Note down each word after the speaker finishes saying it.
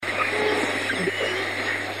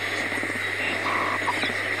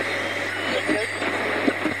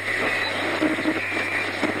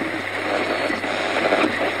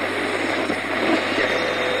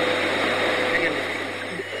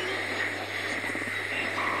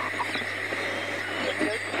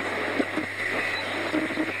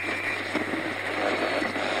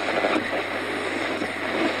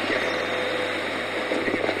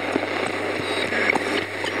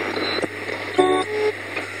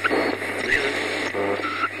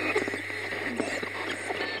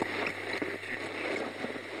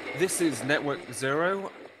This is Network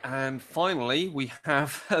Zero, and finally we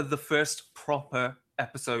have the first proper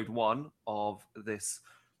episode 1 of this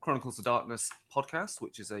Chronicles of Darkness podcast,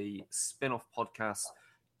 which is a spin-off podcast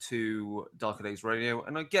to Darker Days Radio,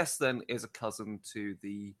 and I guess then is a cousin to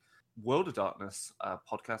the World of Darkness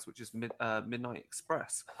podcast, which is Midnight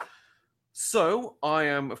Express. So I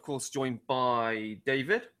am, of course, joined by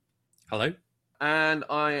David. Hello. And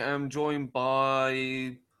I am joined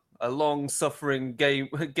by a long-suffering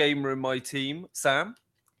gamer in my team, Sam.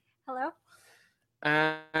 Hello.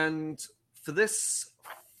 And for this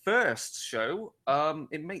first show,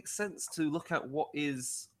 it makes sense to look at what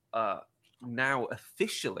is now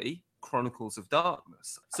officially Chronicles of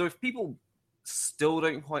Darkness. So if people still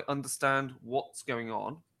don't quite understand what's going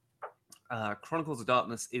on, Chronicles of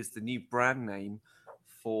Darkness is the new brand name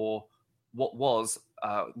for what was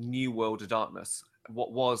New World of Darkness.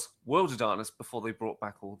 What was World of Darkness before they brought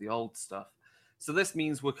back all the old stuff. So this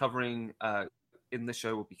means we're covering, in the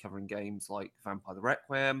show, we'll be covering games like Vampire the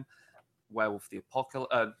Requiem, Werewolf the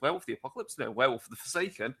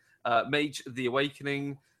Forsaken, Mage the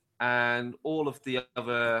Awakening, and all of the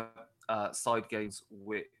other side games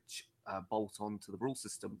which bolt onto the rule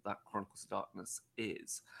system that Chronicles of Darkness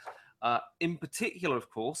is. In particular,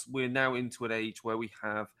 of course, we're now into an age where we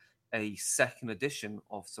have a second edition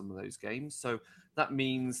of some of those games. So that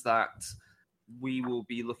means that we will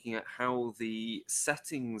be looking at how the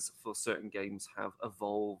settings for certain games have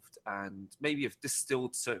evolved and maybe have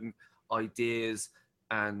distilled certain ideas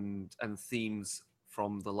and themes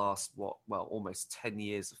from the last, almost 10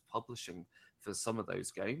 years of publishing for some of those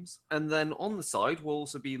games. And then on the side, we'll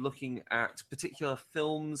also be looking at particular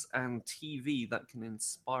films and TV that can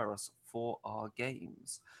inspire us for our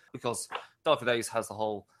games. Because Darker Days has the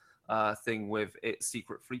whole thing with its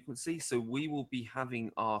secret frequency. So we will be having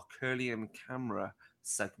our Curlian camera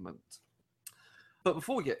segment. But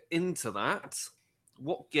before we get into that,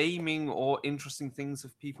 what gaming or interesting things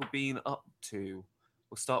have people been up to?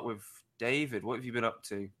 We'll start with David. What have you been up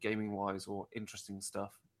to, gaming-wise, or interesting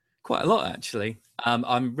stuff? Quite a lot, actually.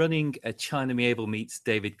 I'm running a China Me Able meets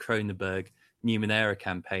David Cronenberg Numenera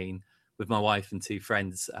campaign with my wife and 2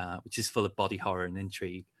 friends, which is full of body horror and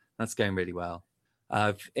intrigue. That's going really well.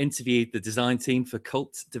 I've interviewed the design team for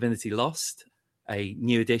Cult Divinity Lost, a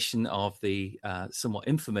new edition of the somewhat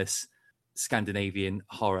infamous Scandinavian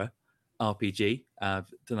horror RPG. I've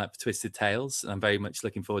done that for Twisted Tales, and I'm very much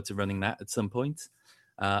looking forward to running that at some point.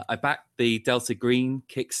 I backed the Delta Green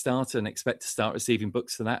Kickstarter and expect to start receiving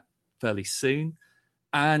books for that fairly soon.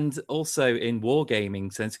 And also in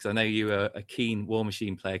wargaming sense, because I know you are a keen War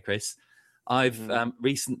Machine player, Chris, I've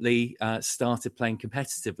recently started playing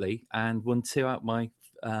competitively and won 2 out of my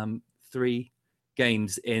 3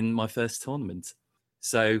 games in my first tournament.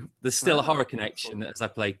 So there's still a horror connection as I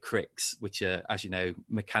play Cricks, which are, as you know,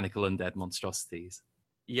 mechanical undead monstrosities.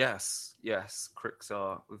 Yes, Cricks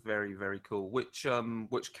are very, very cool. Which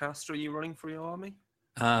caster are you running for your army?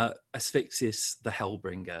 Asphyxius the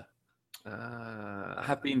Hellbringer. I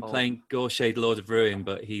have been playing Gorshade, Lord of Ruin,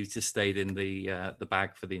 but he's just stayed in the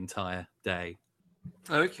bag for the entire day.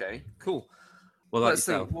 Okay, cool. Well, let's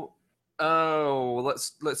see.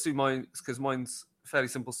 Let's do mine because mine's fairly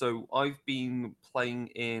simple. So I've been playing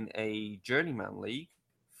in a Journeyman League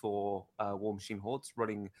for War Machine Hordes,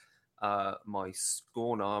 running my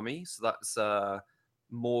Scorn army. So that's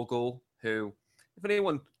Morgul, who, if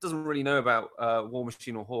anyone doesn't really know about War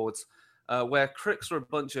Machine or Hordes, where Cricks are a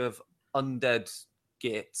bunch of undead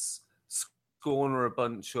gits, Scorn are a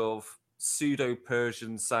bunch of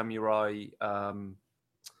pseudo-Persian samurai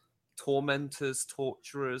tormentors,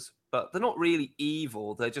 torturers, but they're not really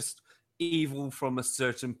evil. They're just evil from a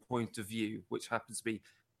certain point of view, which happens to be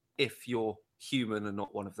if you're human and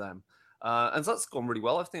not one of them. And so that's gone really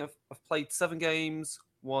well. I think I've played 7 games,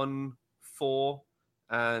 won 4,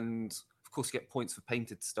 and of course you get points for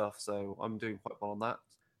painted stuff, so I'm doing quite well on that.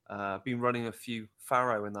 Been running a few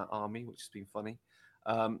Pharaoh in that army, which has been funny.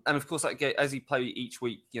 And of course, as you play each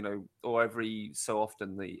week, or every so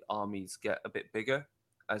often, the armies get a bit bigger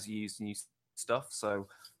as you use new stuff. So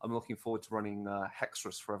I'm looking forward to running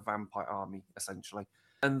Hexorus for a vampire army, essentially.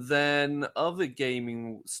 And then other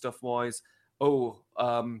gaming stuff-wise,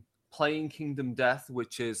 playing Kingdom Death,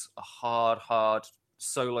 which is a hard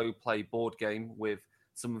solo play board game with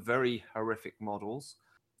some very horrific models.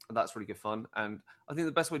 And that's really good fun. And I think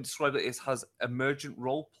the best way to describe it is has emergent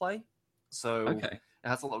role play. So it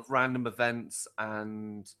has a lot of random events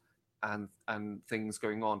and things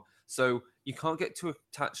going on. So you can't get too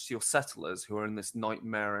attached to your settlers who are in this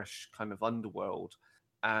nightmarish kind of underworld.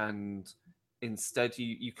 And instead,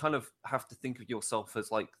 you kind of have to think of yourself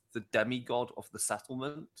as like the demigod of the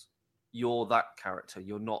settlement. you're that character.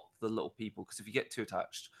 You're not the little people, because if you get too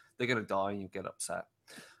attached, they're going to die and you get upset.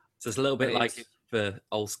 So it's a little bit But like for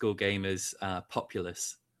old school gamers,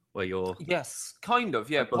 Populous, where you're yes, kind of,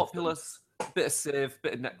 yeah. above them. Populous, bit of Civ,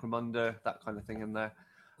 bit of Necromunda, that kind of thing in there.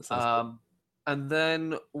 That sounds cool. And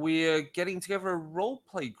then we're getting together a role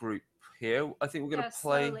play group here. I think we're going to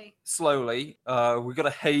play slowly. We've got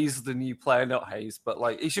to haze the new player, not haze, but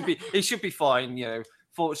like it should be fine. You know,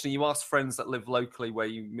 fortunately, you ask friends that live locally where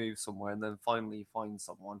you move somewhere, and then finally you find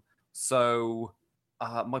someone. So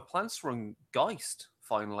my plan's to run Geist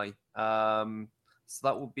finally. So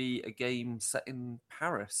that will be a game set in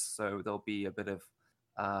Paris. So there'll be a bit of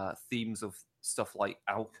themes of stuff like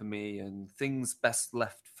alchemy and things best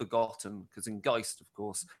left forgotten. Because in Geist, of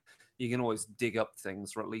course, you can always dig up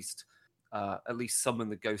things, or at least summon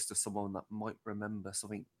the ghost of someone that might remember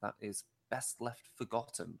something that is best left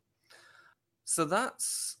forgotten. So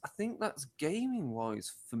I think that's gaming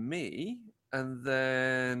wise for me. And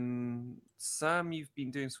then Sam, you've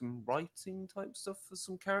been doing some writing type stuff for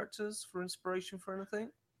some characters for inspiration for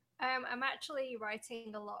anything? I'm actually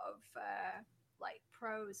writing a lot of like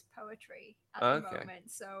prose poetry at the moment,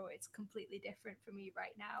 so it's completely different for me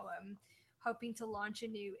right now. I'm hoping to launch a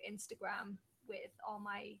new Instagram with all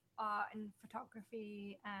my art and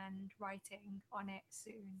photography and writing on it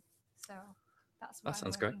soon. So that's what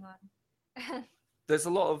I'm working on. There's a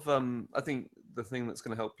lot of I think the thing that's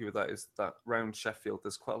going to help you with that is that around Sheffield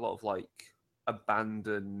there's quite a lot of like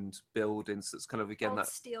abandoned buildings. That's kind of again old that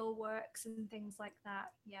steel works and things like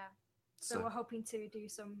that. Yeah. So we're hoping to do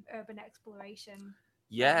some urban exploration.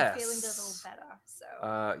 Yes. I'm feeling a little better. So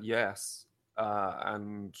yes.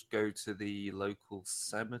 And go to the local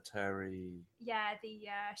cemetery. Yeah, the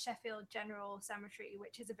Sheffield General Cemetery,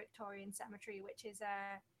 which is a Victorian cemetery, which is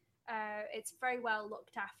it's very well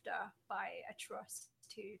looked after by a trust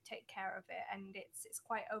to take care of it, and it's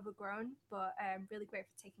quite overgrown, but really great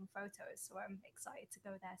for taking photos. So I'm excited to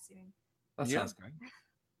go there soon. That sounds great.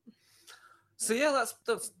 So yeah,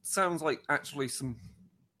 that sounds like actually some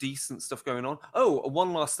decent stuff going on. Oh,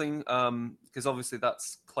 one last thing, because obviously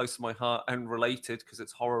that's close to my heart and related because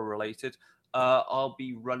it's horror related. I'll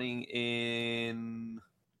be running in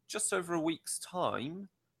just over a week's time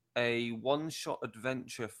a one-shot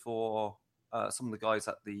adventure for some of the guys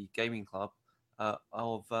at the gaming club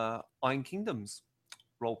of Iron Kingdoms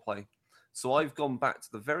roleplay. So I've gone back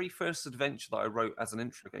to the very first adventure that I wrote as an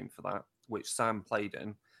intro game for that, which Sam played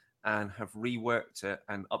in, and have reworked it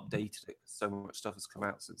and updated it. So much stuff has come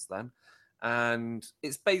out since then. And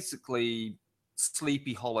it's basically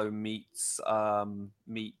Sleepy Hollow meets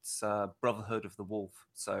Brotherhood of the Wolf.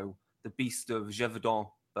 So the Beast of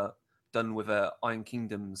Gévaudan, but done with a Iron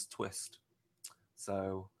Kingdoms twist.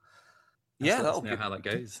 So yeah, that'll know how that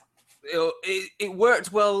goes. It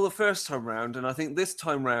worked well the first time round, and I think this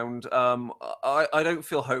time round, I don't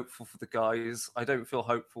feel hopeful for the guys. I don't feel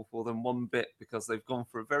hopeful for them one bit because they've gone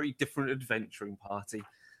for a very different adventuring party.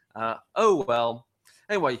 Oh well.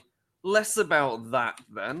 Anyway, less about that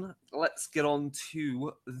then. Let's get on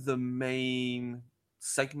to the main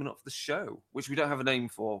segment of the show, which we don't have a name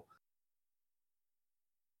for.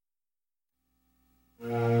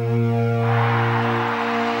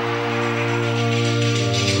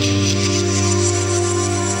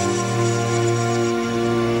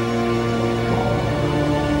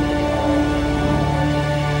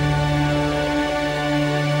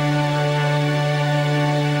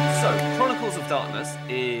 Darkness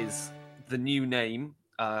is the new name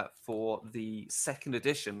for the second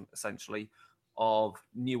edition, essentially, of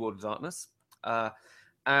New World of Darkness.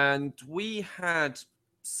 And we had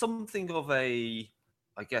something of a,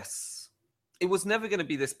 I guess, it was never going to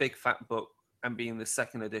be this big fat book and being the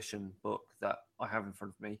second edition book that I have in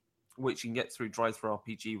front of me, which you can get through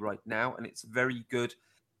Drive-Thru-RPG right now. And it's very good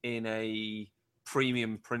in a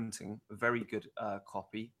premium printing, a very good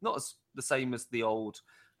copy. Not as the same as the old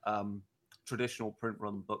traditional print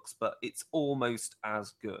run books, but it's almost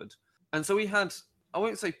as good. And so we had, I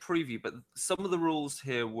won't say preview, but some of the rules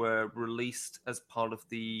here were released as part of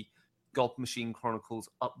the God Machine Chronicles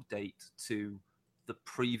update to the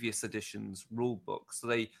previous edition's rule book. So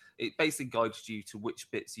it basically guides you to which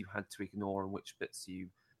bits you had to ignore and which bits you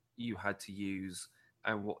had to use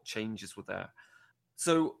and what changes were there.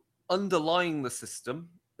 So underlying the system,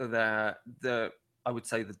 I would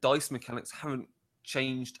say the dice mechanics haven't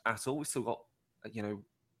changed at all. We still got,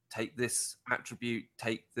 take this attribute,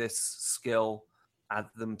 take this skill, add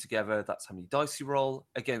them together. That's how many dice you roll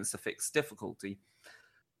against a fixed difficulty.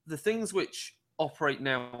 The things which operate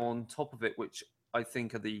now on top of it, which I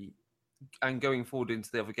think are and going forward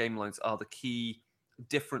into the other game lines, are the key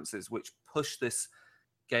differences which push this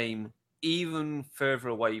game even further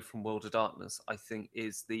away from World of Darkness, I think,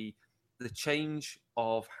 is the change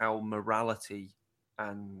of how morality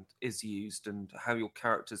is used and how your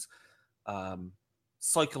characters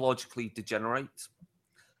psychologically degenerate.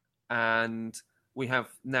 And we have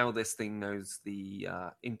now this thing known as the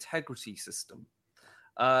integrity system.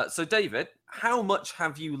 So, David, how much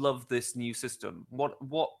have you loved this new system? What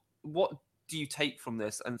do you take from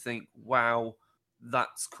this and think, wow,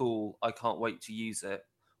 that's cool, I can't wait to use it?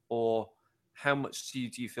 Or how much do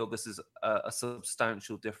you feel this is a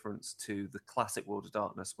substantial difference to the classic World of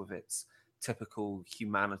Darkness with its typical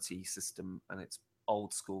humanity system and its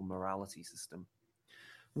old school morality system?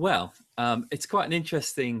 Well, it's quite an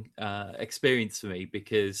interesting experience for me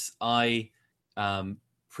because I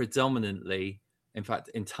predominantly, in fact,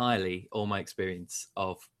 entirely, all my experience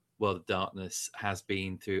of World of Darkness has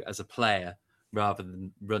been through as a player rather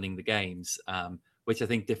than running the games, which I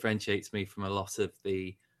think differentiates me from a lot of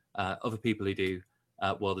the other people who do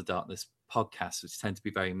World of Darkness podcasts, which tend to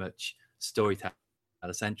be very much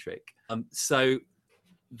storyteller-centric. So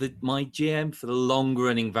my GM for the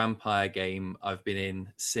long-running vampire game I've been in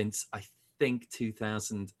since, I think,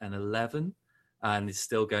 2011, and is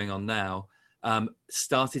still going on now,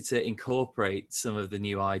 started to incorporate some of the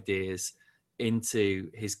new ideas into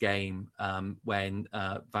his game when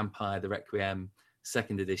Vampire the Requiem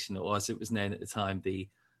 2nd edition, or as it was known at the time, the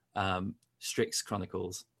Strix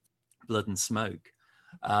Chronicles, Blood and Smoke.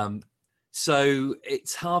 So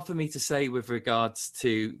it's hard for me to say with regards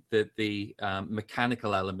to the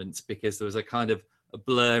mechanical elements, because there was a kind of a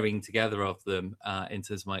blurring together of them in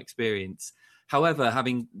terms of my experience. However,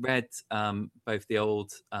 having read both the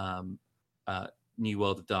old New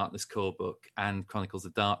World of Darkness core book and Chronicles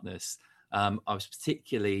of Darkness, I was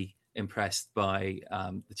particularly impressed by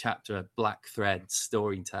the chapter Black Thread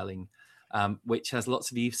Storytelling, which has lots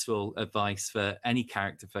of useful advice for any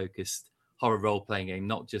character-focused horror role-playing game,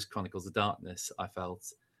 not just Chronicles of Darkness, I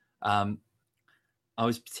felt. I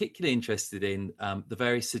was particularly interested in the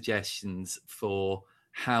various suggestions for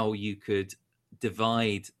how you could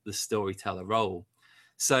divide the storyteller role.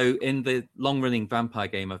 So in the long-running vampire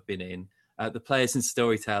game I've been in, the players and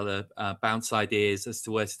storyteller bounce ideas as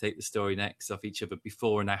to where to take the story next off each other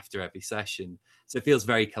before and after every session. So it feels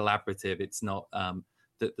very collaborative. It's not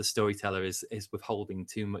that the storyteller is withholding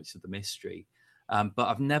too much of the mystery. But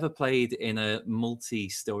I've never played in a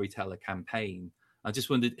multi-storyteller campaign. I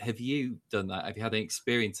just wondered, have you done that? Have you had any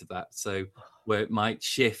experience of that? So where it might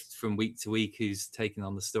shift from week to week who's taking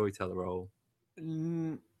on the storyteller role?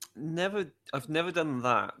 Never. I've never done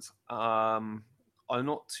that. I'm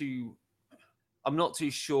not too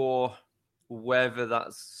sure whether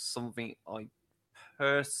that's something I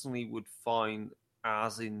personally would find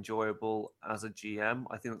as enjoyable as a GM.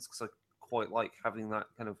 I think that's because I quite like having that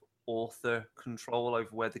kind of author control over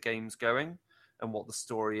where the game's going and what the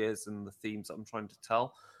story is and the themes that I'm trying to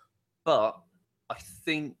tell. But I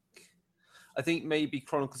think maybe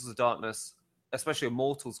Chronicles of Darkness, especially a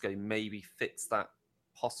Mortals game, maybe fits that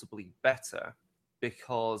possibly better,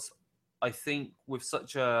 because I think with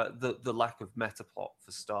such the lack of meta plot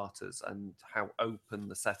for starters and how open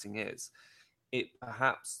the setting is, it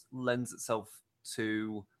perhaps lends itself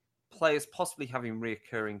to players possibly having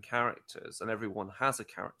reoccurring characters, and everyone has a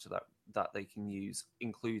character that they can use,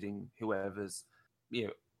 including whoever's,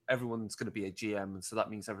 everyone's going to be a GM, and so that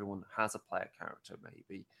means everyone has a player character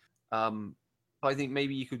maybe. But I think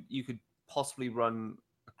maybe you could possibly run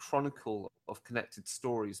a chronicle of connected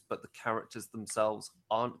stories, but the characters themselves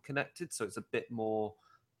aren't connected, so it's a bit more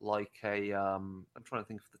like a I'm trying to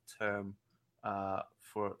think of the term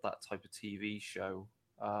for that type of TV show.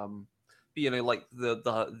 But, like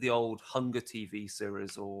the old Hunger TV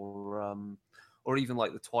series, or even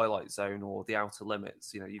like the Twilight Zone or the Outer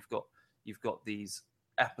Limits. You've got these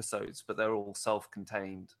episodes, but they're all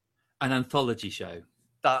self-contained. An anthology show.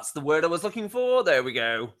 That's the word I was looking for. There we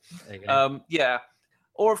go. There you go. Yeah.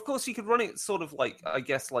 Or of course you could run it sort of like, I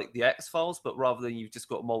guess, like the X-Files, but rather than you've just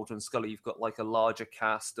got Mulder and Scully, you've got like a larger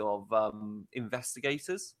cast of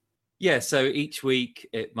investigators. Yeah, so each week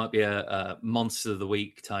it might be a Monster of the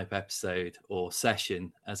Week type episode or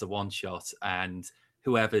session as a one-shot, and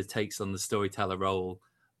whoever takes on the storyteller role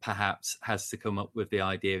perhaps has to come up with the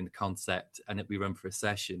idea and the concept, and it'll be run for a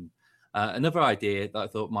session. Another idea that I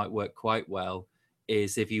thought might work quite well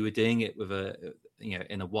is if you were doing it with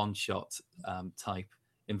in a one-shot type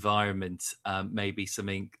environment, maybe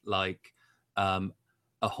something like a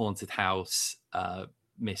haunted house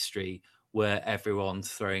mystery, where everyone's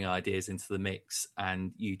throwing ideas into the mix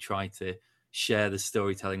and you try to share the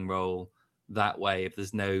storytelling role that way. If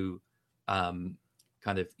there's no kind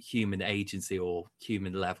of human agency or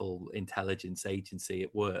human level intelligence agency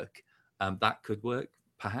at work, that could work,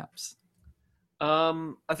 perhaps.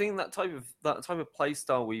 I think that type of play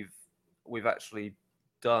style we've actually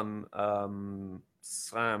done.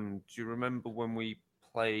 Sam, do you remember when we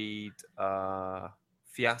played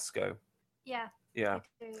Fiasco? Yeah. Yeah.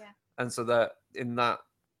 I do, yeah. And so that in that,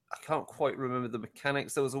 I can't quite remember the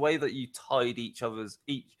mechanics. There was a way that you tied each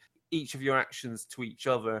of your actions to each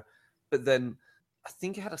other, but then I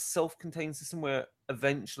think it had a self-contained system where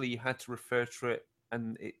eventually you had to refer to it,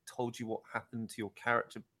 and it told you what happened to your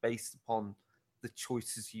character based upon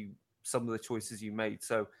some of the choices you made.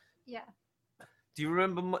 So yeah. Do you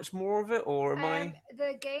remember much more of it, or am I?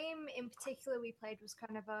 The game in particular we played was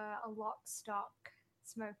kind of a lock, stock,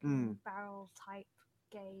 smoking barrel type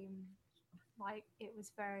game. Like it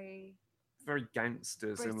was very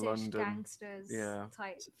Gangsters British in London. Gangsters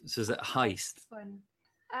type. So is it heist? Fun.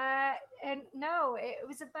 And no, it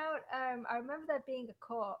was about. I remember there being a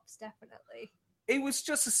corpse, definitely. It was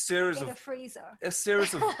just a series in of a freezer. A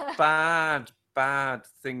series of bad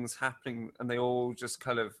things happening, and it all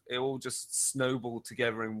just snowballed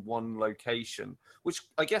together in one location, which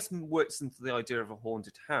I guess works into the idea of a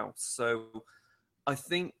haunted house. So I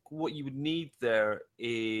think what you would need there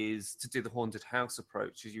is to do the haunted house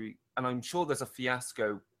approach, and I'm sure there's a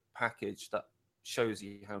Fiasco package that shows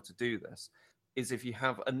you how to do this, is if you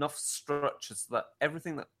have enough structures that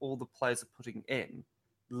everything that all the players are putting in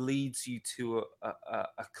leads you to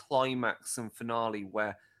a climax and finale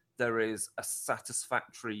where there is a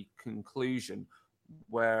satisfactory conclusion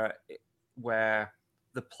where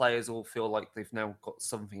the players all feel like they've now got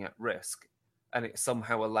something at risk, and it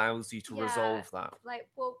somehow allows you to resolve that. Like,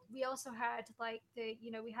 well, we also had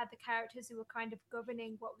we had the characters who were kind of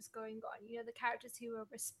governing what was going on. The characters who were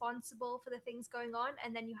responsible for the things going on,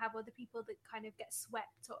 and then you have other people that kind of get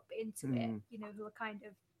swept up into it. Who are kind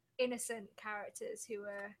of innocent characters who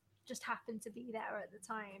just happen to be there at the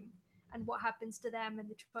time, and what happens to them and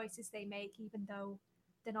the choices they make, even though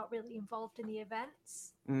they're not really involved in the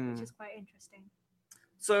events, which is quite interesting.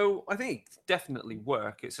 So I think it definitely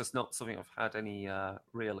work. It's just not something I've had any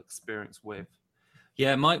real experience with.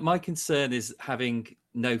 Yeah, my concern is having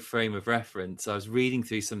no frame of reference. I was reading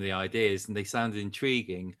through some of the ideas and they sounded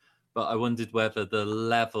intriguing, but I wondered whether the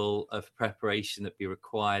level of preparation that'd be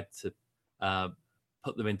required to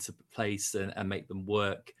put them into place and make them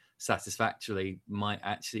work satisfactorily might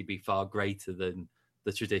actually be far greater than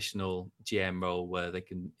the traditional GM role, where they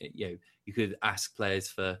can, you could ask players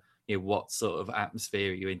for, what sort of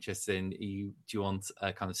atmosphere are you interested in? Do you want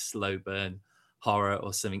a kind of slow burn horror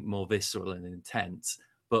or something more visceral and intense,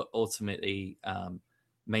 but ultimately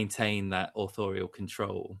maintain that authorial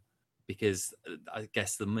control? Because I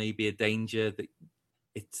guess there may be a danger that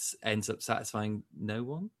it ends up satisfying no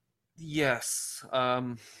one. Yes.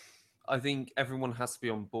 I think everyone has to be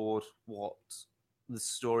on board what the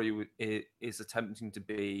story is attempting to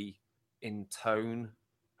be in tone,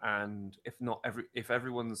 and if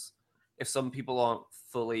some people aren't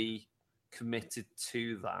fully committed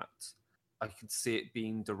to that, I could see it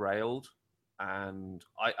being derailed, and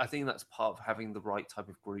I think that's part of having the right type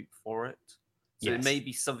of group for it. So It may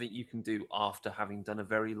be something you can do after having done a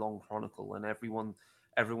very long chronicle, and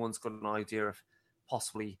everyone's got an idea of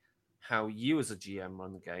possibly how you as a GM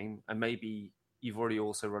run the game, and maybe you've already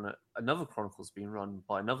also run another chronicle's been run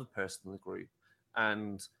by another person in the group,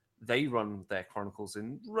 and they run their chronicles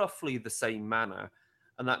in roughly the same manner,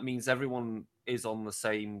 and that means everyone has the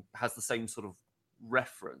same sort of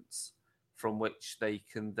reference from which they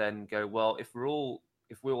can then go, well, if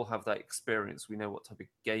we all have that experience, we know what type of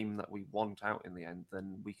game that we want out in the end,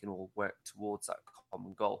 then we can all work towards that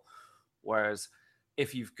common goal. Whereas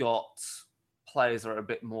if you've got players that are a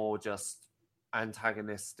bit more just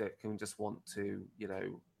antagonistic and just want to,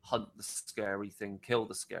 hunt the scary thing, kill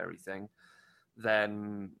the scary thing,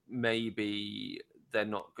 then maybe they're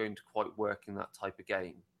not going to quite work in that type of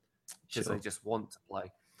game because they just want to play.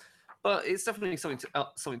 But it's definitely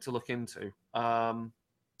something to look into.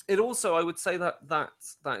 It also, I would say that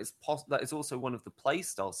is also one of the play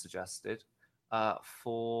styles suggested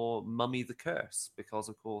for Mummy the Curse, because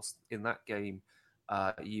of course in that game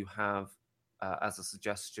you have as a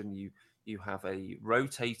suggestion you have a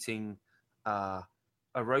rotating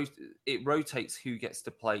it rotates who gets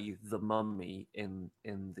to play the mummy in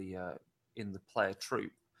the player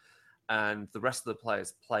troop, and the rest of the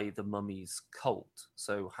players play the mummy's cult.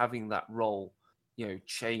 So having that role,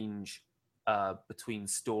 change between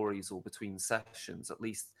stories or between sessions, at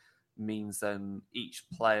least means then each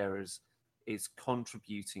player is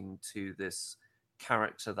contributing to this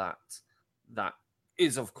character that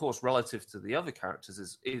is, of course, relative to the other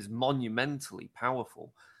characters, is monumentally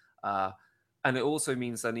powerful. And it also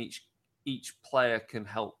means then each player can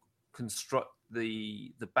help construct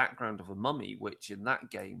the background of a mummy, which in that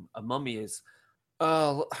game, a mummy is,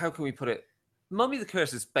 how can we put it? Mummy the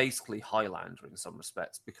Curse is basically Highlander in some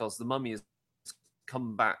respects, because the mummy has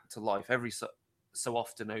come back to life every so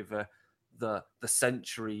often over the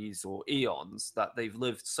centuries or eons, that they've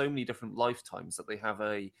lived so many different lifetimes that they have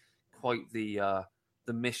quite the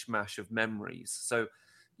mishmash of memories. So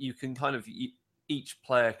you can kind of, each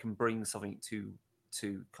player can bring something to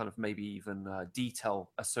kind of maybe even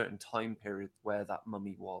detail a certain time period where that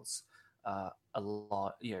mummy was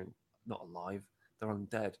alive, not alive, they're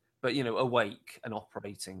undead, but awake and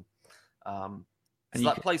operating. So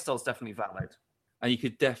that playstyle is definitely valid. And you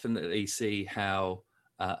could definitely see how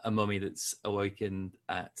a mummy that's awoken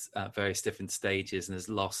at various different stages and has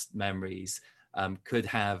lost memories could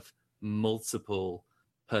have multiple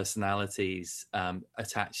personalities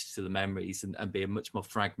attached to the memories and be a much more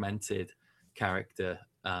fragmented character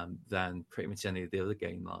than pretty much any of the other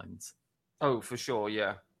game lines. Oh, for sure,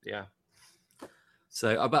 yeah.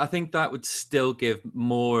 So, but I think that would still give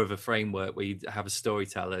more of a framework where you'd have a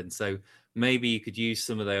storyteller, and so maybe you could use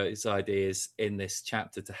some of those ideas in this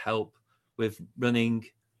chapter to help with running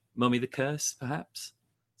Mummy the Curse, perhaps?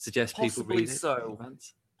 Suggest people read it.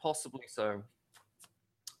 Possibly so.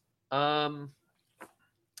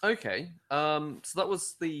 Okay. So that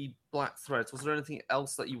was the Black Threads. Was there anything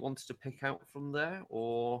else that you wanted to pick out from there,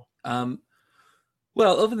 or? Well,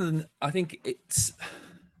 other than, I think it's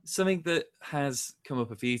something that has come up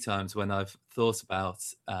a few times when I've thought about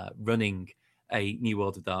running a New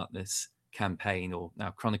World of Darkness campaign, or now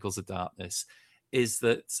Chronicles of Darkness, is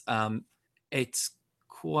that it's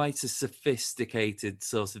quite a sophisticated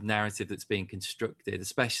sort of narrative that's being constructed,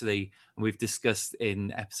 especially, and we've discussed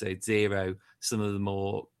in episode 0, some of the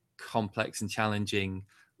more complex and challenging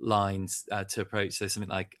lines to approach. So something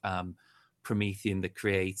like Promethean the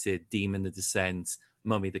Created, Demon the Descent,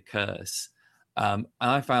 Mummy the Curse. And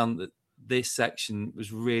I found that this section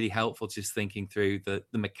was really helpful, just thinking through the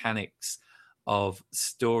mechanics of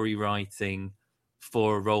story writing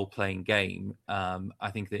for a role-playing game.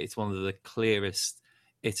 I think that it's one of the clearest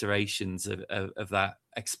iterations of that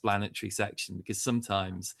explanatory section, because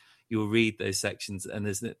sometimes you'll read those sections and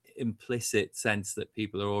there's an implicit sense that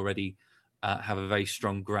people are already have a very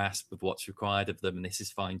strong grasp of what's required of them, and this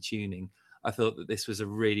is fine-tuning. I thought that this was a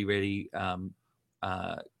really, really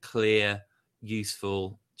clear,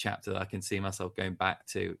 useful chapter that I can see myself going back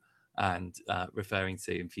to and referring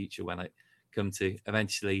to in future when I come to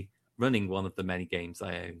eventually running one of the many games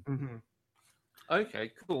I own. Mm-hmm.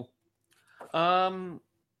 Okay, cool.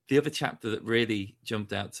 The other chapter that really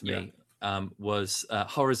jumped out to me was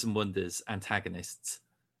Horrors and Wonders Antagonists.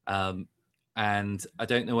 And I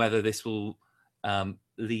don't know whether this will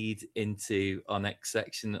lead into our next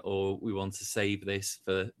section or we want to save this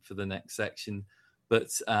for the next section. But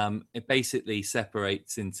it basically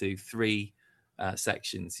separates into 3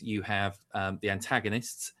 sections. You have the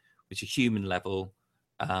antagonists, which are human level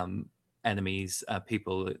enemies,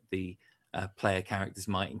 people that the player characters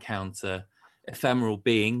might encounter, ephemeral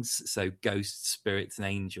beings, so ghosts, spirits, and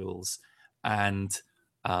angels, and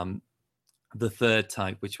the third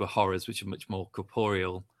type, which were horrors, which are much more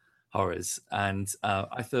corporeal horrors. And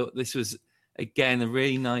I thought this was, again, a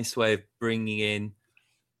really nice way of bringing in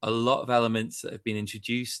a lot of elements that have been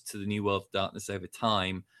introduced to the New World of Darkness over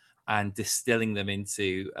time and distilling them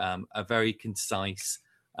into a very concise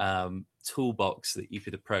toolbox that you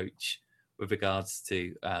could approach with regards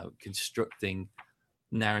to constructing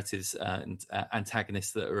narratives and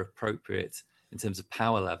antagonists that are appropriate in terms of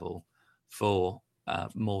power level for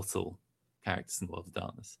mortal characters in the World of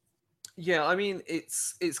Darkness. Yeah, I mean,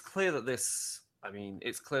 it's clear that this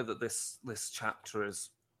chapter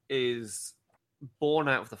is born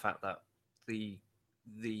out of the fact that the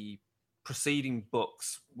preceding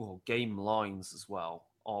books, well, game lines as well,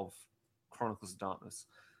 of Chronicles of Darkness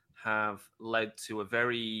have led to a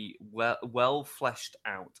very well fleshed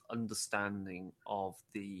out understanding of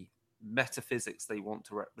the metaphysics they want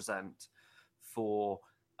to represent for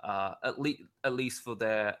at least for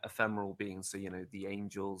their ephemeral beings. So, the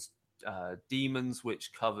angels, demons,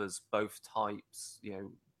 which covers both types,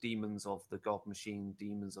 demons of the God Machine,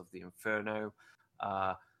 demons of the Inferno,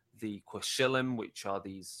 the Quashilim, which are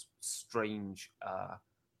these strange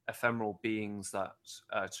ephemeral beings that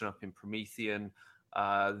turn up in Promethean,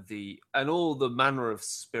 and all the manner of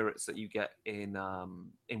spirits that you get in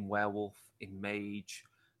Werewolf, in Mage,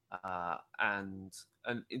 and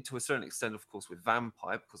to a certain extent, of course, with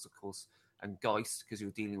Vampire, because of course, and Geist, because you're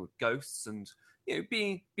dealing with ghosts, and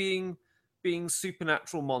being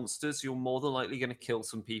supernatural monsters, you're more than likely going to kill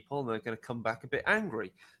some people, and they're going to come back a bit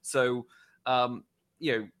angry. So,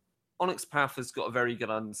 Onyx Path has got a very good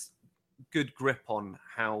good grip on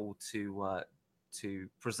how to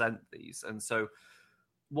present these. And so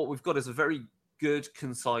what we've got is a very good,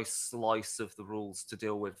 concise slice of the rules to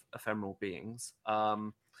deal with ephemeral beings.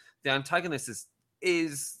 The antagonist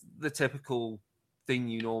is the typical thing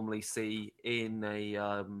you normally see in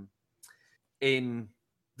in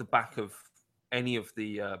the back of any of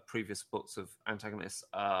the previous books of antagonists.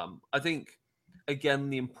 I think, again,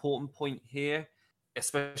 the important point here,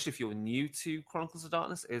 especially if you're new to Chronicles of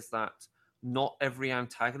Darkness, is that not every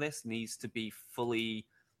antagonist needs to be fully,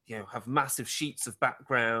 have massive sheets of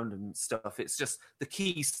background and stuff. It's just the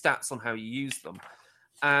key stats on how you use them.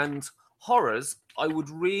 And horrors, I would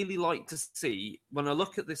really like to see, when I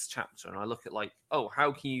look at this chapter and I look at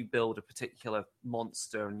how can you build a particular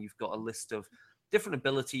monster, and you've got a list of different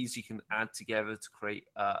abilities you can add together to create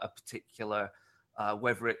a particular,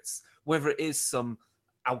 whether it is some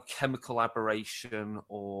alchemical aberration,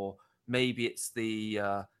 or maybe it's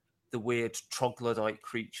the weird troglodyte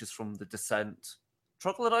creatures from the Descent.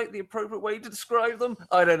 Troglodyte, the appropriate way to describe them?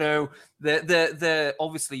 I don't know. They're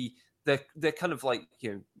obviously they're kind of like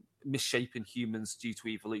misshapen humans due to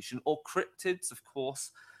evolution, or cryptids, of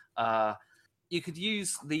course. You could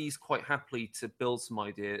use these quite happily to build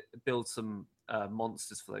some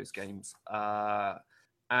monsters for those games.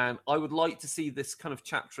 And I would like to see this kind of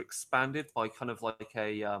chapter expanded by kind of like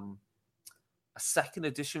a second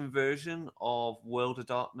edition version of World of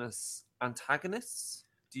Darkness antagonists.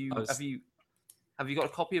 Have you got a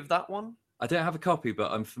copy of that one? I don't have a copy,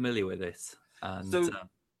 but I'm familiar with it. And so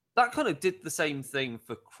that kind of did the same thing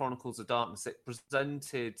for Chronicles of Darkness. It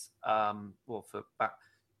presented, back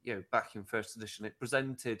in first edition, it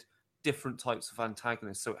presented different types of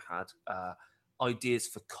antagonists. So it had ideas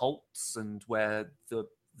for cults, and where the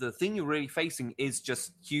thing you're really facing is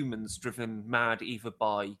just humans driven mad either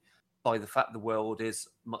by the fact the world is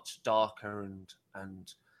much darker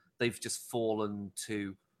and they've just fallen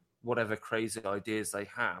to whatever crazy ideas they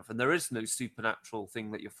have. And there is no supernatural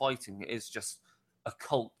thing that you're fighting. It is just a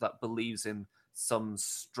cult that believes in some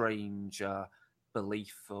strange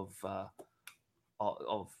belief of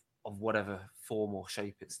whatever form or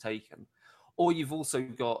shape it's taken. Or you've also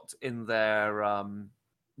got in there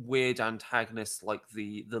weird antagonists like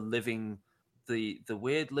the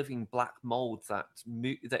weird living black mold that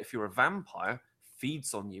if you're a vampire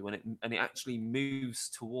feeds on you, and it actually moves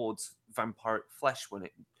towards vampiric flesh when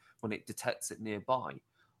it detects it nearby.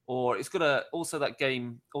 Or it's got that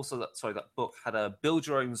book had a build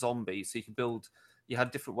your own zombie, so you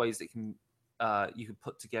had different ways that you could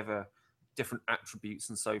put together different attributes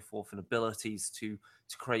and so forth and abilities to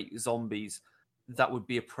create zombies that would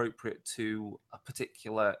be appropriate to a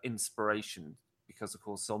particular inspiration, because of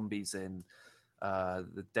course zombies in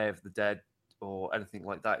the Day of the Dead or anything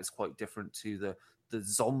like that is quite different to the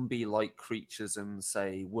zombie-like creatures in,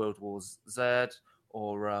 say, World War Z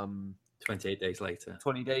or 28 Days Later.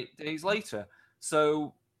 28 Days Later.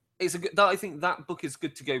 So I think that book is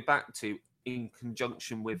good to go back to in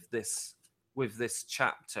conjunction with this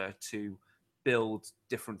chapter to build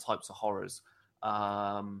different types of horrors.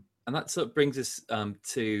 And that sort of brings us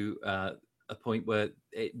to a point where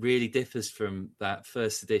it really differs from that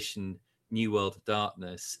first edition New World of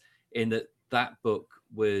Darkness, in that book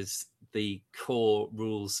was the core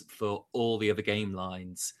rules for all the other game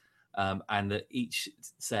lines, and that each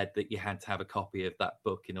said that you had to have a copy of that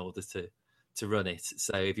book in order to run it.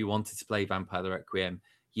 So if you wanted to play Vampire the Requiem,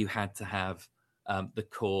 you had to have the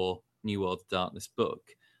core New World of Darkness book.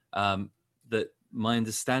 That my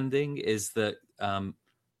understanding is that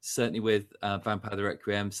certainly with Vampire the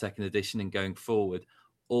Requiem second edition and going forward,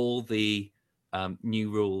 all the new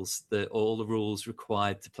rules, all the rules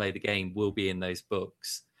required to play the game will be in those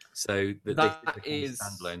books. So that is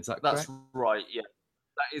standalone. Is that correct? That's right. Yeah,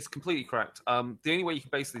 that is completely correct. The only way you can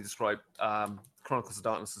basically describe Chronicles of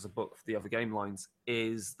Darkness as a book for the other game lines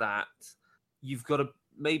is that you've got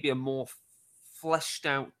maybe a more fleshed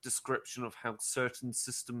out description of how certain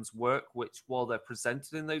systems work, which, while they're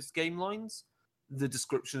presented in those game lines, the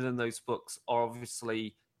descriptions in those books are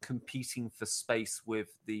obviously competing for space with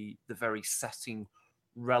the very setting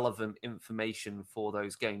relevant information for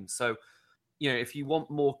those games. So, if you want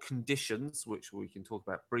more conditions, which we can talk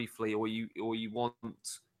about briefly, or you want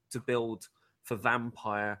to build for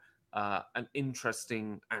Vampire an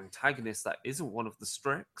interesting antagonist that isn't one of the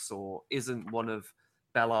Strix or isn't one of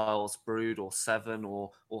Belial's Brood or Seven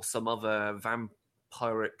or some other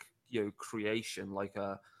vampiric creation like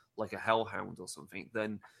a Hellhound or something,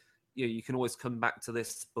 then you can always come back to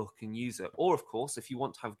this book and use it. Or of course, if you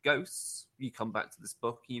want to have ghosts, you come back to this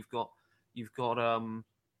book. You've got all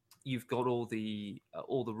the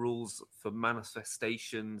rules for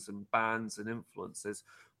manifestations and bans and influences,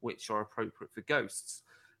 which are appropriate for ghosts,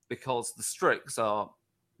 because the Strix are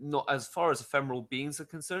not, as far as ephemeral beings are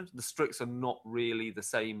concerned, the Strix are not really the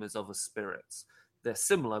same as other spirits. They're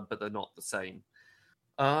similar, but they're not the same.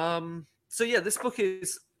 So yeah, this book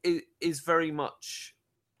is very much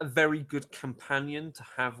a very good companion to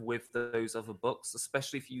have with those other books,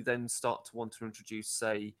 especially if you then start to want to introduce,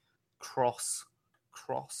 say, cross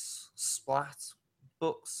splat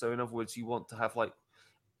books. So in other words, you want to have, like,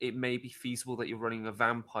 it may be feasible that you're running a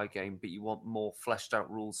vampire game, but you want more fleshed out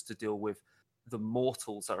rules to deal with the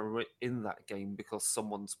mortals that are in that game because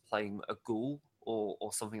someone's playing a ghoul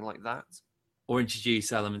or something like that. Or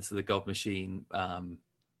introduce elements of the God Machine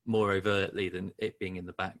more overtly than it being in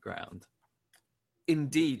the background.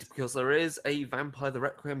 Indeed, because there is a Vampire the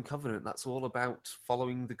Requiem Covenant that's all about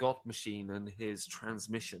following the God Machine and his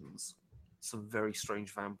transmissions. Some very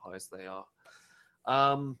strange vampires they are.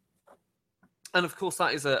 And of course,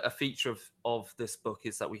 that is a feature of this book,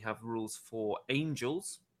 is that we have rules for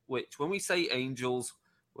angels, which, when we say angels,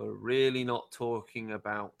 we're really not talking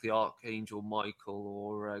about the Archangel Michael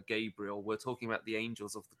or Gabriel. We're talking about the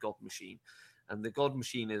angels of the God Machine. And the God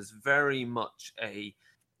Machine is very much a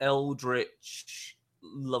eldritch,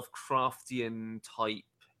 Lovecraftian type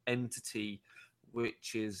entity,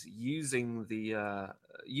 which is using the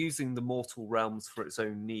mortal realms for its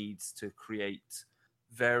own needs to create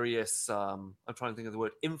various I'm trying to think of the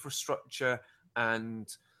word, infrastructure and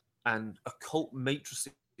occult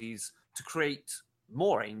matrices to create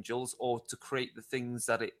more angels, or to create the things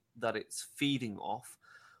that it's feeding off.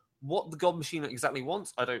 What the God Machine exactly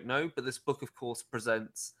wants, I don't know, but this book, of course,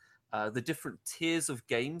 presents the different tiers of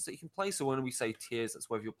games that you can play. So when we say tiers, that's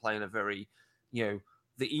whether you're playing a very, the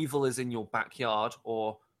evil is in your backyard,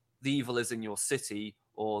 or the evil is in your city,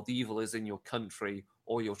 or the evil is in your country,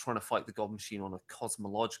 or you're trying to fight the God Machine on a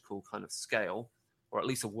cosmological kind of scale, or at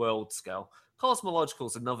least a world scale. Cosmological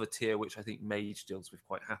is another tier, which I think Mage deals with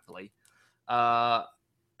quite happily.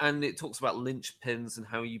 And it talks about linchpins and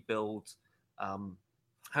how you build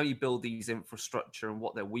these infrastructure and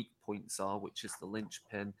what their weak points are, which is the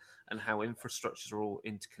linchpin, and how infrastructures are all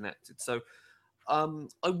interconnected. So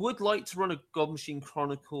I would like to run a God Machine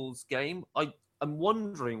Chronicles game. I'm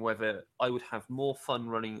wondering whether I would have more fun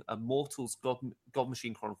running a Mortals God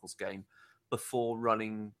Machine Chronicles game before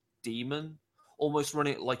running Demon. Almost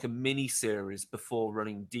running it like a mini series before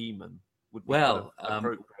running Demon would be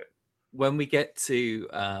appropriate. When we get to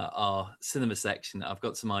our cinema section, I've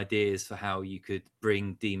got some ideas for how you could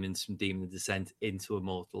bring demons from Demon Descent into a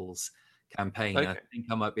Mortals campaign. Okay. I think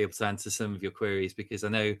I might be able to answer some of your queries, because I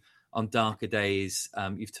know on Darker Days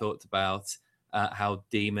you've talked about how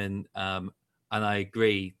Demon, and I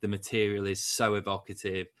agree, the material is so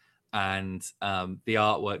evocative and the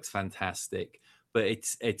artwork's fantastic, but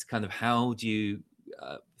it's kind of, how do you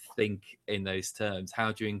think in those terms?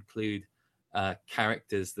 How do you include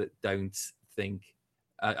characters that don't think?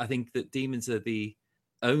 I think that demons are the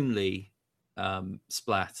only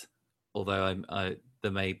splat, although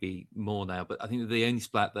there may be more now, but I think they're the only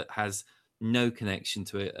splat that has no connection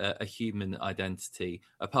to a human identity,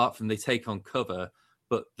 apart from they take on cover,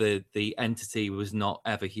 but the entity was not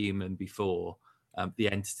ever human before.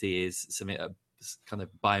 The entity is something, a kind of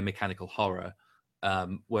biomechanical horror,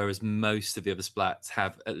 whereas most of the other splats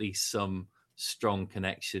have at least some strong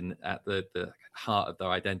connection at the heart of their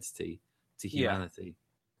identity to humanity.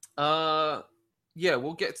 Yeah,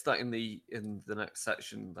 we'll get to that in the next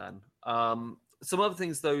section then. Some other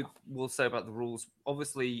things, though, we'll say about the rules.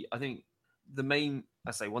 Obviously, I think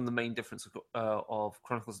one of the main differences of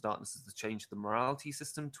Chronicles of Darkness is the change of the morality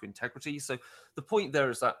system to integrity. So the point there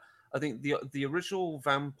is that I think the original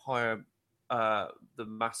Vampire, the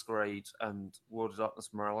Masquerade, and World of Darkness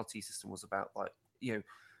morality system was about, like,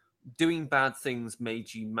 doing bad things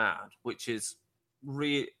made you mad, which is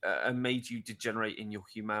made you degenerate in your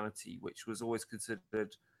humanity, which was always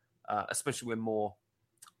considered, especially when more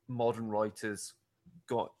modern writers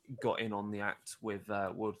got in on the act with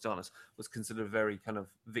World of Darkness, was considered a very kind of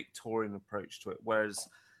Victorian approach to it. Whereas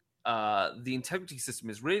the integrity system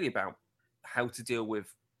is really about how to deal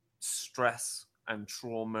with stress and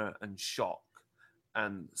trauma and shock.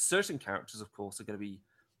 And certain characters, of course, are going to be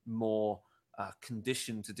more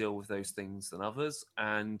conditioned to deal with those things than others.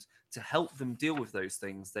 And to help them deal with those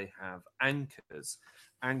things, they have anchors.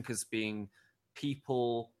 Anchors being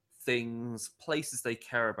people, things, places they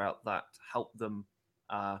care about that help them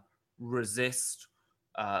resist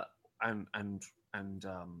and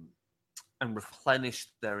replenish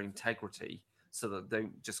their integrity, so that they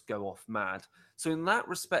don't just go off mad. So in that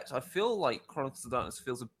respect, I feel like Chronicles of Darkness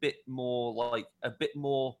feels a bit more like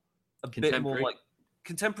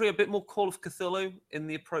contemporary, a bit more Call of Cthulhu in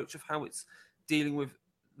the approach of how it's dealing with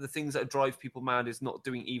the things that drive people mad is not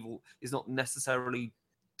doing evil, is not necessarily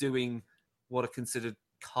doing what are considered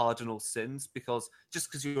cardinal sins, because just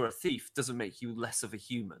because you're a thief doesn't make you less of a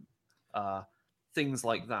human. Things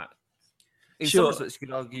like that. In some respects, you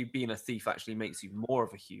could argue being a thief actually makes you more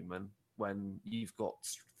of a human when you've got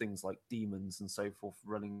things like demons and so forth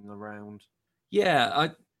running around. Yeah,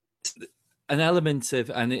 an element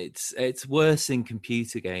of, and it's worse in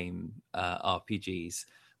computer game RPGs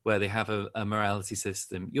where they have a morality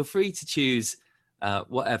system. You're free to choose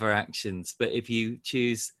whatever actions, but if you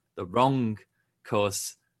choose the wrong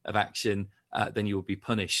course of action, then you will be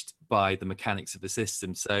punished by the mechanics of the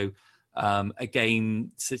system. So a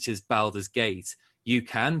game such as Baldur's Gate, you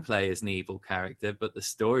can play as an evil character, but the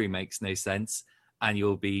story makes no sense, and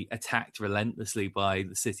you'll be attacked relentlessly by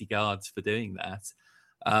the city guards for doing that.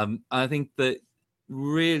 I think that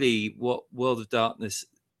really what World of Darkness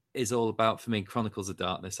is all about for me, Chronicles of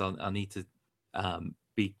Darkness, I need to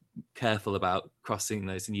be careful about crossing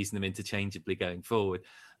those and using them interchangeably going forward.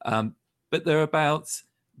 But they're about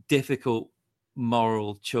difficult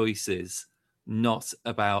moral choices, not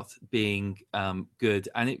about being good.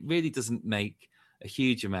 And it really doesn't make a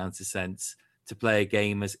huge amount of sense to play a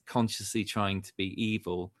game as consciously trying to be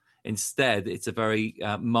evil. Instead, it's a very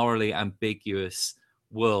morally ambiguous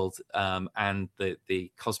world, and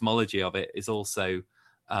the cosmology of it is also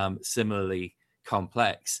similarly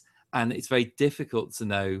complex. And it's very difficult to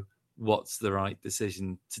know what's the right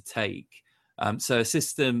decision to take. So a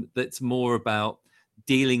system that's more about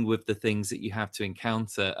dealing with the things that you have to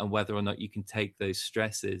encounter and whether or not you can take those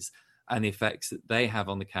stresses and the effects that they have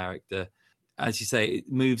on the character. As you say,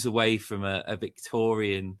 it moves away from a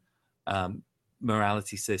Victorian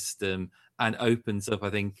morality system and opens up, I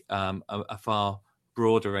think, a far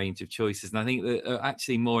broader range of choices. And I think that are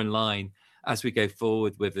actually more in line as we go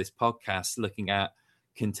forward with this podcast, looking at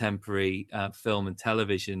contemporary film and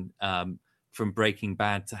television, from Breaking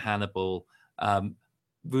Bad to Hannibal,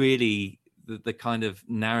 really the kind of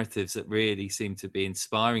narratives that really seem to be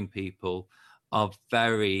inspiring people are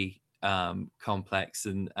very complex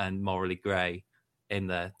and morally grey in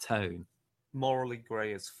their tone. Morally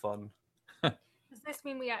grey is fun. Does this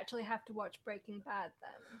mean we actually have to watch Breaking Bad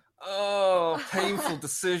then? Oh, painful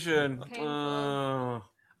decision. Painful.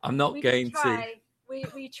 I'm not going to.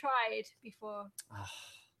 We tried before.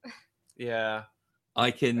 Yeah.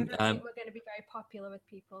 I can. I don't think we're going to be very popular with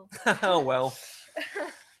people. Oh, well.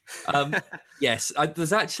 Yes,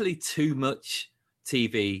 there's actually too much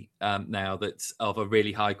TV now that's of a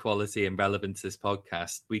really high quality and relevant to this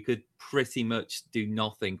podcast. We could pretty much do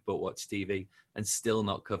nothing but watch TV and still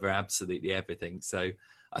not cover absolutely everything. So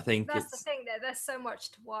I think that's the thing. There's so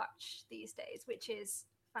much to watch these days, which is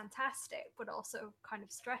fantastic, but also kind of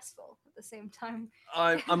stressful at the same time.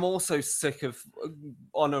 I'm also sick of,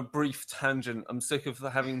 on a brief tangent, I'm sick of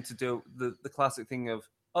having to do the classic thing of,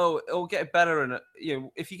 oh, it'll get better, and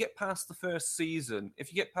if you get past the first season, if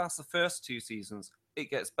you get past the first 2 seasons, it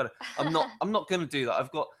gets better. I'm not going to do that.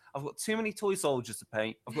 I've got too many toy soldiers to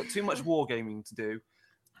paint. I've got too much wargaming to do,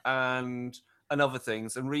 and other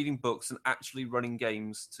things, and reading books, and actually running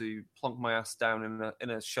games to plonk my ass down in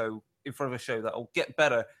a show, in front of a show that will get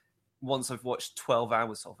better once I've watched 12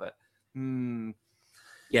 hours of it.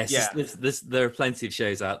 Yes, yeah. There are plenty of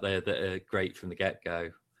shows out there that are great from the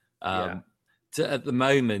get-go. At the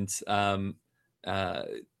moment, there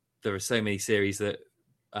are so many series that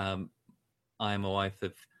I and my wife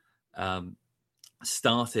have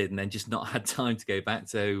started and then just not had time to go back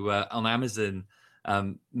to. On Amazon,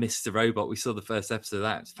 Mr. Robot, we saw the first episode of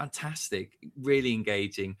that. It's fantastic, really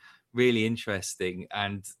engaging, really interesting,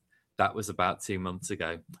 and that was about 2 months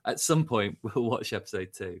ago. At some point, we'll watch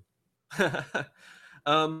episode 2.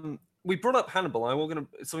 We brought up Hannibal. I was going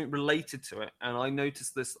to something related to it, and I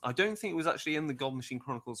noticed this. I don't think it was actually in the God Machine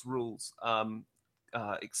Chronicles rules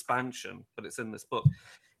expansion, but it's in this book.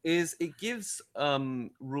 It gives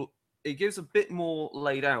a bit more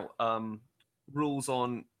laid out rules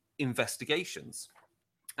on investigations,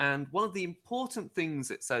 and one of the important things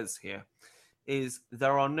it says here is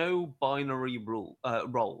there are no binary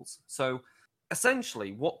roles. So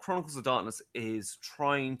essentially, what Chronicles of Darkness is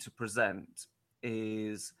trying to present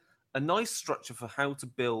is a nice structure for how to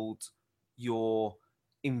build your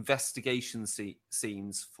investigation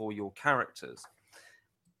scenes for your characters.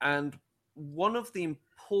 And one of the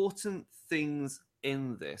important things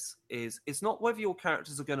in this is it's not whether your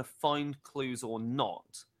characters are going to find clues or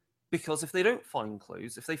not, because if they don't find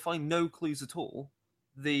clues, if they find no clues at all,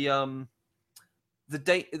 the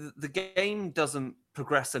game doesn't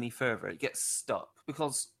progress any further. It gets stuck,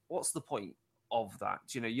 because what's the point of that?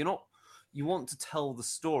 You want to tell the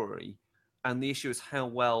story, and the issue is how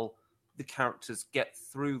well the characters get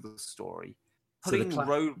through the story. So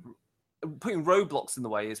the Putting roadblocks in the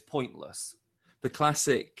way is pointless. The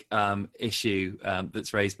classic issue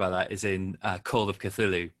that's raised by that is in Call of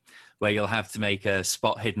Cthulhu, where you'll have to make a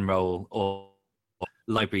spot hidden roll or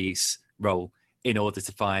libraries roll in order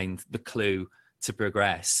to find the clue to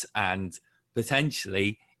progress, and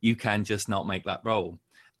potentially you can just not make that roll.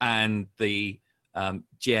 And the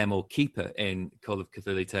GM or keeper in Call of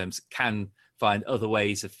Cthulhu terms can find other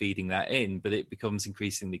ways of feeding that in, but it becomes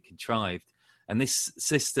increasingly contrived. And this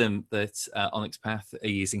system that Onyx Path are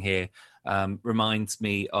using here reminds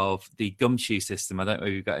me of the Gumshoe system. I don't know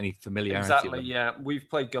if you've got any familiarity. Exactly, yeah. We've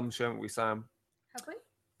played Gumshoe, haven't we, Sam? Have we?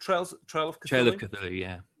 Trail of Cthulhu? Trail of Cthulhu,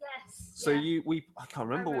 yeah. Yes. So yeah. I can't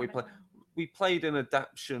remember what we played. We played an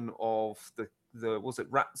adaptation of the was it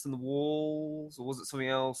Rats in the Walls, or was it something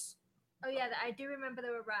else? Oh yeah, I do remember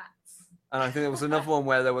there were rats. And I think there was another one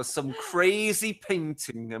where there was some crazy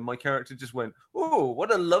painting, and my character just went, "Oh,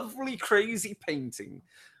 what a lovely crazy painting,"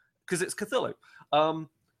 because it's Cthulhu.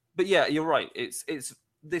 But yeah, you're right. It's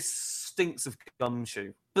this stinks of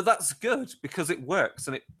Gumshoe, but that's good because it works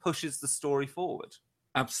and it pushes the story forward.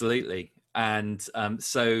 Absolutely. And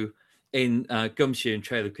so in Gumshoe and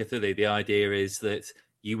Trail of Cthulhu, the idea is that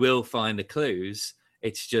you will find the clues.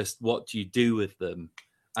 It's just what do you do with them,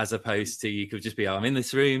 as opposed to you could just be, I'm in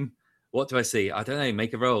this room. What do I see? I don't know.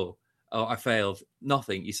 Make a roll. Oh, I failed.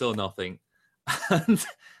 Nothing. You saw nothing. And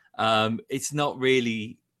it's not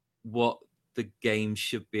really what the game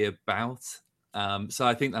should be about. So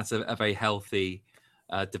I think that's a very healthy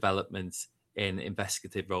development in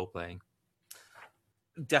investigative role-playing.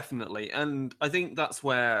 Definitely. And I think that's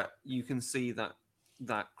where you can see that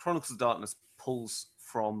Chronicles of Darkness pulls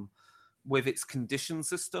from with its condition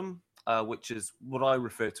system, which is what I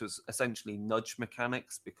refer to as essentially nudge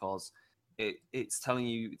mechanics, because it's telling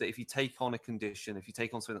you that if you take on a condition, if you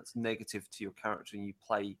take on something that's negative to your character and you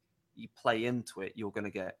play into it, you're going to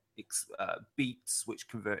get beats which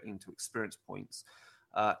convert into experience points.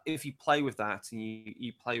 If you play with that and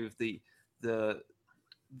you play with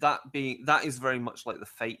that is very much like the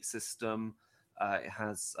Fate system. It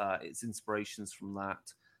has its inspirations from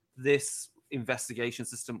that. This investigation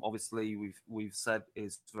system, obviously, we've said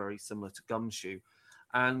is very similar to Gumshoe,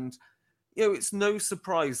 and it's no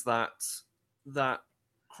surprise that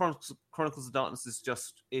Chronicles of Darkness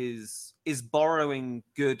is borrowing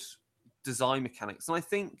good design mechanics, and I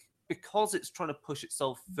think because it's trying to push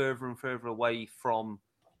itself further and further away from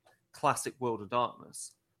classic World of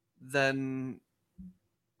Darkness, then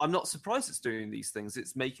I'm not surprised it's doing these things.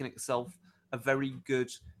 It's making itself a very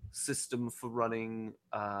good system for running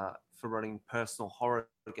personal horror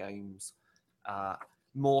games,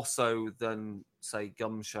 more so than say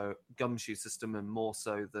Gumshoe system, and more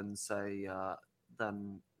so than say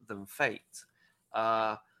than Fate.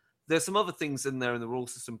 There's some other things in there in the rule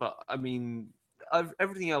system, but I mean,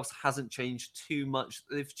 everything else hasn't changed too much.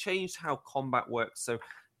 They've changed how combat works. So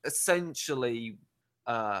essentially,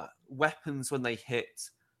 weapons when they hit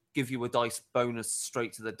give you a dice bonus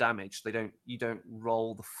straight to the damage. You don't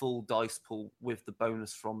roll the full dice pool with the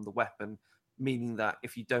bonus from the weapon, meaning that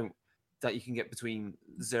if you don't, that you can get between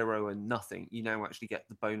 0 and nothing, you now actually get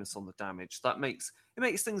the bonus on the damage. It makes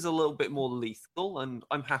things a little bit more lethal, and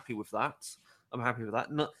I'm happy with that.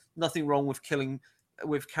 Nothing wrong with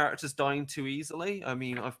characters dying too easily. I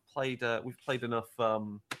mean, we've played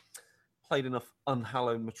enough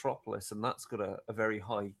Unhallowed Metropolis, and that's got a very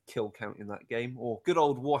high kill count in that game. Or good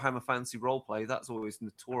old Warhammer Fantasy Roleplay, that's always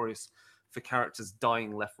notorious for characters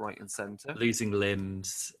dying left, right, and centre. Losing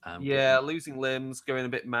limbs. Losing limbs, going a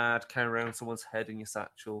bit mad, carrying around someone's head in your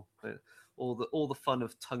satchel. All the fun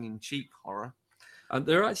of tongue-in-cheek horror.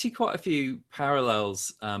 There are actually quite a few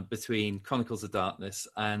parallels between Chronicles of Darkness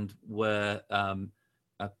and where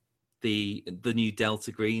the new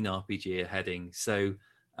Delta Green RPG are heading. So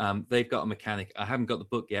they've got a mechanic. I haven't got the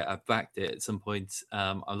book yet. I've backed it at some point.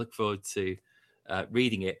 I look forward to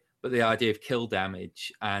reading it. But the idea of kill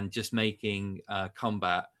damage and just making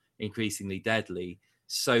combat increasingly deadly,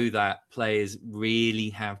 so that players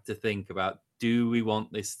really have to think about, do we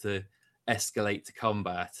want this to escalate to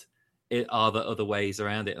combat? Are there other ways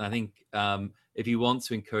around it? And I think if you want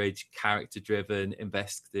to encourage character-driven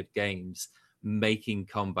investigative games, making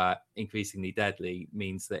combat increasingly deadly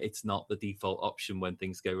means that it's not the default option when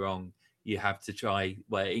things go wrong. You have to try,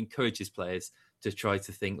 well, it encourages players to try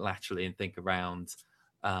to think laterally and think around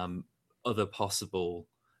other possible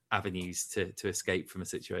avenues to escape from a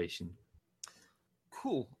situation.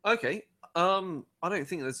 Cool. Okay. I don't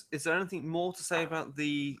think is there anything more to say about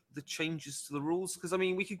the changes to the rules? Because I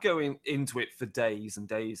mean, we could go into it for days and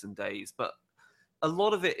days and days, but a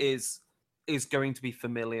lot of it is is going to be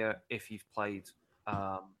familiar if you've played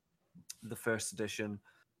the first edition.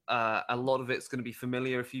 A lot of it's going to be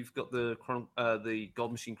familiar if you've got the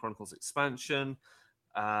God Machine Chronicles expansion.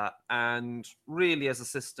 And really, as a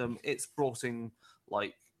system, it's brought in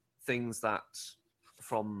like things that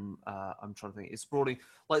from I'm trying to think. It's brought in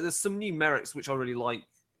like there's some new merits which I really like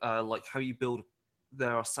how you build.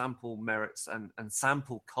 There are sample merits and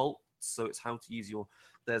sample cults. So it's how to use your.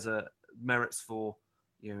 There's a merits for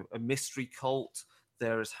a mystery cult.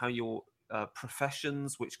 There is how your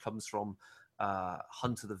professions, which comes from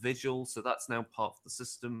Hunter the Vigil. So that's now part of the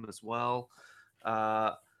system as well.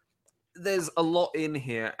 There's a lot in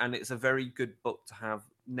here, and it's a very good book to have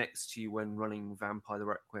next to you when running Vampire the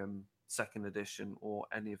Requiem 2nd edition or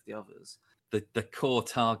any of the others. The core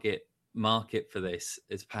target market for this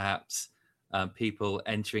is perhaps people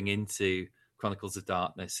entering into Chronicles of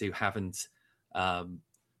Darkness who haven't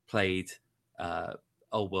played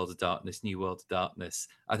Old World of Darkness, New World of Darkness.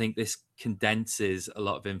 I think this condenses a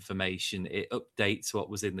lot of information. It updates what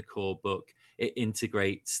was in the core book. It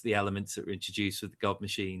integrates the elements that were introduced with the God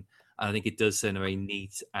Machine. And I think it does so in a very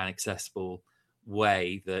neat and accessible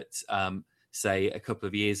way that, say, a couple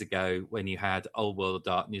of years ago, when you had Old World of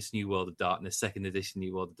Darkness, New World of Darkness, 2nd edition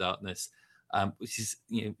New World of Darkness, which is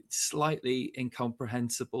slightly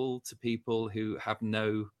incomprehensible to people who have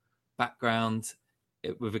no background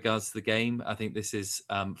with regards to the game. I think this is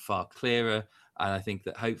far clearer, and I think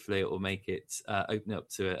that hopefully it will make it open up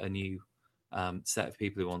to a new set of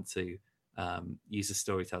people who want to use a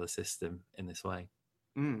storyteller system in this way.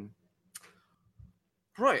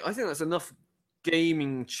 Right, I think that's enough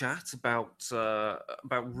gaming chat about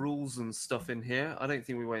rules and stuff in here. I don't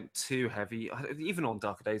think we went too heavy. Even on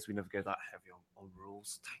Darker Days, we never go that heavy on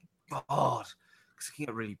rules. Thank God, because it can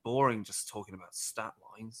get really boring just talking about stat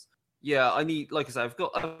lines. Yeah, I need, like I said,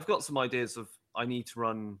 I've got some ideas of I need to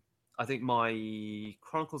run. I think my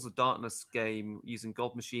Chronicles of Darkness game using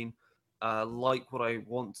God Machine, like what I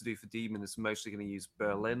want to do for Demon, is mostly going to use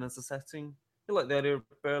Berlin as a setting. You like the idea of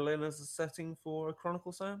Berlin as a setting for a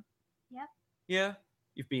Chronicle, Sam? Yeah. Yeah,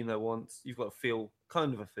 you've been there once. You've got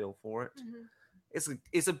kind of a feel for it. Mm-hmm.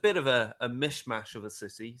 It's a bit of a mishmash of a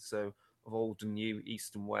city, so of old and new,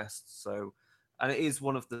 east and west. So, and it is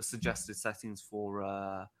one of the suggested settings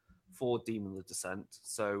for Demon the Descent.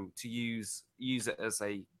 So to use it as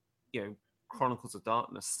a Chronicles of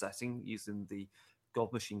Darkness setting using the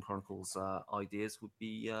God Machine Chronicles ideas would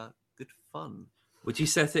be good fun. Would you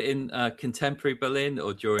set it in contemporary Berlin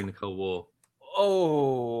or during the Cold War?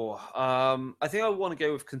 I think I want to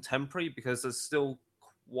go with contemporary because there's still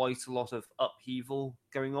quite a lot of upheaval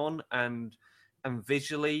going on, and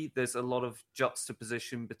visually there's a lot of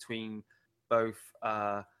juxtaposition between both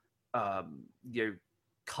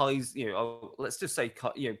let's just say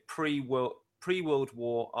pre-World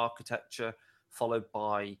War architecture followed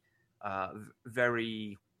by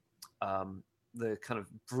very the kind of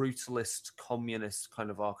brutalist communist kind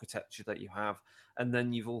of architecture that you have, and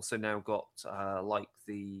then you've also now got like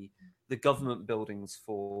the government buildings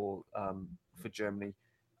for Germany.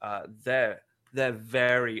 They're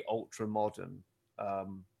very ultra modern.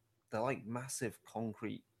 They're like massive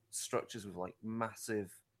concrete structures with like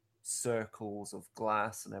massive circles of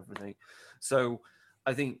glass and everything. So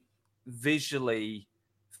I think visually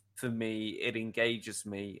for me it engages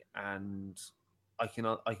me, and I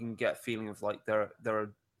can get a feeling of like there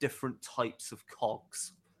are different types of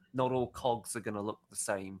cogs. Not all cogs are going to look the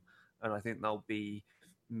same, and I think that'll be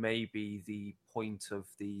maybe the point of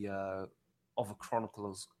the of a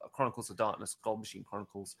Chronicles of Darkness, God Machine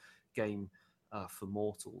Chronicles game for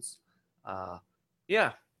mortals.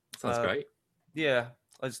 Yeah, sounds great. Yeah,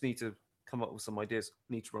 I just need to come up with some ideas.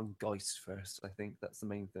 I need to run Geist first. I think that's the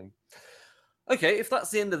main thing. Okay, if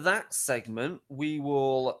that's the end of that segment, we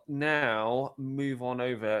will now move on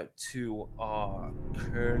over to our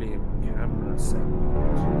Curly and Camera segment.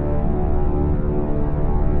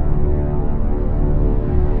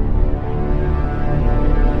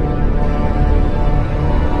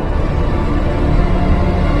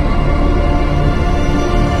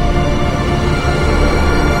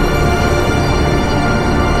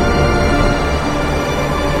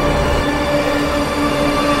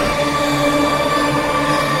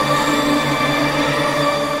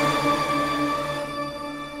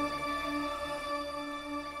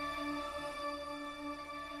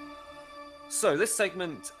 So this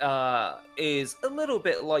segment is a little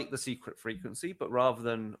bit like The Secret Frequency, but rather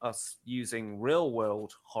than us using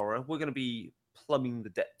real-world horror, we're going to be plumbing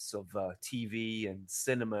the depths of TV and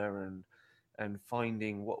cinema and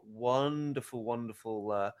finding what wonderful,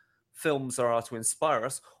 wonderful films there are to inspire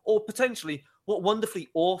us, or potentially what wonderfully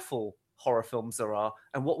awful horror films there are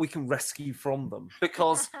and what we can rescue from them.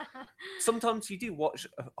 Because sometimes you do watch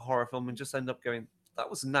a horror film and just end up going, that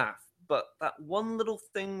was naff, but that one little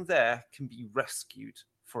thing there can be rescued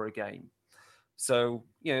for a game. So,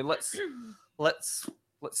 let's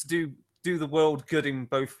do the world good in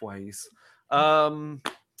both ways.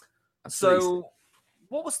 So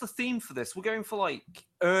what was the theme for this? We're going for like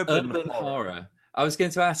urban horror. I was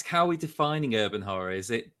going to ask, how are we defining urban horror?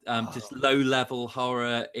 Is it just low-level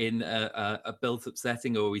horror in a built-up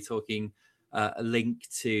setting, or are we talking a link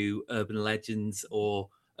to urban legends, or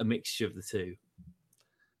a mixture of the two?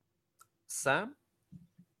 Sam?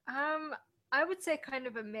 I would say kind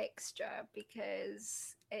of a mixture,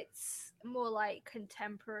 because it's more like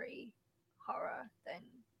contemporary horror than,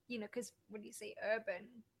 because when you say urban,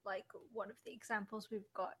 like one of the examples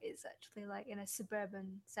we've got is actually like in a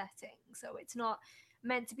suburban setting, so it's not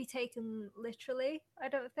meant to be taken literally, I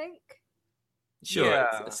don't think. Sure,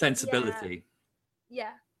 it's a sensibility.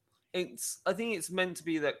 Yeah. I think it's meant to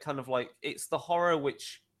be that kind of like, it's the horror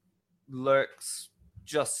which lurks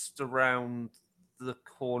just around the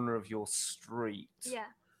corner of your street. Yeah.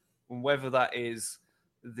 And whether that is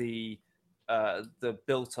the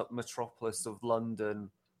built-up metropolis of London,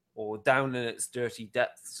 or down in its dirty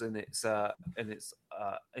depths in the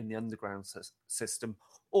underground system,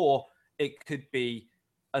 or it could be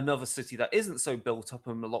another city that isn't so built up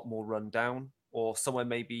and a lot more run down, or somewhere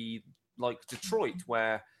maybe like Detroit,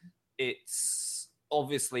 where it's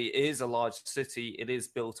obviously is a large city, it is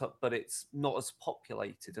built up, but it's not as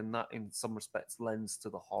populated, and that in some respects lends to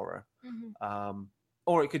the horror. Mm-hmm.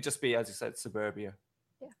 Or it could just be, as you said, suburbia.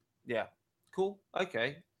 Yeah. Cool.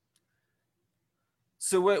 Okay.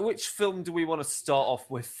 So which film do we want to start off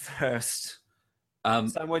with first?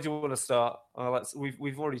 Sam, where do you want to start?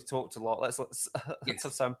 We've already talked a lot. Let's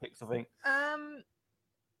have Sam pick something. I'm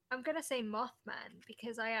gonna say Mothman,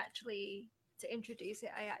 because to introduce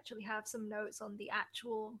it, I actually have some notes on the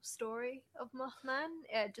actual story of Mothman,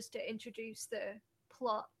 just to introduce the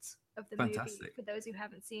plot of the movie for those who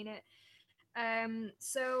haven't seen it.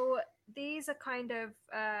 So these are kind of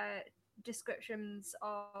descriptions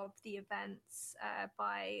of the events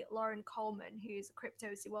by Lauren Coleman, who's a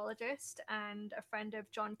cryptozoologist and a friend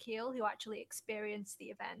of John Keel, who actually experienced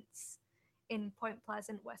the events in Point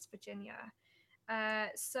Pleasant, West Virginia.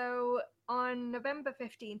 So on November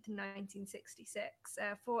 15th, 1966,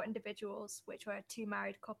 4 individuals, which were 2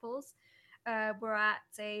 married couples, were at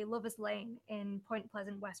a lover's lane in Point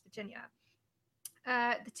Pleasant, West Virginia.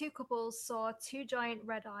 The 2 couples saw 2 giant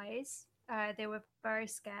red eyes. They were very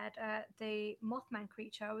scared. The Mothman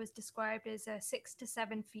creature was described as 6 to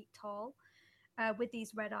 7 feet tall, with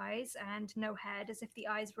these red eyes and no head, as if the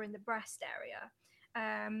eyes were in the breast area.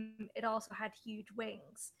 It also had huge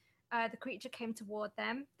wings. The creature came toward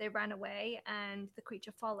them, they ran away, and the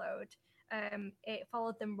creature followed. It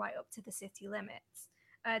followed them right up to the city limits.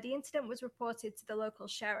 The incident was reported to the local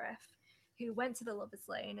sheriff, who went to the lover's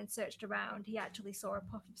lane and searched around. He actually saw a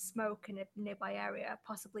puff of smoke in a nearby area,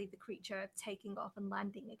 possibly the creature taking off and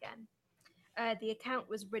landing again. The account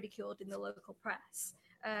was ridiculed in the local press,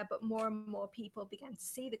 but more and more people began to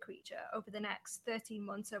see the creature. Over the next 13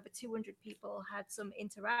 months, over 200 people had some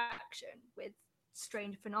interaction with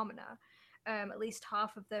strange phenomena. At least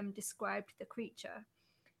half of them described the creature.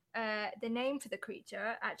 The name for the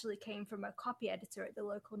creature actually came from a copy editor at the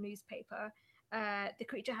local newspaper. The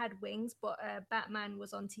creature had wings, but Batman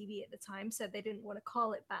was on TV at the time, so they didn't want to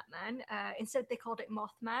call it Batman. Instead, they called it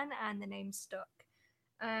Mothman, and the name stuck.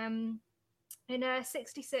 In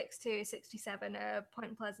 66 to 67,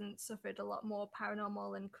 Point Pleasant suffered a lot more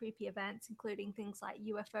paranormal and creepy events, including things like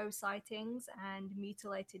UFO sightings and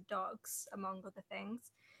mutilated dogs, among other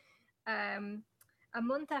things. A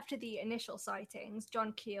month after the initial sightings,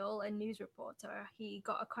 John Keel, a news reporter, he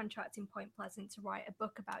got a contract in Point Pleasant to write a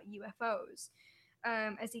book about UFOs.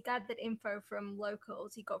 As he gathered info from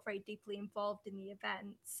locals, he got very deeply involved in the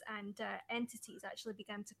events, and entities actually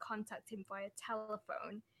began to contact him via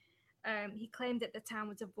telephone. He claimed that the town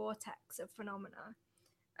was a vortex of phenomena.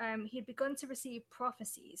 He had begun to receive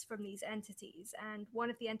prophecies from these entities, and one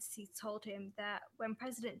of the entities told him that when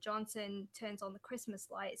President Johnson turns on the Christmas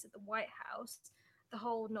lights at the White House, the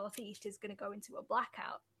whole Northeast is going to go into a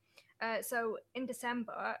blackout. So in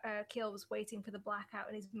December, Keel was waiting for the blackout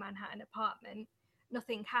in his Manhattan apartment.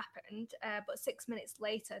 Nothing happened, but 6 minutes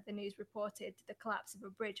later, the news reported the collapse of a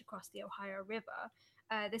bridge across the Ohio River.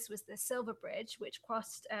 This was the Silver Bridge, which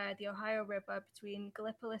crossed the Ohio River between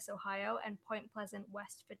Gallipolis, Ohio, and Point Pleasant,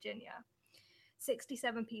 West Virginia.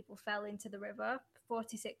 67 people fell into the river,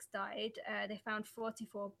 46 died. They found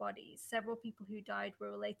 44 bodies. Several people who died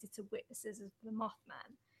were related to witnesses of the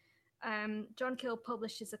Mothman. John Keel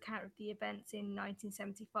published his account of the events in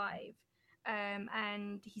 1975,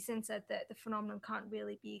 and he since said that the phenomenon can't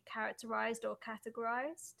really be characterized or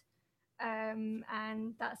categorized,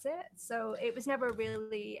 and that's it. So it was never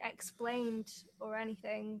really explained or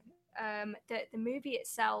anything. The movie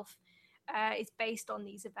itself is based on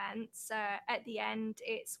these events. At the end,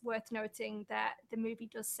 it's worth noting that the movie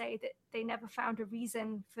does say that they never found a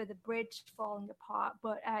reason for the bridge falling apart,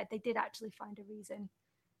 but they did actually find a reason.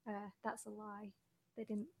 That's a lie. They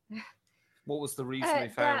didn't. What was the reason they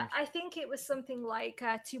found? I think it was something like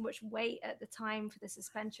too much weight at the time for the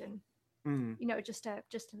suspension. Mm. You know, just an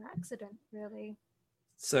accident, really.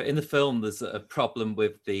 So in the film, there's a problem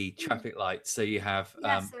with the traffic lights. So you have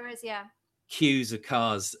yes, there is, yeah, queues of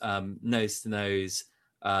cars nose to nose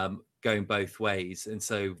going both ways, and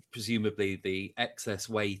so presumably the excess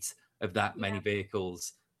weight of that many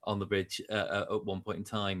vehicles on the bridge at one point in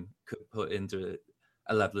time could put into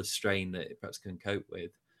a level of strain that it perhaps couldn't cope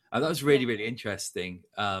with. And that was really, really interesting.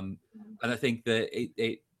 And I think that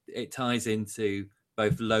it ties into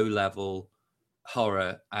both low level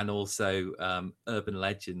horror and also urban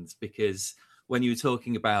legends, because when you were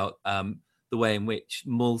talking about the way in which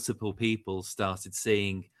multiple people started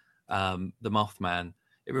seeing the Mothman,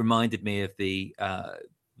 it reminded me of the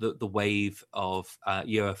wave of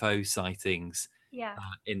UFO sightings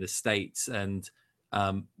in the States. And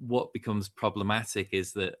what becomes problematic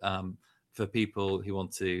is that for people who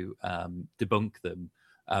want to debunk them,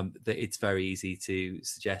 that it's very easy to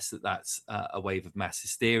suggest that that's a wave of mass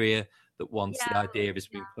hysteria, that once the idea has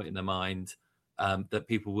been put in their mind, that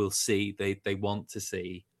people will see, they want to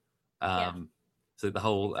see. So the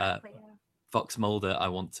whole Fox Mulder, I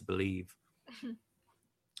want to believe.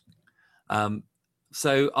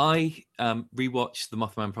 So I rewatched the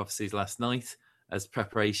Mothman Prophecies last night as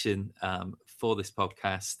preparation for this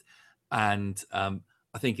podcast, and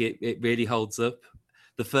I think it really holds up.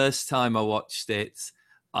 The first time I watched it,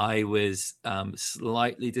 I was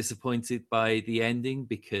slightly disappointed by the ending,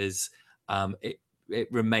 because it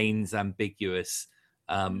remains ambiguous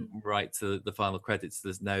right to the final credits.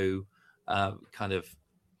 There's no kind of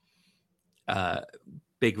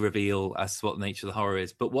big reveal as to what the nature of the horror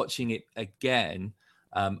is. But watching it again,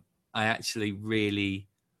 I actually really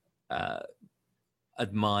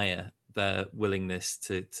admire their willingness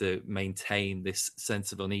to maintain this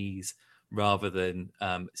sense of unease rather than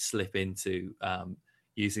slip into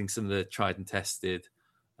using some of the tried and tested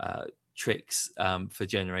tricks for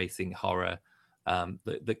generating horror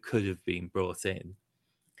that could have been brought in.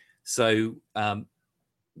 So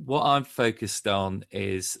what I'm focused on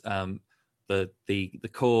is the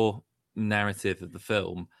core narrative of the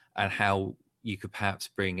film, and how you could perhaps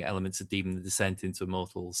bring elements of Demon Descent into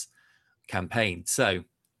Immortals campaign. So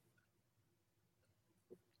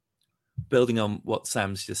building on what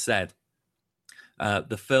Sam's just said,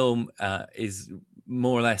 the film is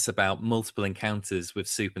more or less about multiple encounters with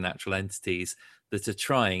supernatural entities that are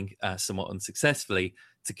trying, somewhat unsuccessfully,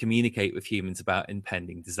 to communicate with humans about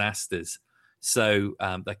impending disasters. So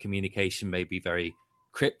that communication may be very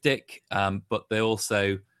cryptic, but they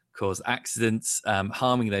also cause accidents,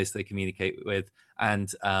 harming those they communicate with,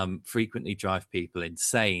 and frequently drive people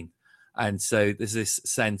insane. And so there's this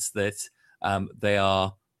sense that they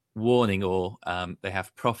are warning, or they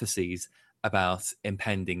have prophecies about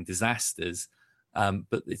impending disasters,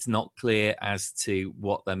 but it's not clear as to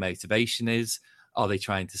what their motivation is. Are they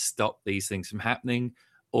trying to stop these things from happening?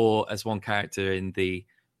 Or, as one character in the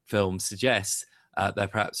film suggests, they're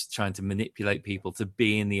perhaps trying to manipulate people to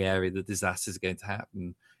be in the area the disasters are going to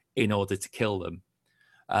happen in order to kill them.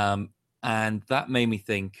 And that made me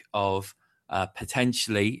think of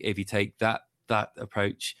potentially, if you take that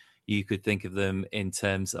approach, you could think of them in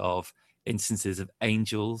terms of instances of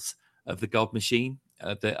angels of the God Machine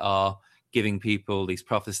that are giving people these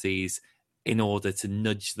prophecies in order to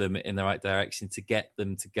nudge them in the right direction, to get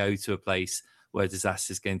them to go to a place where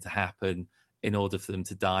disaster is going to happen in order for them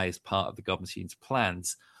to die as part of the God Machine's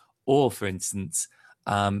plans. Or, for instance,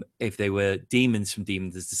 if they were demons from Demon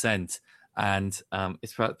Descent, and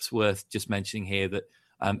it's perhaps worth just mentioning here that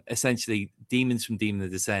essentially demons from Demon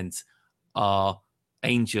Descent are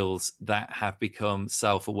angels that have become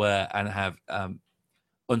self-aware and have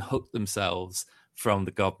unhooked themselves from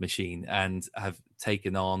the God Machine and have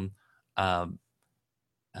taken on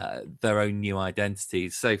their own new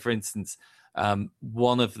identities. So, for instance,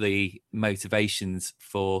 one of the motivations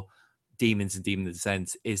for demons and Demon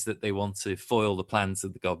Descent is that they want to foil the plans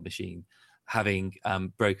of the God Machine. Having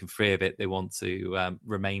broken free of it, they want to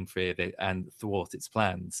remain free of it and thwart its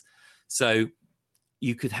plans. So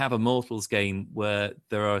you could have a Mortals game where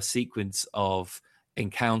there are a sequence of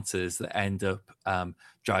encounters that end up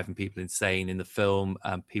driving people insane. In the film,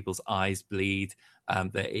 people's eyes bleed,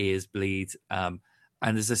 their ears bleed, and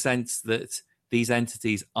there's a sense that these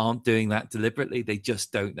entities aren't doing that deliberately. They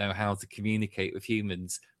just don't know how to communicate with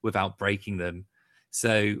humans without breaking them.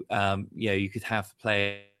 So, you could have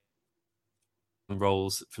play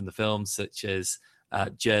roles from the film, such as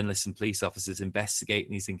journalists and police officers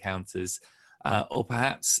investigating these encounters, or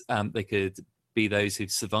perhaps they could be those who've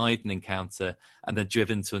survived an encounter and are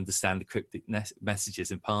driven to understand the cryptic messages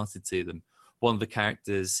imparted to them. One of the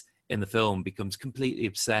characters in the film becomes completely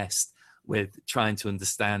obsessed with trying to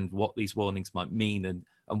understand what these warnings might mean and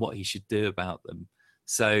what he should do about them.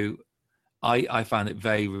 So I found it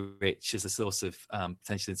very rich as a source of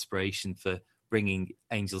potential inspiration for bringing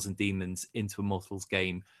angels and demons into a mortal's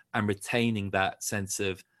game and retaining that sense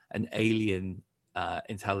of an alien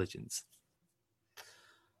intelligence.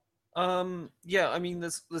 I mean,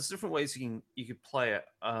 there's different ways you could play it.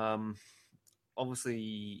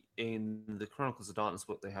 Obviously, in the Chronicles of Darkness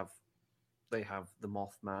book, they have the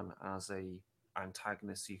Mothman as a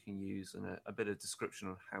antagonist you can use, and a bit of description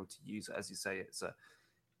on how to use it. As you say,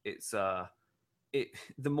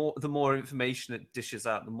 the more information it dishes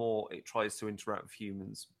out, the more it tries to interact with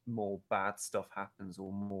humans, more bad stuff happens,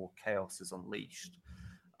 or more chaos is unleashed.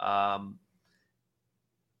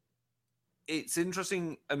 It's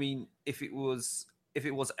interesting. I mean, if it was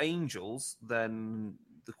angels, then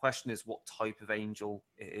the question is what type of angel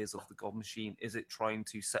it is of the God Machine. Is it trying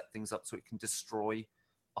to set things up so it can destroy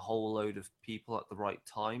a whole load of people at the right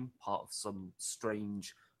time, part of some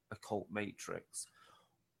strange occult matrix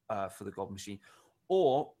for the God Machine?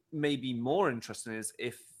 Or maybe more interesting is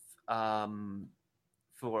if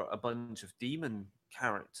for a bunch of demon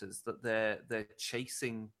characters that they're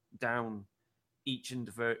chasing down each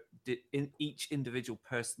individual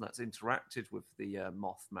person that's interacted with the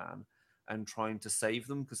Mothman and trying to save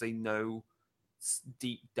them, because they know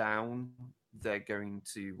deep down they're going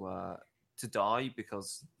to die,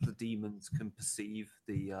 because the demons can perceive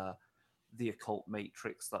the occult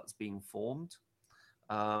matrix that's being formed.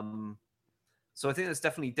 So I think there's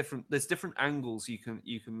definitely different angles you can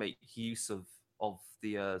make use of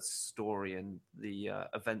the story and the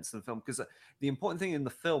events in the film, because the important thing in the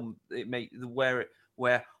film,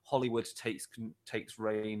 where Hollywood takes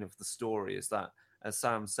reign of the story, is that, as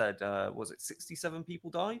Sam said, was it 67 people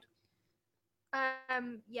died?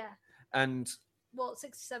 Yeah. And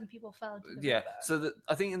 67 people fell into the river. river. So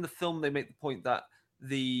I think in the film they make the point that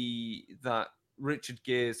that Richard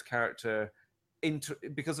Gere's character,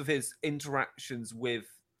 because of his interactions with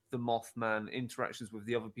the Mothman, interactions with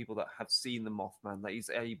the other people that have seen the Mothman, that he's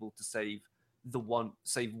able to save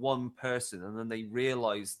one person, and then they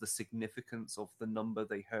realize the significance of the number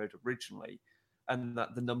they heard originally, and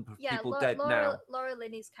that the number of people dead now. Laura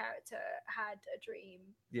Linney's character had a dream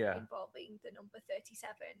involving the number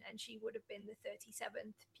 37, and she would have been the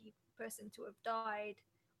 37th person to have died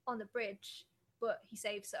on the bridge, but he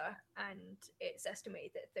saves her, and it's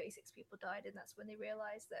estimated that 36 people died, and that's when they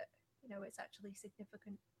realize that it's actually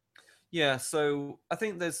significant. Yeah, so I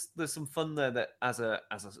think there's some fun there, that as a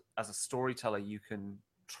storyteller you can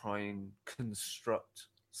try and construct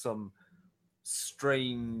some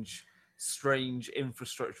strange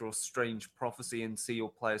infrastructure or strange prophecy, and see your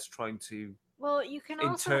players trying to you can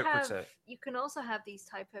also have these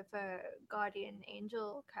type of guardian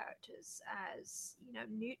angel characters as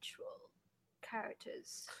neutral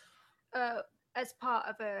characters as part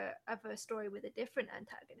of a story with a different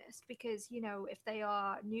antagonist, because if they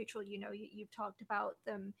are neutral, you've talked about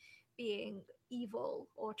them being evil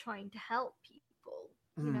or trying to help people,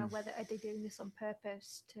 whether are they doing this on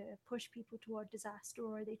purpose to push people toward disaster,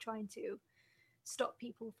 or are they trying to stop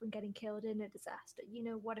people from getting killed in a disaster?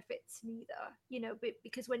 What if it's neither?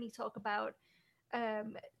 Because when you talk about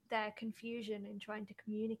their confusion in trying to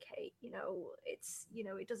communicate, it's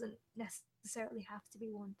it doesn't necessarily have to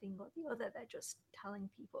be one thing or the other. They're just telling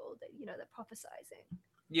people that they're prophesizing.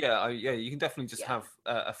 Yeah, you can definitely just have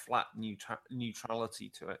a flat neutrality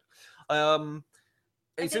to it.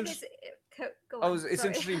 It's interesting. It's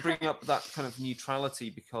interesting bringing up that kind of neutrality,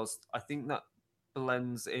 because I think that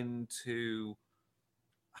blends into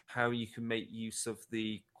how you can make use of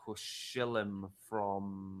the Qushilim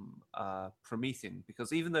from Promethean,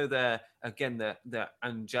 because even though they're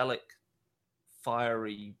angelic,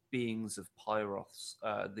 fiery beings of Pyros,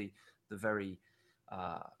 the very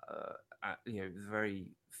the very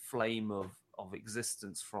flame of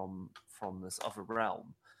existence from this other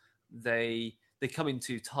realm, they come in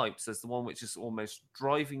two types. There's the one which is almost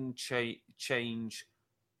driving change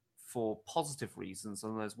for positive reasons,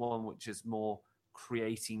 and there's one which is more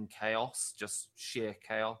creating chaos, just sheer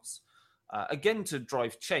chaos. again to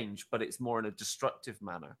drive change, but it's more in a destructive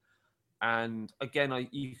manner. And again,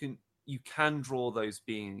 you can draw those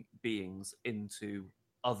beings into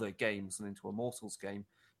other games and into a Mortals game.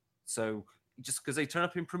 So just because they turn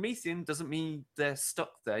up in Promethean doesn't mean they're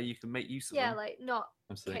stuck there. You can make use of them. Yeah, like not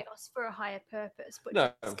Absolutely. chaos for a higher purpose, but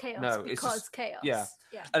No, just chaos no, because it's just- chaos. yeah.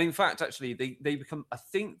 Yeah. And in fact, actually, they become. I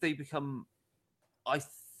think they become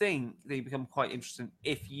quite interesting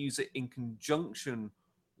if you use it in conjunction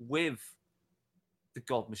with the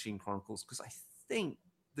God Machine Chronicles, because I think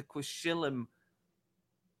the Quishilim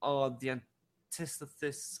are the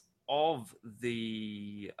antithesis of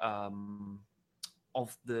the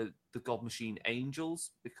God Machine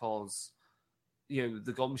Angels, because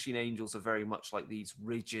the God Machine Angels are very much like these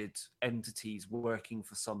rigid entities working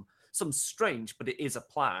for some strange, but it is a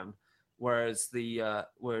plan, whereas the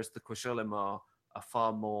Quishilim are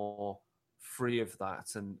far more free of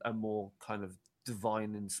that and more kind of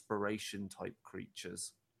divine inspiration type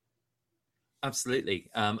creatures. Absolutely.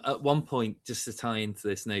 At one point, just to tie into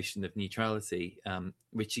this notion of neutrality,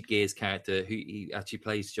 Richard Gere's character, who he actually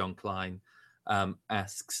plays John Klein,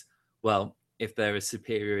 asks, well, if they're a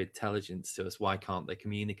superior intelligence to us, why can't they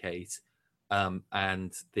communicate?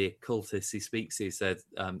 And the occultist he speaks to said,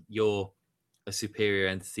 you're a superior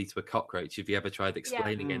entity to a cockroach. Have you ever tried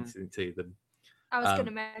explaining anything to them? I was going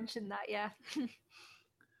to mention that, yeah.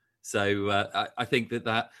 So I think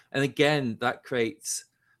that, and again, that creates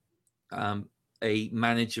a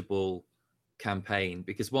manageable campaign,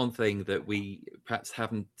 because one thing that we perhaps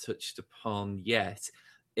haven't touched upon yet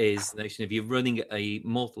is the notion of you're running a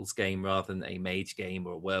Mortals game rather than a mage game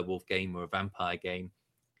or a werewolf game or a vampire game.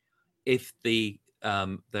 If the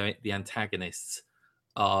antagonists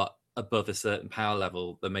are above a certain power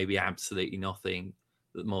level, there may be absolutely nothing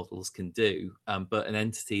that Mortals can do. But an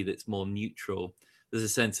entity that's more neutral, there's a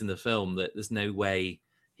sense in the film that there's no way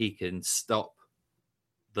he can stop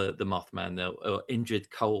the Mothman, or Indrid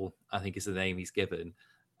Cole, I think is the name he's given.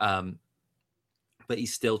 But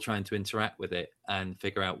he's still trying to interact with it and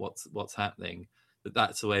figure out what's happening.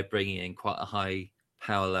 That's a way of bringing in quite a high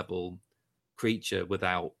power level creature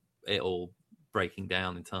without it all breaking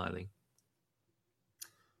down entirely.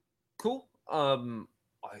 Cool. I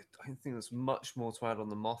don't think there's much more to add on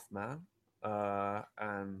the Mothman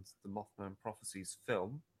and the Mothman Prophecies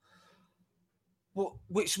film.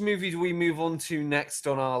 Which movie do we move on to next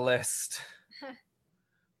on our list?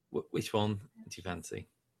 Which one do you fancy?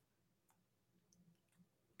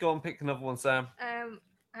 Go on, pick another one, Sam. I'm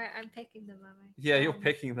picking them, am I? Yeah, you're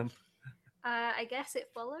picking them. I guess It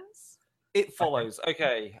Follows. It Follows.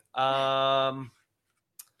 Okay. I'm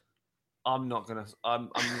not gonna. I'm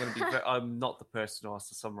gonna be. I'm not the person who has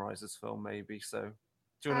to summarize this film. Maybe so.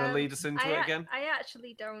 Do you want to lead us into it again? I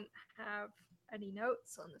actually don't have any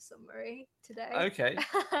notes on the summary today. Okay.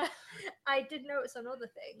 I did notes on other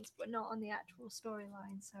things, but not on the actual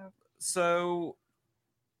storyline. So,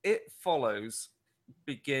 It Follows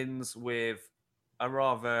begins with a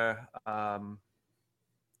rather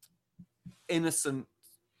innocent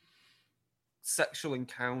sexual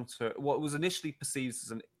encounter. What was initially perceived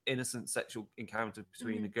as an innocent sexual encounter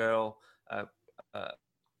between a girl, a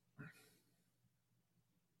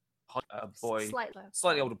boy,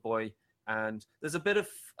 slightly older boy, and there's a bit of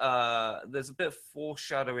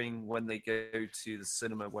foreshadowing when they go to the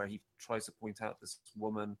cinema where he tries to point out this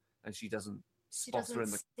woman and she doesn't spot her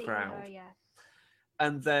in the crowd.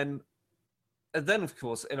 And then of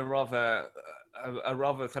course, in a rather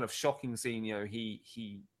kind of shocking scene,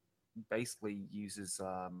 he basically uses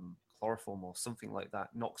chloroform or something like that,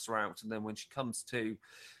 knocks her out, and then when she comes to,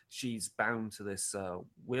 she's bound to this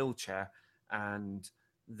wheelchair, and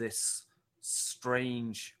this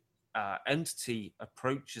strange entity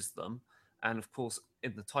approaches them, and of course,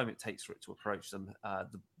 in the time it takes for it to approach them,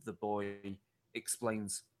 the boy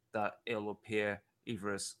explains that it'll appear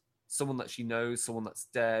either as someone that she knows, someone that's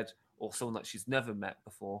dead, or someone that she's never met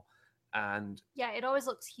before. And yeah, it always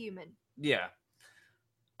looks human. Yeah.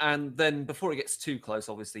 And then before it gets too close,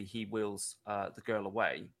 obviously, he wheels the girl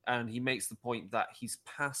away, and he makes the point that he's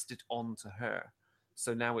passed it on to her.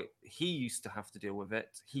 So now he used to have to deal with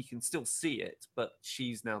it. He can still see it, but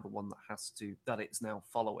she's now the one that it's now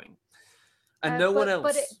following. And no one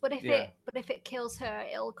else. But if it kills her,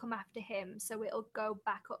 it'll come after him, so it'll go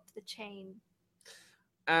back up the chain.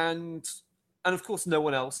 And of course, no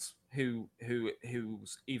one else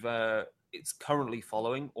who's either it's currently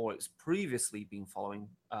following or it's previously been following.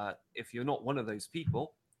 If you're not one of those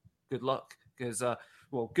people, good luck, because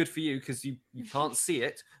good for you, because you can't see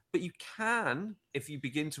it, but you can if you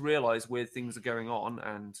begin to realize weird things are going on,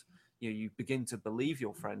 and you begin to believe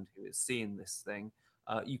your friend who is seeing this thing.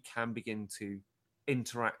 You can begin to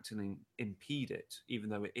interact and impede it, even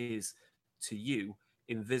though it is to you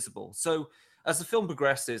invisible. So as the film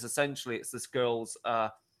progresses, essentially it's this girl's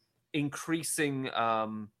increasing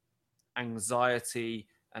anxiety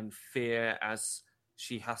and fear as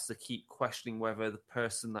she has to keep questioning whether the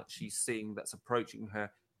person that she's seeing that's approaching her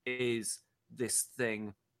is this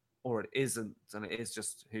thing or it isn't, and it is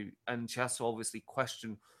just who. And she has to obviously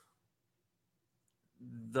question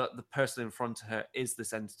the person in front of her is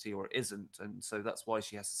this entity or it isn't, and so that's why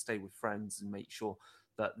she has to stay with friends and make sure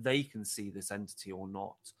that they can see this entity or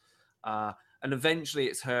not. And eventually,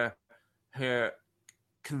 it's her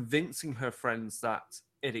convincing her friends that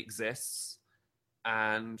it exists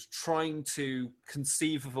and trying to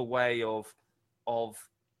conceive of a way of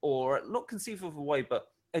or not conceive of a way, but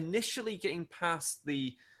initially getting past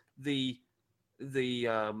the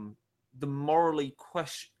morally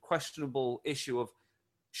questionable issue of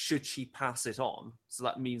should she pass it on. So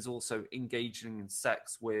that means also engaging in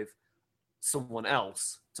sex with someone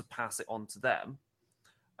else to pass it on to them,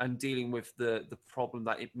 and dealing with the problem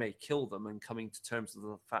that it may kill them, and coming to terms with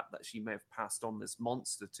the fact that she may have passed on this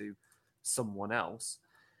monster to someone else.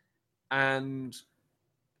 And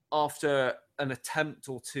after an attempt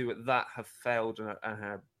or two at that have failed, and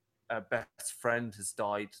her best friend has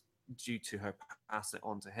died due to her passing it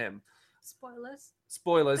on to him.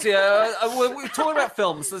 Spoilers, yeah. We're talking about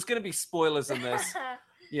films, so there's going to be spoilers in this.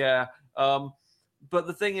 Yeah. But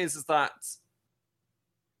the thing is that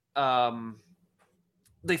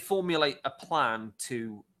they formulate a plan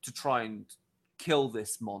to try and kill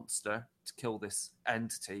this monster, to kill this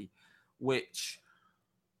entity, which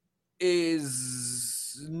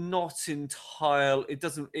is not entirely.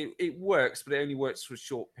 It works, but it only works for a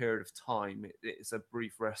short period of time. It's a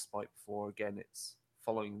brief respite before again it's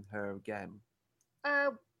following her again.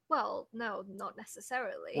 Well, no, not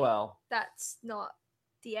necessarily. Well, that's not.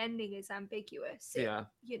 The ending is ambiguous. Yeah.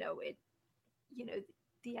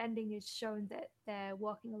 The ending is shown that they're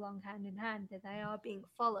walking along hand in hand, and they are being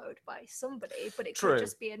followed by somebody, but it True. could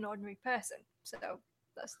just be an ordinary person. So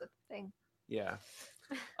that's the thing. Yeah.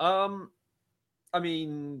 I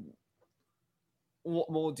mean,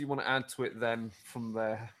 what more do you want to add to it then from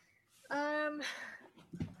there?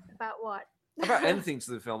 About what? About anything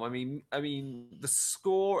to the film. I mean, the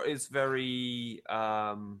score is very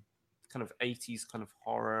kind of 80s kind of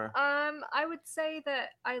horror. I would say that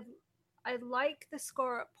I like the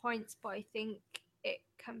score at points, but I think it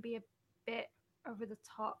can be a bit over the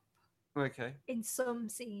top. Okay. In some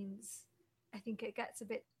scenes, I think it gets a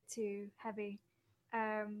bit too heavy.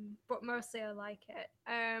 But mostly I like it.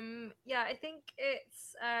 Yeah, I think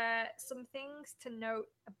it's some things to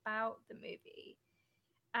note about the movie.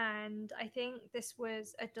 And I think this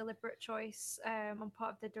was a deliberate choice on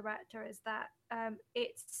part of the director, is that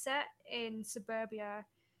it's set in suburbia,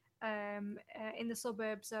 in the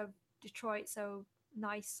suburbs of Detroit, so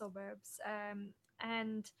nice suburbs,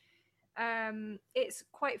 and it's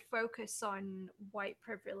quite focused on white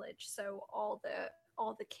privilege. So all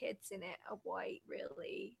the kids in it are white,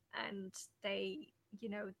 really, and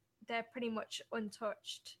they're pretty much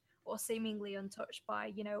untouched, or seemingly untouched,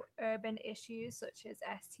 by urban issues such as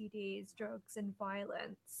STDs, drugs, and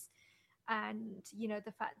violence. And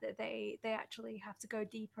the fact that they actually have to go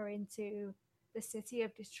deeper into the city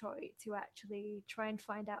of Detroit to actually try and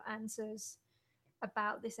find out answers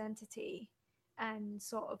about this entity, and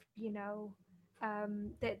sort of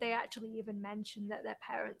they actually even mentioned that their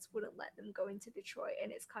parents wouldn't let them go into Detroit,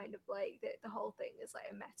 and it's kind of like the whole thing is like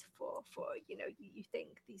a metaphor for you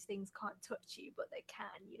think these things can't touch you, but they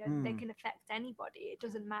can. They can affect anybody. It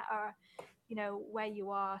doesn't matter where you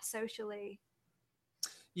are socially.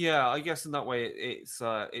 Yeah, I guess in that way it's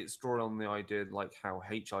drawn on the idea like how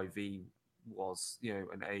HIV was,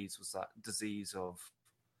 and AIDS was that disease of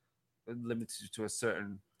limited to a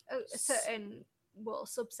certain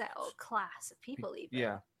subset or class of people, even.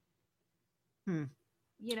 Yeah.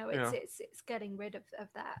 It's getting rid of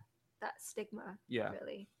that stigma. Yeah.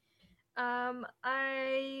 Really.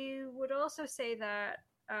 I would also say that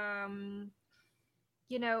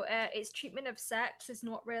its treatment of sex is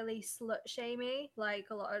not really slut shamey like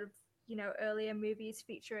a lot of earlier movies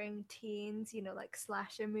featuring teens, like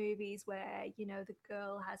slasher movies where the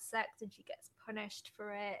girl has sex and she gets punished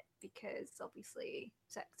for it because obviously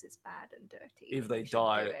sex is bad and dirty. If they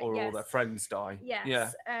die or all their friends die.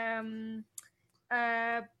 Yes.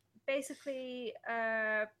 Yeah. Basically,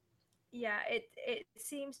 it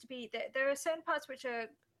seems to be that there are certain parts which are,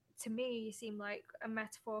 to me, seem like a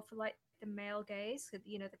metaphor for like the male gaze. The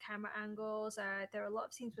camera angles. There are a lot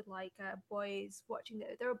of scenes with like boys watching.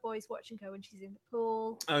 There are boys watching her when she's in the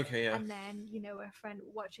pool. Okay, yeah. And then her friend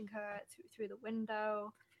watching her through the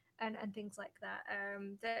window. and things like that.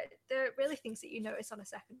 They're really things that you notice on a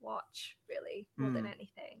second watch, really, more than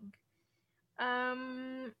anything.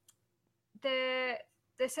 The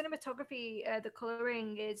cinematography, the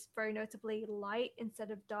coloring is very notably light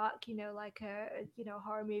instead of dark. Like a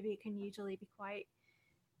horror movie can usually be quite,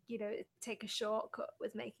 take a shortcut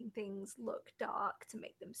with making things look dark to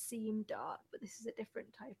make them seem dark. But this is a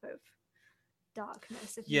different type of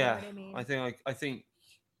darkness, if you know what I mean. I think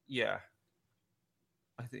yeah.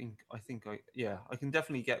 I can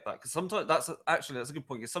definitely get that, because sometimes that's a good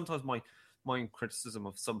point. Because sometimes my criticism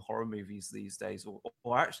of some horror movies these days,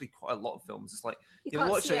 or actually quite a lot of films, it's like you're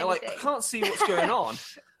watching, you're like, I can't see what's going on.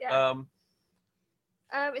 Yeah.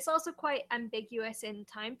 It's also quite ambiguous in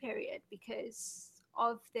time period because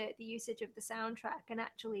of the usage of the soundtrack, and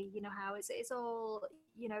actually, how it's all,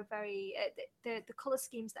 very the color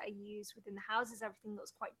schemes that are used within the houses, everything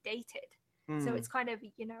looks quite dated. So it's kind of,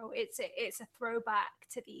 it's a throwback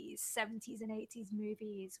to these 70s and 80s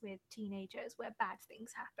movies with teenagers where bad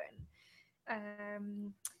things happen.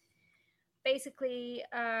 Basically,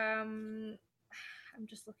 I'm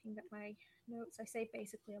just looking at my notes. I say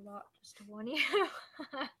basically a lot, just to warn you.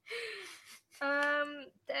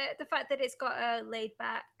 The fact that it's got a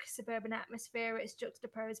laid-back suburban atmosphere, it's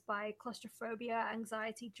juxtaposed by claustrophobia,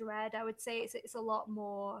 anxiety, dread. I would say it's a lot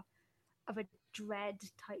more of a dread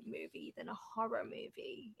type movie than a horror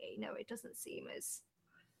movie. It doesn't seem as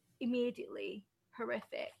immediately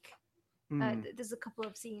horrific. There's a couple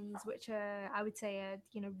of scenes which are, I would say, are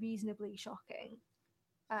reasonably shocking.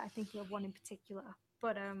 I think of one in particular,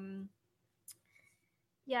 but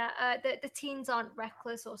the teens aren't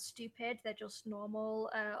reckless or stupid. They're just normal,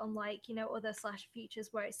 unlike other slasher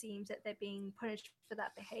features where it seems that they're being punished for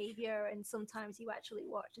that behavior. And sometimes you actually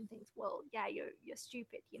watch and think, well, yeah, you're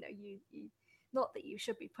stupid. You not that you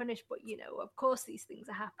should be punished, but of course these things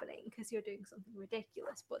are happening because you're doing something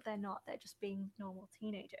ridiculous. But they're not. They're just being normal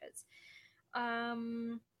teenagers.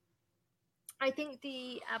 I think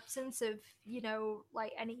the absence of,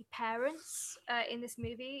 like any parents in this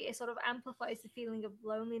movie, it sort of amplifies the feeling of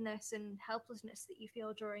loneliness and helplessness that you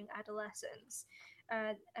feel during adolescence.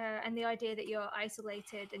 And the idea that you're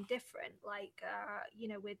isolated and different, like,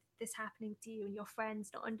 with this happening to you and your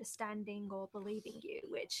friends not understanding or believing you,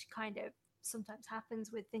 which kind of sometimes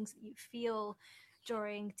happens with things that you feel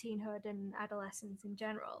during teenhood and adolescence in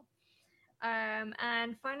general.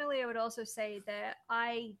 And finally, I would also say that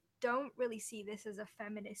I don't really see this as a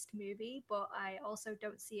feminist movie, but I also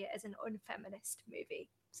don't see it as an unfeminist movie.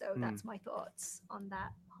 So that's my thoughts on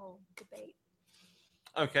that whole debate.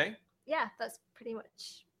 Okay. Yeah, that's pretty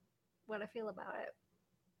much what I feel about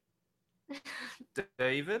it.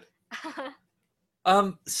 David?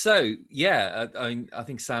 So yeah, I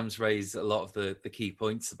think Sam's raised a lot of the key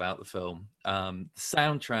points about the film. The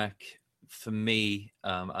soundtrack for me,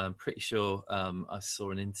 I'm pretty sure I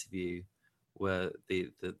saw an interview where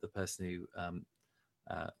the person who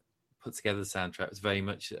put together the soundtrack was very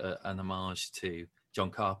much an homage to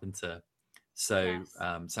John Carpenter. So yes.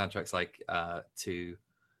 Soundtracks like to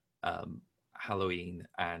Halloween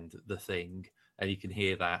and The Thing, and you can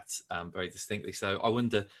hear that very distinctly. So I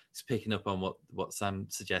wonder, just picking up on what Sam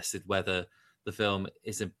suggested, whether the film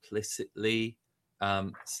is implicitly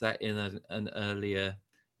set in an earlier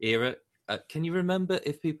era. Can you remember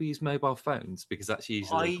if people use mobile phones? Because that's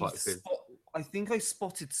usually quite a good... I think I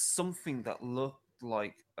spotted something that looked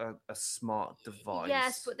like a smart device.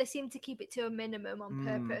 Yes, but they seem to keep it to a minimum on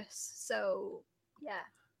purpose. So, yeah.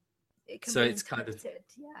 It can so be it's kind of...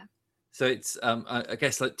 Yeah. So it's, I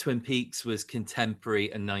guess, like Twin Peaks was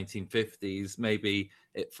contemporary and 1950s. Maybe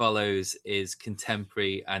It Follows is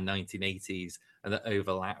contemporary and 1980s, and that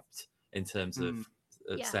overlapped in terms of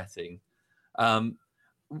setting.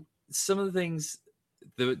 Some of the things,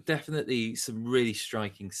 there were definitely some really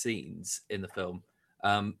striking scenes in the film.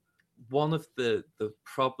 One of the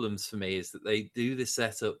problems for me is that they do this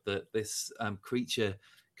setup that this creature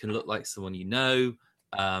can look like someone you know,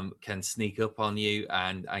 can sneak up on you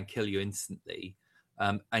and kill you instantly.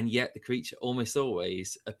 And yet the creature almost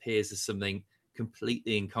always appears as something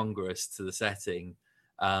completely incongruous to the setting.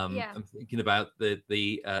 I'm thinking about the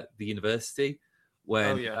university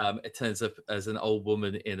when it turns up as an old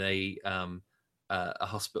woman in a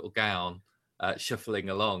hospital gown shuffling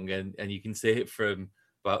along, and you can see it from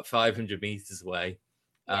about 500 meters away.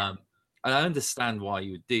 And I understand why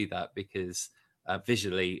you would do that, because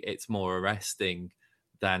visually it's more arresting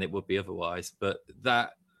than it would be otherwise, but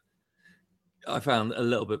that I found a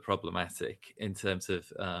little bit problematic in terms of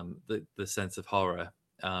the sense of horror.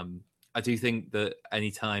 I do think that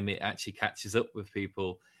anytime it actually catches up with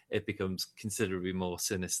people, it becomes considerably more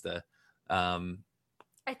sinister.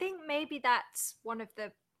 I think maybe that's one of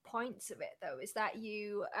the points of it, though, is that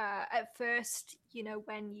you, at first,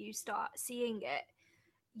 when you start seeing it,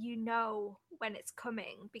 when it's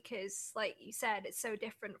coming, because, like you said, it's so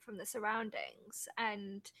different from the surroundings,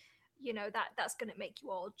 and that's going to make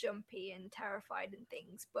you all jumpy and terrified and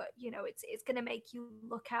things. But it's going to make you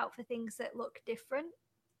look out for things that look different.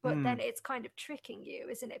 But then it's kind of tricking you,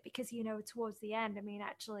 isn't it? Because towards the end, I mean,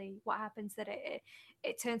 actually, what happens that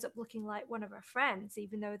it turns up looking like one of her friends,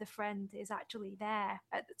 even though the friend is actually there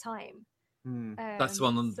at the time. That's the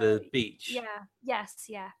one on the beach. Yeah. Yes.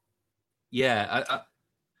 Yeah. Yeah.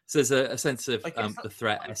 So there's a sense of the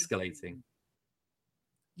threat escalating.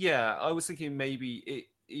 Yeah, I was thinking maybe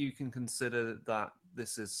you can consider that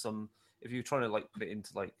this is if you're trying to like put it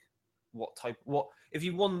into like if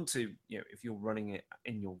you want to, if you're running it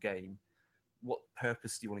in your game, what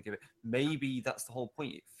purpose do you want to give it? Maybe that's the whole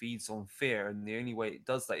point. It feeds on fear, and the only way it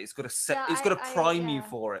does that, it's got to it's got to prime you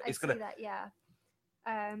for it. It's got to that, yeah.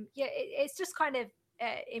 It's just kind of,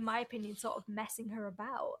 in my opinion, sort of messing her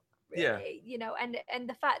about, really. Yeah. And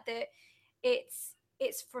the fact that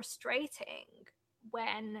it's frustrating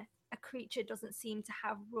when a creature doesn't seem to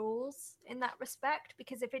have rules in that respect,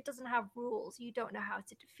 because if it doesn't have rules, you don't know how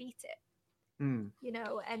to defeat it. And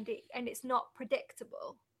it's not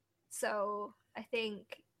predictable. So I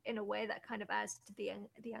think in a way that kind of adds to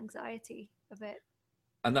the anxiety of it.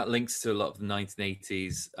 And that links to a lot of the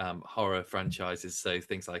 1980s horror franchises. So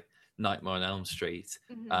things like Nightmare on Elm Street.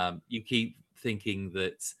 You keep thinking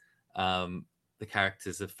that the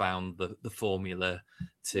characters have found the formula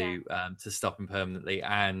to stop him permanently,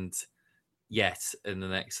 and yet in the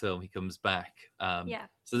next film he comes back.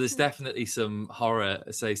 So there's definitely some horror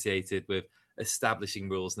associated with establishing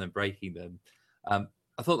rules and then breaking them.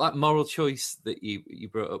 I thought that moral choice that you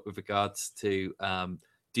brought up with regards to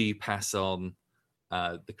do you pass on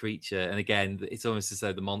the creature, and again, it's almost as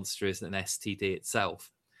though the monster isn't an STD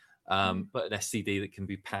itself, but an STD that can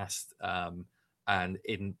be passed, and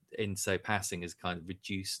in so passing has kind of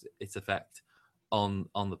reduced its effect on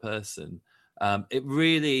the person.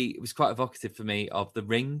 It was quite evocative for me of The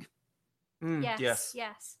Ring. Yes.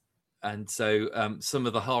 And so some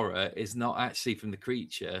of the horror is not actually from the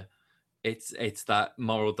creature. It's that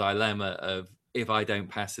moral dilemma of, if I don't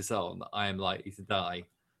pass this on, I am likely to die.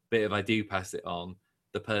 But if I do pass it on,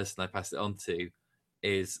 the person I pass it on to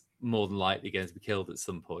is more than likely going to be killed at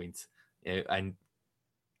some point. And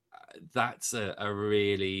that's a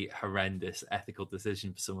really horrendous ethical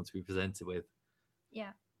decision for someone to be presented with.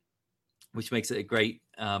 Yeah. Which makes it a great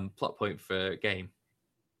plot point for a game.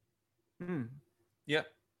 Yeah.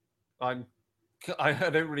 I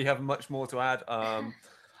don't really have much more to add.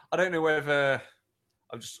 I don't know whether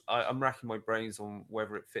I'm racking my brains on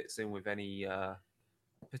whether it fits in with any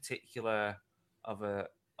particular other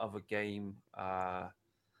game.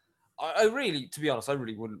 I really, to be honest, I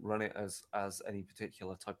really wouldn't run it as any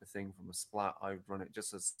particular type of thing from a Splat. I'd run it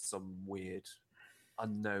just as some weird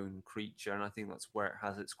unknown creature, and I think that's where it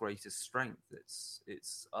has its greatest strength.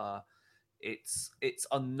 It's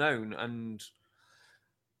unknown, and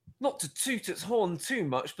not to toot its horn too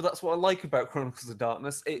much, but that's what I like about Chronicles of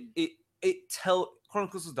Darkness.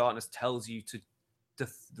 Chronicles of Darkness tells you to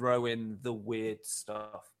throw in the weird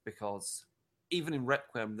stuff, because even in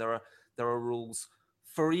Requiem there are rules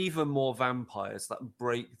for even more vampires that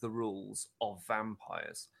break the rules of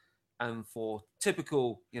vampires, and for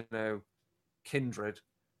typical kindred,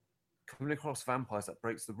 coming across vampires that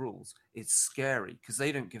breaks the rules, it's scary because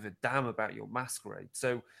they don't give a damn about your masquerade.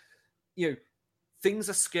 So things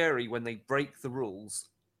are scary when they break the rules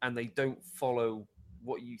and they don't follow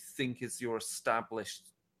what you think is your established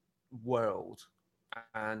world,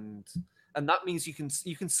 and that means you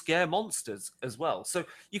can scare monsters as well. So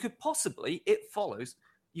you could possibly,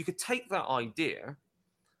 you could take that idea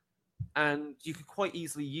and you could quite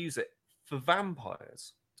easily use it for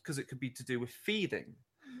vampires, because it could be to do with feeding.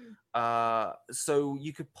 So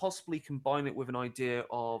you could possibly combine it with an idea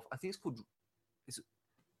of, I think it's called, is it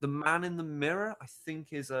the man in the mirror? I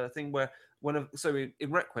think is a thing where in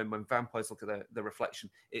Requiem, when vampires look at their reflection,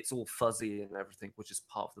 it's all fuzzy and everything, which is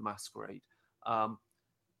part of the masquerade.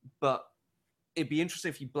 But it'd be interesting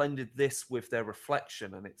if you blended this with their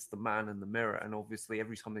reflection, and it's the man in the mirror, and obviously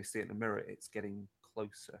every time they see it in the mirror, it's getting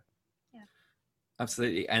closer. Yeah,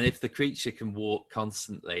 absolutely. And if the creature can walk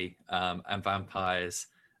constantly, and vampires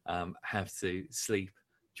have to sleep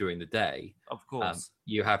during the day, of course,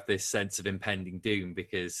 you have this sense of impending doom,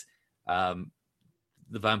 because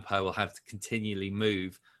the vampire will have to continually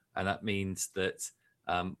move, and that means that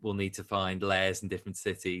we'll need to find lairs in different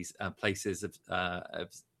cities, places of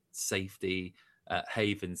safety,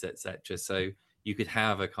 havens, etc. So you could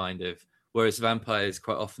have a kind of, whereas vampires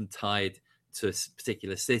quite often tied to a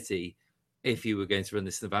particular city, if you were going to run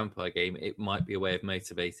this in a vampire game, it might be a way of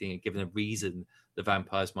motivating and giving a reason the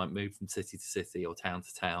vampires might move from city to city or town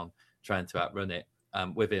to town, trying to outrun it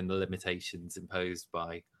within the limitations imposed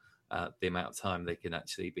by the amount of time they can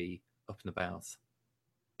actually be up and about.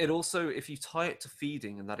 It also, if you tie it to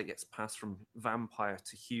feeding and that it gets passed from vampire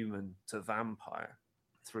to human to vampire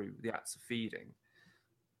through the acts of feeding,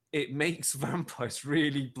 it makes vampires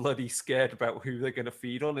really bloody scared about who they're going to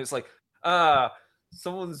feed on. It's like,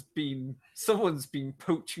 someone's been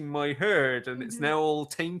poaching my herd and it's now all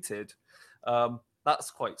tainted. That's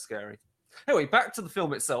quite scary. Anyway, back to the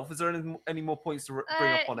film itself. Is there any more points to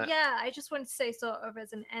bring up on it? Yeah, I just wanted to say, sort of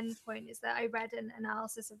as an end point, is that I read an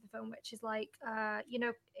analysis of the film, which is like,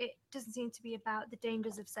 it doesn't seem to be about the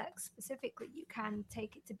dangers of sex specifically. You can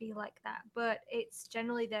take it to be like that, but it's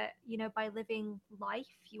generally that, by living life,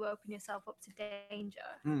 you open yourself up to danger.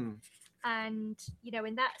 And,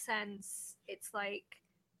 in that sense, it's like,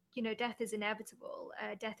 death is inevitable.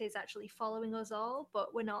 Death is actually following us all,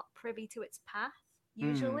 but we're not privy to its path,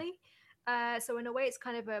 usually. So in a way, it's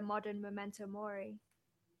kind of a modern memento mori.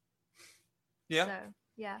 Yeah. So,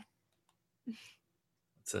 yeah.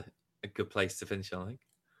 It's a good place to finish, I think.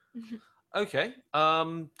 Okay.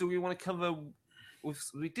 Do we want to cover...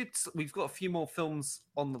 We've got a few more films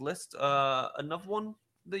on the list. Another one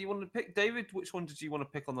that you wanted to pick? David, which one did you want to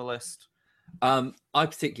pick on the list? I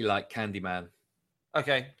particularly like Candyman.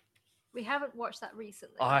 Okay. We haven't watched that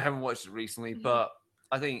recently. I haven't watched it recently, but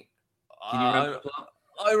I think... Can you remember?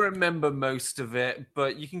 I remember most of it,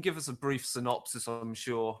 but you can give us a brief synopsis, I'm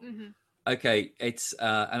sure. Okay, it's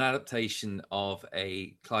an adaptation of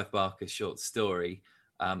a Clive Barker short story,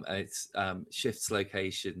 and it shifts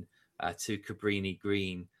location to Cabrini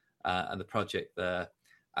Green and the project there.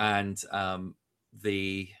 And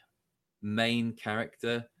the main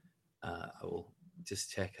character, I will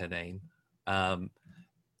just check her name,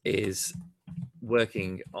 is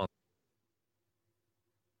working on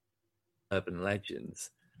urban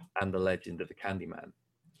legends and the legend of the Candyman.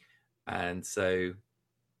 And so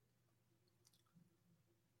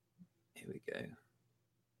here we go.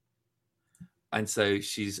 And so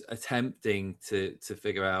she's attempting to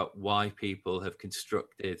figure out why people have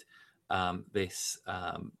constructed this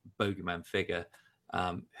bogeyman figure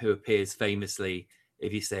who appears famously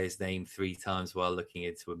if you say his name 3 times while looking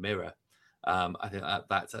into a mirror. I think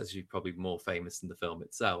that's actually probably more famous than the film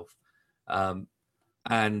itself.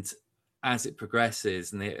 And as it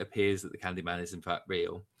progresses and it appears that the Candyman is in fact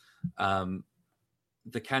real, the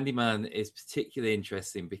Candyman is particularly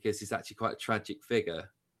interesting because he's actually quite a tragic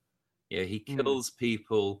figure. He kills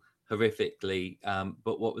people horrifically,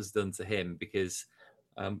 but what was done to him? Because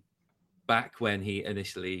back when he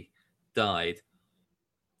initially died,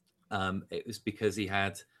 it was because he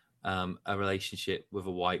had a relationship with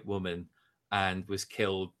a white woman and was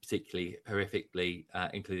killed particularly horrifically,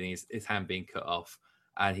 including his hand being cut off,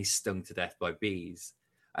 and he's stung to death by bees.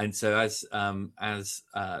 And so as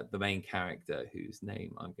the main character, whose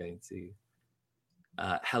name I'm going to...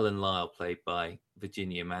 Helen Lyle, played by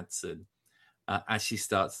Virginia Madsen, as she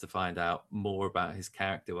starts to find out more about his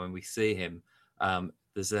character, when we see him,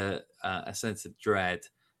 there's a sense of dread.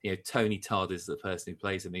 Tony Todd is the person who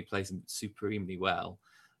plays him. He plays him supremely well.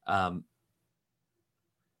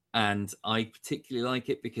 And I particularly like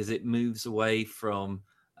it because it moves away from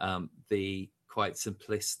the quite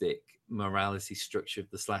simplistic morality structure of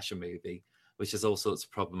the slasher movie, which has all sorts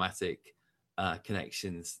of problematic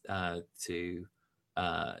connections to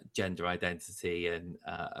gender identity and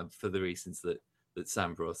for the reasons that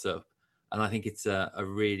Sam brought up. And I think it's a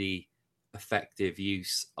really effective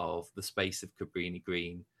use of the space of Cabrini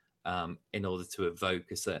Green in order to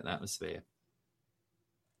evoke a certain atmosphere.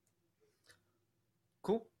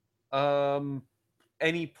 Cool.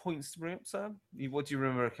 Any points to bring up, Sam? What do you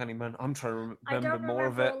remember of Candyman? I'm trying to remember more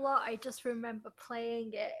of it. I don't remember a lot. I just remember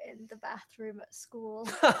playing it in the bathroom at school.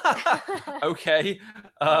 Okay.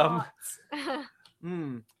 I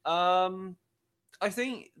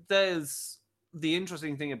think there's... The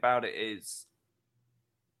interesting thing about it is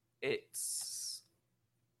it's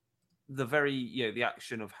the very, the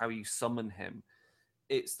action of how you summon him.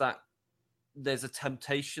 It's that there's a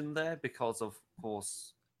temptation there because, of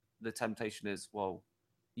course, the temptation is, well,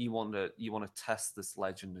 you want to test this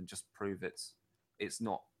legend and just prove it's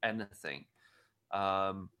not anything.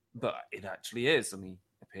 But it actually is, and he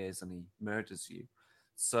appears and he murders you.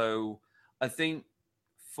 So I think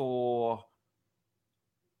for...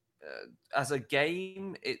 as a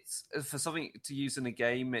game, it's for something to use in a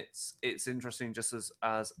game. It's interesting just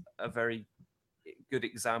as a very good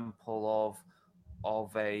example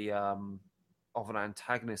of an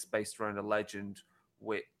antagonist based around a legend,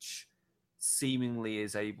 which seemingly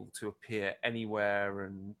is able to appear anywhere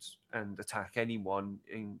and attack anyone,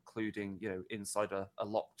 including inside a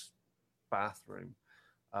locked bathroom.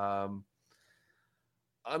 I'm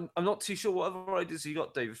not too sure what other ideas you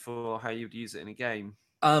got, David, for how you'd use it in a game.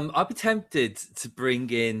 I'd be tempted to bring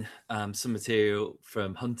in some material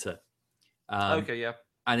from Hunter. Okay, yeah.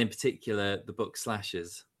 And in particular, the book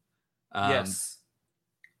Slashers. Yes.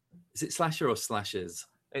 Is it Slasher or Slashers?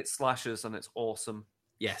 It's Slashers, and it's awesome.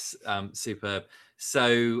 Yes, superb.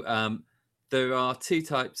 So there are two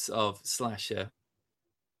types of slasher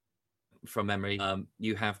from memory.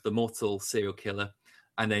 You have the mortal serial killer,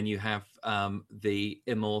 and then you have the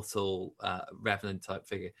immortal revenant type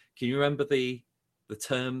figure. Can you remember the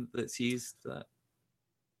term that's used for that?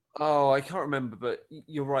 Oh, I can't remember, but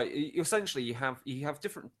you're right. Essentially, you have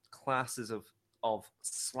different classes of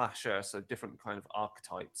slasher, so different kind of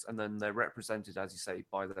archetypes, and then they're represented, as you say,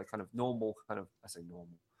 by their kind of normal,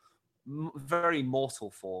 very mortal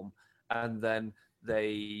form, and then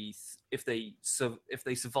if they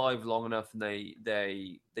survive long enough and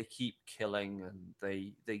they keep killing, and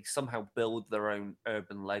they somehow build their own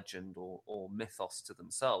urban legend or mythos to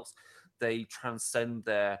themselves, they transcend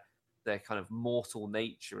their kind of mortal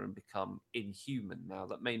nature and become inhuman. Now,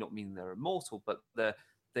 that may not mean they're immortal, but the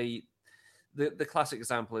classic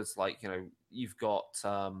example is you've got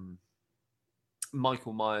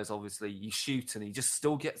Michael Myers. Obviously, you shoot and he just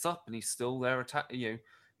still gets up and he's still there attack.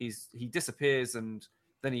 He disappears and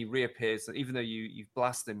then he reappears, even though you've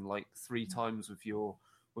blasted him like 3 times with your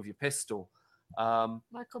pistol.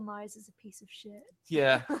 Michael Myers is a piece of shit.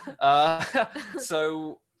 Yeah.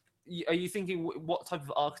 So, are you thinking, what type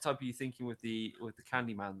of archetype are you thinking with the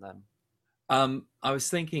Candyman then? I was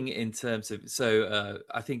thinking in terms of,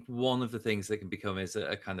 I think one of the things that can become is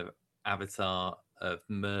a kind of avatar of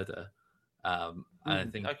murder. And I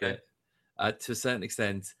think that to a certain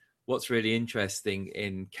extent, what's really interesting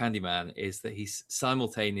in Candyman is that he's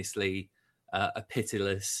simultaneously a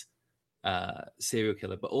pitiless serial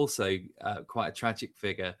killer, but also quite a tragic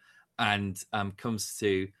figure, and comes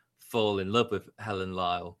to fall in love with Helen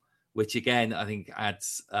Lyle, which again I think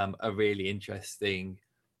adds a really interesting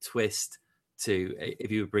twist to,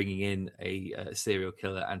 if you were bringing in a serial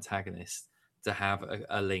killer antagonist, to have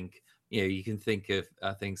a link. You can think of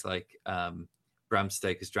things like Bram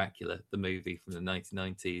Stoker's Dracula, the movie from the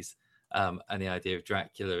 1990s, and the idea of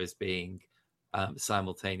Dracula as being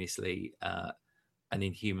simultaneously an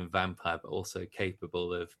inhuman vampire, but also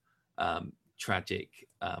capable of tragic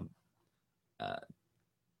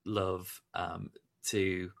love,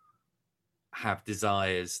 to have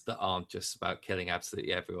desires that aren't just about killing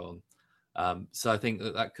absolutely everyone. So I think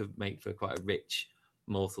that could make for quite a rich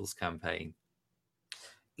Mortals campaign.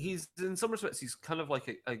 He's, in some respects, he's kind of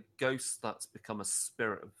like a ghost that's become a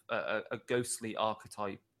spirit of a ghostly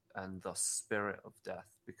archetype, and the spirit of death,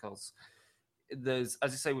 because there's,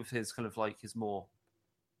 as you say, with his kind of like his more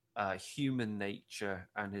human nature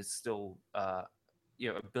and his still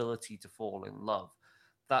ability to fall in love,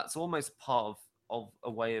 that's almost part of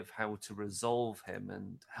a way of how to resolve him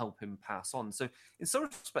and help him pass on. So in some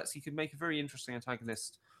respects, you could make a very interesting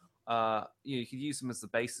antagonist. You could use him as the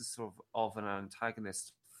basis of an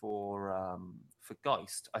antagonist for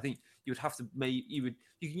Geist. I think you would have to you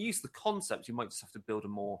can use the concept. You might just have to build a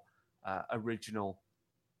more original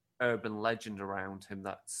urban legend around him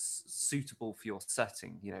that's suitable for your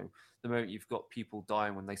setting. The moment you've got people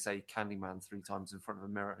dying when they say Candyman 3 times in front of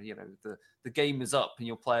a mirror, the game is up and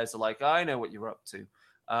your players are like, I know what you're up to.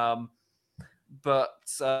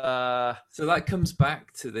 So that comes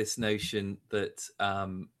back to this notion that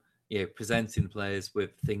presenting players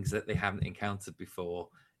with things that they haven't encountered before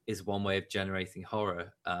is one way of generating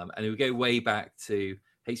horror. And we go way back to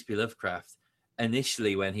H.P. Lovecraft.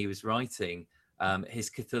 Initially, when he was writing, his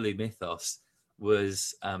Cthulhu mythos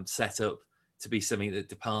was set up to be something that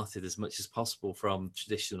departed as much as possible from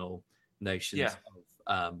traditional notions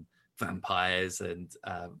of vampires and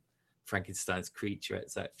Frankenstein's creature,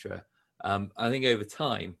 etc. I think over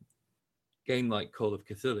time, a game like Call of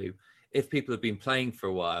Cthulhu, if people have been playing for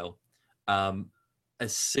a while,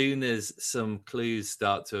 as soon as some clues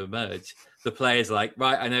start to emerge, the player's like,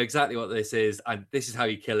 right, I know exactly what this is, and this is how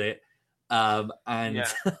you kill it. And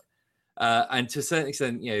to a certain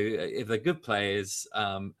extent, if they're good players,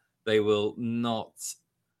 they will not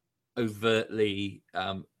overtly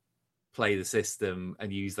play the system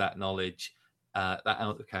and use that knowledge, that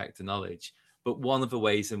out of character knowledge. But one of the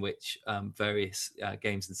ways in which various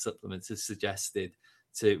games and supplements have suggested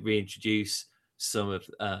to reintroduce some of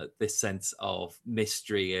this sense of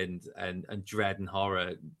mystery and dread and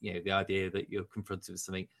horror, the idea that you're confronted with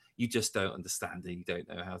something you just don't understand and you don't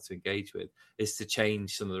know how to engage with, is to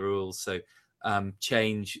change some of the rules. So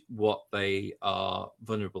change what they are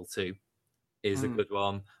vulnerable to is a good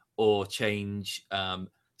one, or change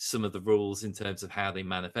some of the rules in terms of how they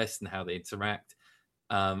manifest and how they interact,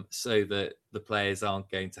 so that the players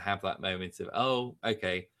aren't going to have that moment of, oh,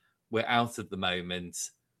 okay, we're out of the moment.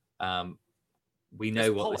 We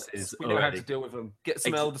know what this is. We know how to deal with them. Get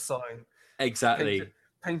some elder sign. Exactly.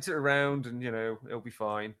 Paint it around, and it'll be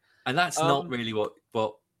fine. And that's not really what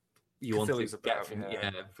you want to get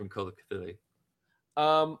from Call of Cthulhu.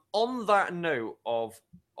 On that note of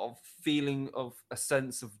feeling of a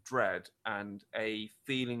sense of dread and a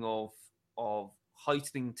feeling of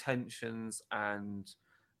heightening tensions and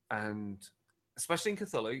especially in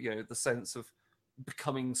Cthulhu, the sense of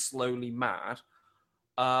becoming slowly mad.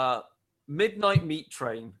 Midnight Meat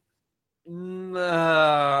Train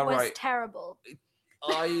was terrible.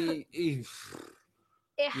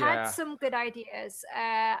 It had some good ideas.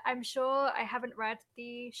 I'm sure I haven't read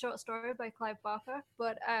the short story by Clive Barker,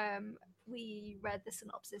 but we read the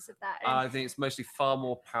synopsis of that. I think it's mostly far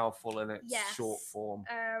more powerful in its short form.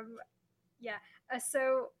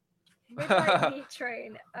 So Midnight Meat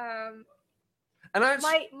Train. And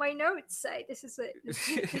actually, my notes say this is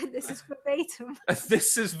verbatim.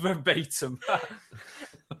 This is verbatim.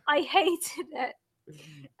 I hated it.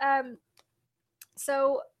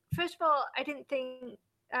 So first of all, I didn't think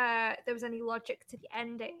there was any logic to the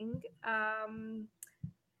ending. I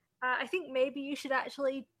think maybe you should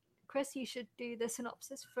actually, Chris, you should do the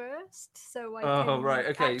synopsis first, so I can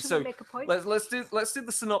okay. So make a point. Let's do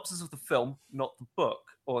the synopsis of the film, not the book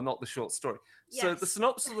or not the short story. Yes. So the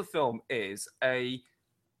synopsis of the film is a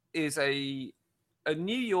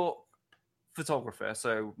New York photographer,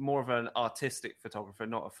 so more of an artistic photographer,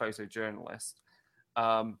 not a photojournalist.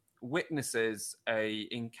 Witnesses a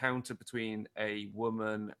encounter between a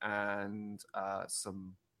woman and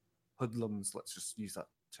some hoodlums. Let's just use that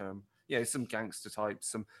term. Some gangster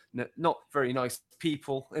types, some not very nice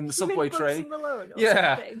people in the subway train.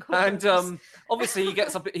 And obviously he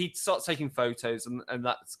gets up, he starts taking photos, and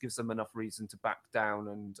that gives them enough reason to back down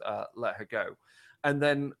and let her go. And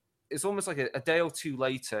then it's almost like a day or two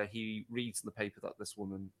later, he reads in the paper that this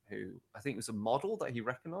woman, who I think was a model that he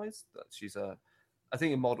recognized, that she's a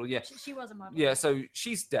model. Yeah, she was a model. Yeah, so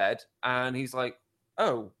she's dead, and he's like,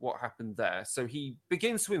 oh, what happened there? So he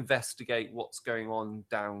begins to investigate what's going on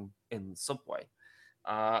down in the subway.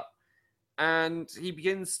 And he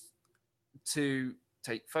begins to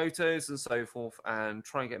take photos and so forth and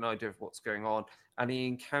try and get an idea of what's going on. And he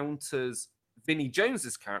encounters Vinnie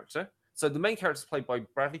Jones's character. So the main character is played by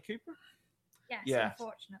Bradley Cooper. Yes,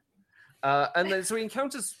 unfortunately. And then so he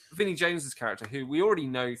encounters Vinnie Jones's character, who we already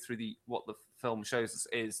know through what the film shows us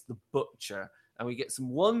is the Butcher. And we get some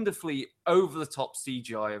wonderfully over-the-top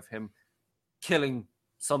CGI of him killing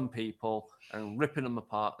some people and ripping them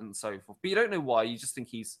apart and so forth. But you don't know why. You just think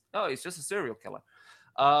he's just a serial killer.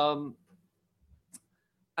 And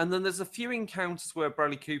then there's a few encounters where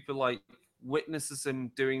Bradley Cooper witnesses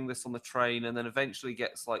him doing this on the train, and then eventually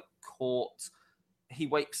gets caught. He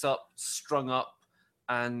wakes up strung up,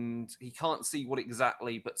 and he can't see what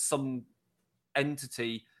exactly, but some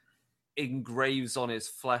entity engraves on his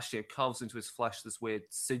flesh, carves into his flesh this weird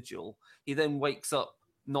sigil. He then wakes up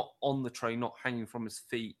not on the train, not hanging from his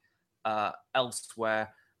feet,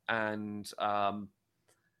 elsewhere, and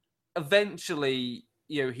eventually,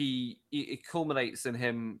 it culminates in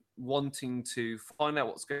him wanting to find out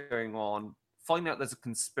what's going on, find out there's a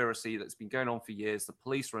conspiracy that's been going on for years. The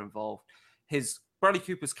police are involved. Bradley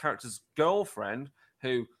Cooper's character's girlfriend,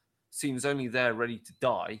 who seems only there ready to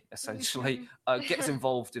die, essentially, gets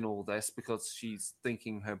involved in all this because she's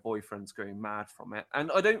thinking her boyfriend's going mad from it.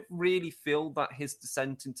 And I don't really feel that his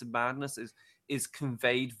descent into madness is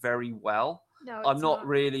conveyed very well. No, I'm not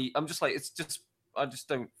really. I'm just I just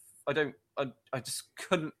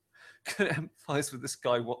couldn't empathize with this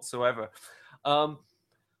guy whatsoever.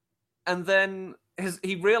 And then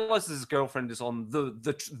he realizes his girlfriend is on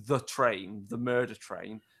the train, the murder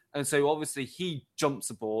train. And so obviously he jumps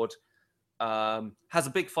aboard, has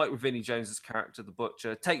a big fight with Vinnie Jones's character, the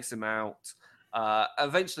Butcher, takes him out.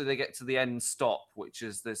 Eventually they get to the end stop, which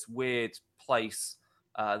is this weird place,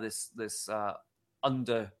 this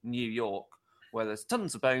under New York, where there's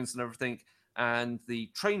tons of bones and everything. And the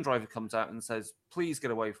train driver comes out and says, please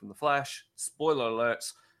get away from the flesh. Spoiler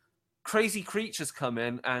alerts. Crazy creatures come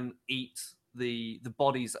in and eat the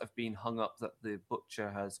bodies that have been hung up, that the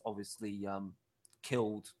Butcher has obviously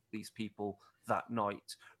killed these people that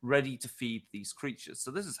night, ready to feed these creatures.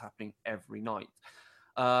 So this is happening every night.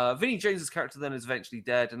 Vinnie Jones's character then is eventually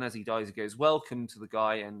dead, and as he dies, he goes, "Welcome" to the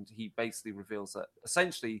guy, and he basically reveals that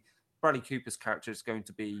essentially Bradley Cooper's character is going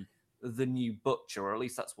to be the new Butcher, or at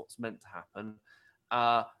least that's what's meant to happen.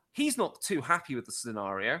 He's not too happy with the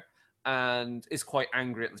scenario and is quite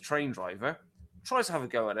angry at the train driver, tries to have a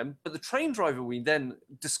go at him, but the train driver, we then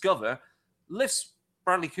discover, lifts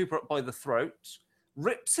Bradley Cooper up by the throat,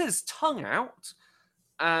 rips his tongue out,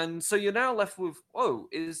 and so you're now left with,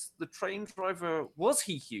 is the train driver, was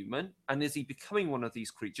he human? And is he becoming one of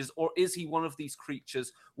these creatures? Or is he one of these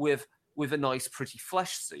creatures with a nice, pretty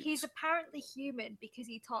flesh suit? He's apparently human because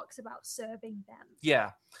he talks about serving them.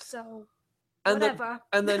 Yeah. So, and whatever.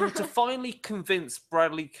 And then to finally convince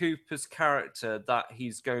Bradley Cooper's character that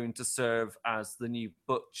he's going to serve as the new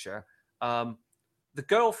Butcher, the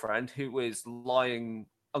girlfriend, who is lying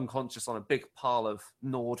unconscious on a big pile of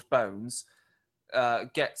gnawed bones,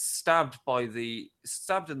 gets stabbed in the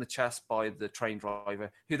chest by the train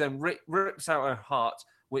driver, who then rips out her heart,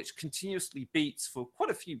 which continuously beats for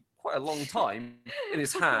quite a long time in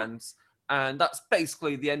his hands, and that's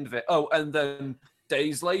basically the end of it. Oh, and then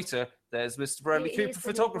days later, there's Mr. Bradley Cooper,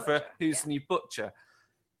 photographer, who's the new Butcher.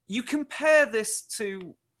 You compare this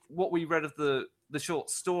to what we read of the short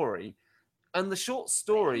story, and the short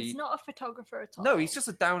story... He's not a photographer at all. No, he's just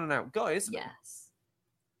a down-and-out guy, isn't he? Yes.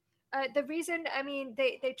 The reason, I mean,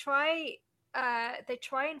 they try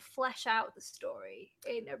and flesh out the story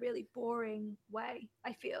in a really boring way,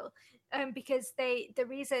 I feel, because the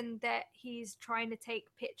reason that he's trying to take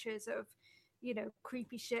pictures of, you know,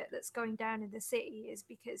 creepy shit that's going down in the city is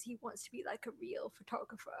because he wants to be like a real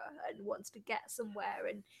photographer and wants to get somewhere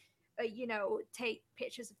and, you know, take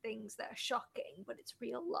pictures of things that are shocking, but it's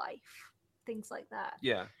real life, things like that.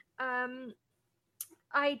 Yeah.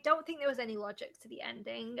 I don't think there was any logic to the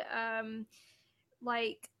ending.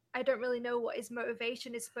 I don't really know what his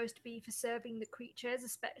motivation is supposed to be for serving the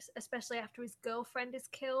creatures, especially after his girlfriend is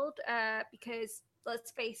killed. Because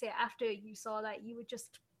let's face it, after you saw that, you would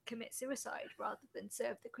just commit suicide rather than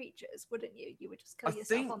serve the creatures, wouldn't you? You would just kill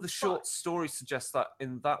yourself. I think the short story suggests that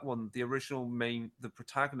in that one, the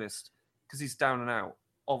protagonist, because he's down and out,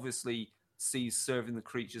 obviously sees serving the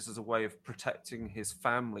creatures as a way of protecting his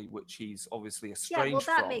family, which he's obviously estranged from. Yeah, well,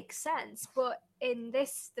 that makes sense. But in the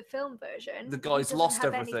film version, the guy's lost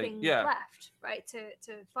everything. Yeah, left, right, to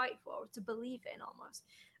fight for, to believe in, almost.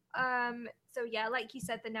 So yeah, like you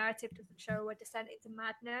said, the narrative doesn't show a descent into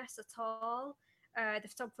madness at all. The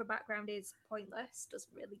photographer background is pointless,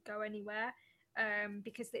 doesn't really go anywhere.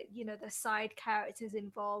 Because the side characters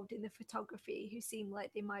involved in the photography who seem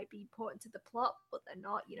like they might be important to the plot, but they're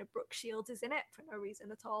not. You know, Brooke Shields is in it for no reason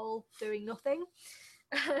at all, doing nothing.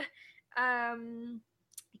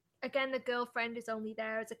 Again, the girlfriend is only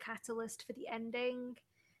there as a catalyst for the ending.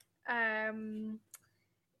 About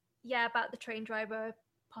the train driver,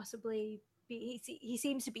 possibly he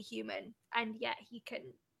seems to be human, and yet he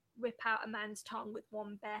can rip out a man's tongue with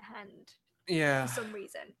one bare hand. Yeah, for some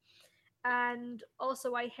reason. And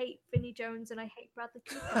also, I hate Vinnie Jones and I hate Bradley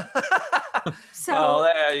Cooper. So,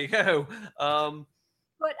 there you go.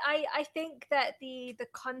 But I think that the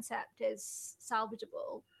concept is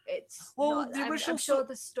salvageable. It's I'm sure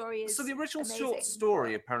the story is. So the original amazing, short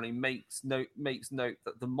story apparently makes note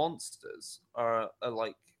that the monsters are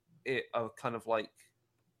kind of like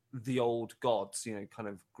the old gods, you know, kind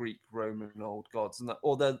of Greek, Roman old gods, and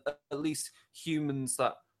or they're at least humans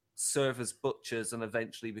that serve as butchers and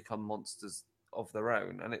eventually become monsters of their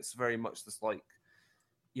own. And it's very much this, like,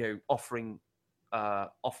 you know,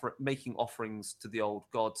 making offerings to the old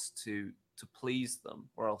gods to please them,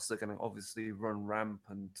 or else they're going to obviously run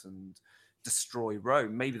rampant and destroy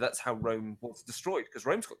Rome. Maybe that's how Rome was destroyed, because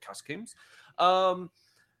Rome's got catacombs.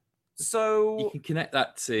 So you can connect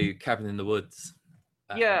that to Cabin in the Woods.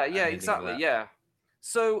 Yeah, exactly. Yeah.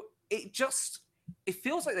 So it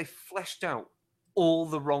feels like they fleshed out all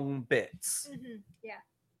the wrong bits. Mm-hmm. Yeah.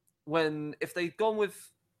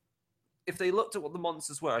 If they looked at what the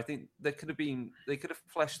monsters were, I think they could have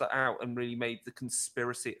fleshed that out and really made the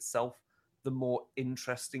conspiracy itself the more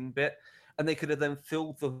interesting bit. And they could have then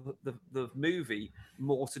filled the movie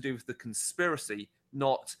more to do with the conspiracy,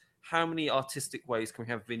 not how many artistic ways can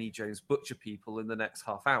we have Vinnie Jones butcher people in the next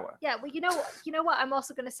half hour? Yeah, well, you know what? I'm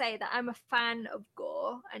also going to say that I'm a fan of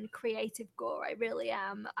gore and creative gore. I really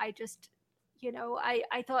am. I just,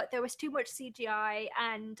 I thought there was too much CGI,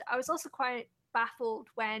 and I was also quite baffled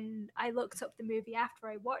when I looked up the movie after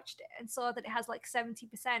I watched it and saw that it has like 70%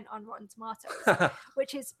 on Rotten Tomatoes,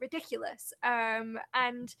 which is ridiculous. And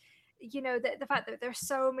the fact that there's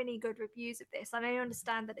so many good reviews of this, and I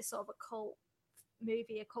understand that it's sort of a cult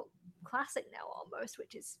movie, a cult classic now almost,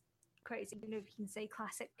 which is crazy. I don't know if you can say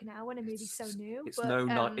classic now when a movie's so new. It's but, no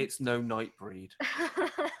night. It's no Nightbreed.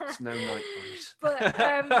 It's no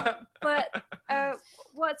Nightbreed. but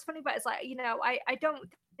what's funny about it is, like, you know, I don't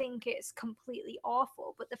think it's completely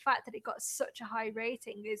awful, but the fact that it got such a high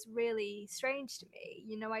rating is really strange to me.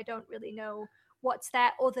 You know, I don't really know what's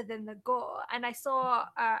there other than the gore. And I saw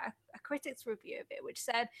a critic's review of it, which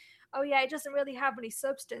said, oh yeah, it doesn't really have any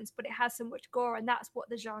substance, but it has so much gore, and that's what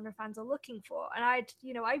the genre fans are looking for. And I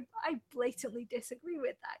blatantly disagree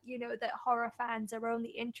with that. You know, that horror fans are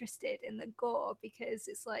only interested in the gore because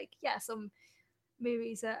it's like, yeah, some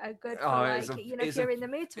movies are good for, like, you know, if you're in the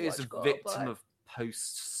mood to watch gore. It's a victim of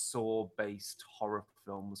post-Saw based horror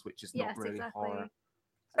films, which is not really horror.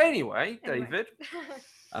 Anyway, David,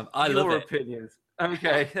 I love your it. opinions.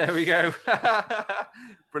 Okay, there we go.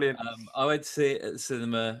 Brilliant. I went to see it at the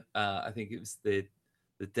cinema. I think it was the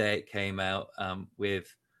day it came out.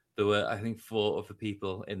 There were, I think, 4 other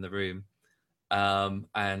people in the room,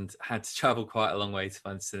 and had to travel quite a long way to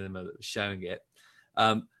find a cinema that was showing it.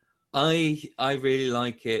 I really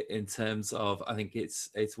like it in terms of, I think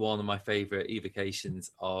it's one of my favorite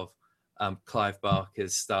evocations of Clive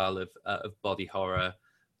Barker's style of body horror,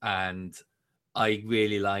 and I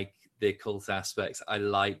really like the occult aspects. I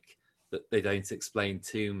like that they don't explain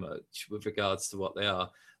too much with regards to what they are.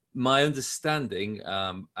 My understanding,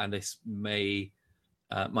 and this might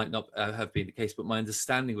not have been the case, but my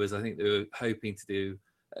understanding was, I think they were hoping to do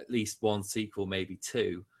at least 1 sequel, maybe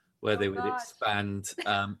 2, where they would expand.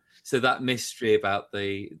 So that mystery about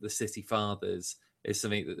the City Fathers is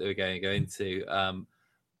something that they were going to go into.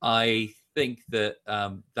 I think that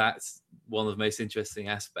that's one of the most interesting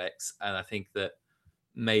aspects, and I think that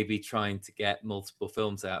maybe trying to get multiple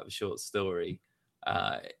films out of a short story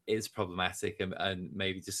is problematic, and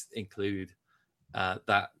maybe just include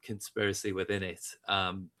that conspiracy within it.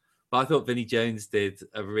 But I thought Vinnie Jones did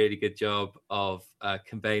a really good job of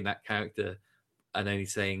conveying that character and only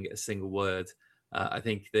saying a single word. I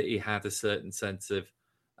think that he had a certain sense of,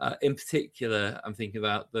 in particular, I'm thinking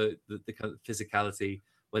about the kind of physicality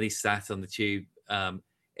when he sat on the tube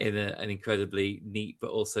in an incredibly neat but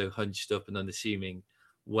also hunched up and unassuming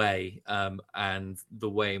way, and the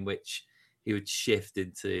way in which he would shift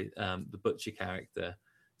into the butcher character.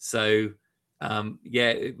 So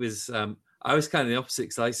it was. I was kind of the opposite,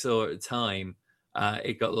 because I saw at the time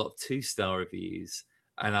it got a lot of 2-star reviews,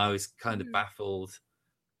 and I was kind of baffled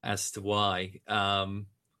as to why.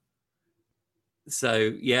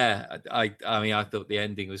 So yeah, I mean, I thought the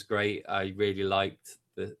ending was great. I really liked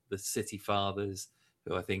the City Fathers,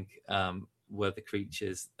 who I think were the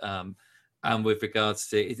creatures. And with regards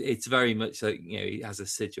to it, it's very much like, you know, he has a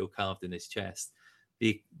sigil carved in his chest.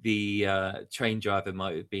 The train driver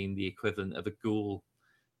might have been the equivalent of a ghoul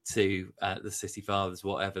to the City Fathers,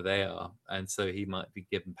 whatever they are, and so he might be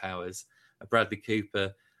given powers. Bradley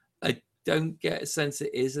Cooper, I don't get a sense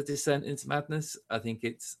it is a descent into madness. I think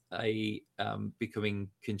it's a becoming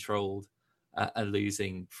controlled and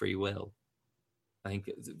losing free will. I think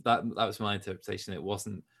that was my interpretation. It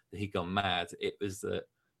wasn't that he'd gone mad. It was that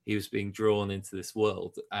he was being drawn into this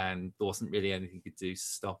world, and there wasn't really anything he could do to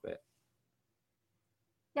stop it.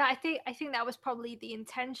 Yeah, I think that was probably the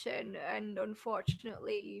intention, and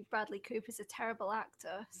unfortunately, Bradley Cooper's a terrible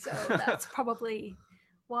actor, so that's probably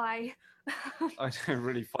why. I don't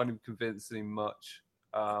really find him convincing much.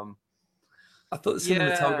 I thought the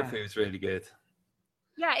cinematography was really good.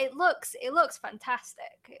 Yeah, it looks fantastic.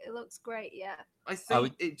 It looks great. Yeah, I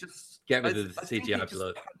think it just get rid of the CGI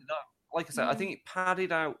blood. Like I said, I think it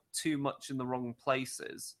padded out too much in the wrong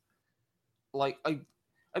places. Like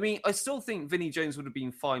I mean, I still think Vinnie Jones would have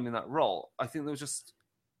been fine in that role. I think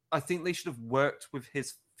they should have worked with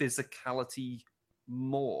his physicality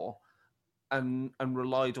more and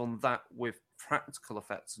relied on that with practical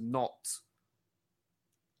effects, not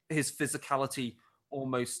his physicality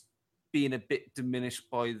almost being a bit diminished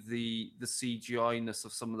by the CGI-ness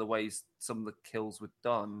of some of the ways some of the kills were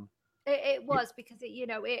done. It was, because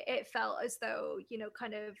it felt as though,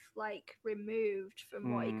 kind of like removed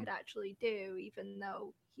from what he could actually do, even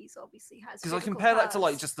though he's obviously has. Because I compare that to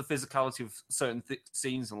like just the physicality of certain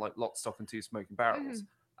scenes in like Lock, Stock and Two Smoking Barrels,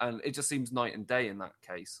 and it just seems night and day in that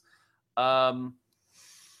case. I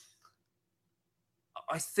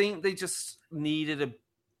think they just needed a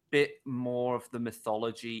bit more of the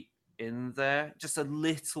mythology in there, just a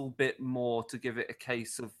little bit more to give it a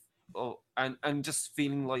case of. And just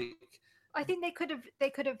feeling like I think they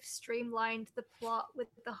could have streamlined the plot with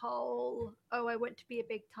the whole I want to be a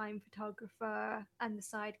big time photographer and the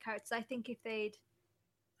side characters. I think if they'd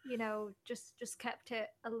just kept it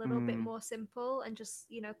a little bit more simple and just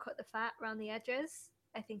cut the fat around the edges,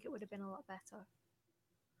 I think it would have been a lot better.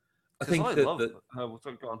 I think I that love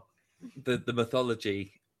go on. the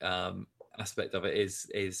mythology aspect of it is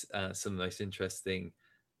some of the most interesting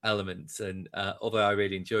elements. And although I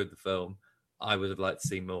really enjoyed the film, I would have liked to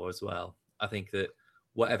see more as well. I think that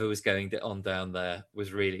whatever was going on down there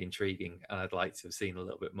was really intriguing, and I'd like to have seen a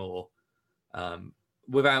little bit more.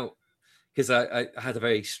 Without, because I had a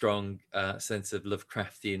very strong sense of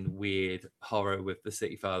Lovecraftian weird horror with the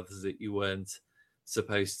City Fathers, that you weren't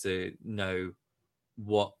supposed to know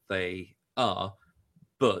what they are,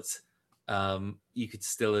 but you could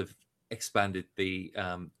still have expanded the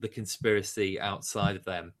conspiracy outside of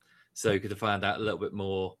them, so you could have found out a little bit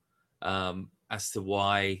more as to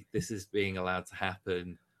why this is being allowed to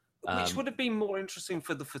happen. Which would have been more interesting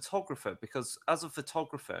for the photographer, because as a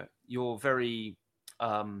photographer, you're very,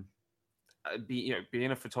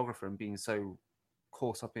 being a photographer and being so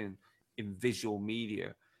caught up in visual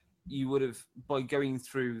media, you would have, by going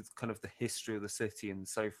through kind of the history of the city and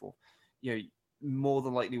so forth, more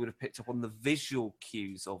than likely would have picked up on the visual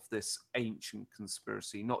cues of this ancient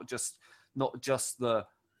conspiracy, not just the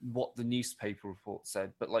what the newspaper report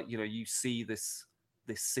said, but like, you see this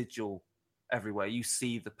sigil everywhere, you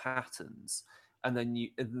see the patterns, and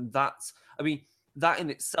that's, I mean, that in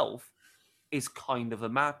itself is kind of a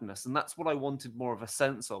madness, and that's what I wanted more of a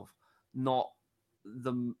sense of, not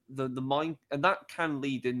the mind, and that can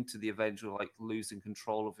lead into the eventual like losing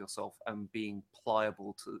control of yourself and being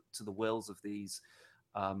pliable to the wills of these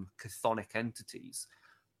chthonic entities.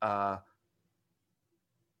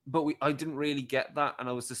 But I didn't really get that, and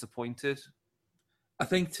I was disappointed. I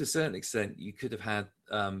think to a certain extent you could have had.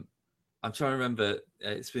 I'm trying to remember.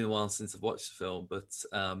 It's been a while since I've watched the film, but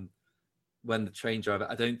when the train driver,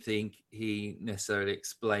 I don't think he necessarily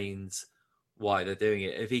explains why they're doing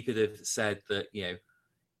it. If he could have said that,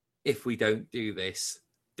 if we don't do this,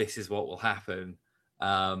 this is what will happen,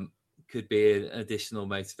 could be an additional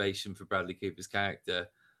motivation for Bradley Cooper's character.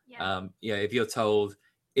 Yeah. If you're told,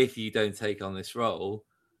 if you don't take on this role,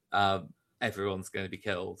 everyone's going to be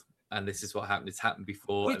killed, and this is what happened. It's happened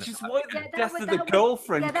before. Which is why the death of the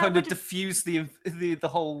girlfriend kind of diffused the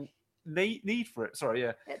whole need for it. Sorry,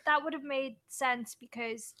 yeah. That would have made sense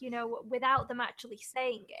because, without them actually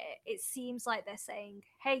saying it, it seems like they're saying,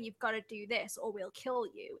 hey, you've got to do this or we'll kill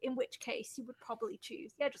you, in which case you would probably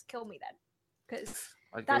choose, yeah, just kill me then, because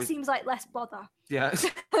that seems like less bother. Yeah.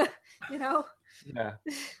 Yeah.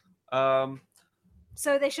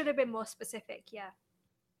 So they should have been more specific, yeah.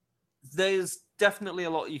 There's definitely a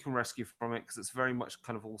lot you can rescue from it, because it's very much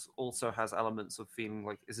kind of also has elements of feeling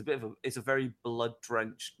like it's a very blood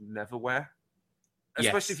drenched Neverwhere,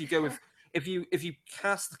 especially if you go with if you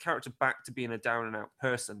cast the character back to being a down and out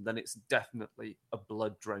person, then it's definitely a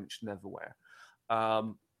blood drenched Neverwhere,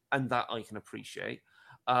 and that I can appreciate.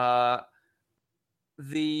 I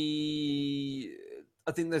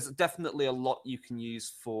think there's definitely a lot you can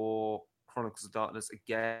use for Chronicles of Darkness.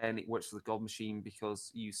 Again, it works for the God Machine because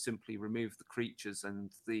you simply remove the creatures, and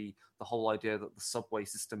the whole idea that the subway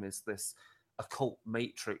system is this occult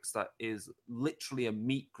matrix that is literally a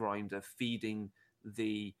meat grinder feeding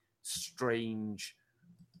the strange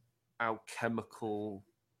alchemical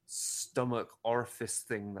stomach orifice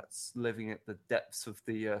thing that's living at the depths of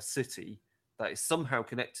the city, that is somehow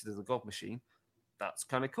connected to the God Machine. That's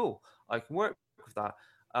kind of cool. I can work with that.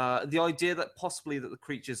 The idea that possibly that the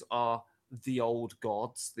creatures are the old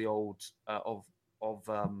gods, the old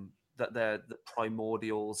that they're the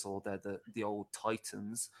primordials, or they're the old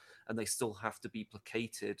titans, and they still have to be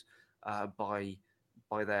placated by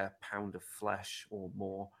their pound of flesh or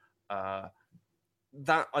more.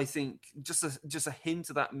 That, I think, just a hint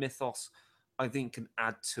of that mythos, I think, can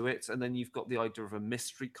add to it. And then you've got the idea of a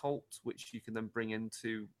mystery cult, which you can then bring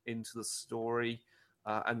into the story,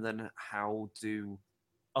 and then how do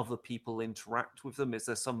other people interact with them? Is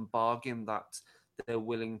there some bargain that they're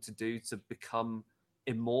willing to do to become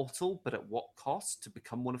immortal, but at what cost, to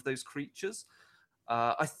become one of those creatures?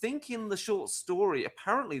 I think in the short story,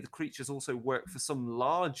 apparently the creatures also work for some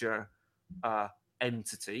larger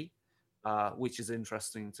entity, which is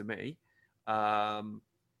interesting to me. I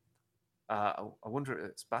wonder if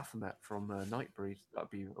it's Baphomet from Nightbreed. That'd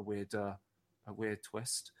be a weird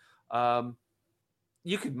twist.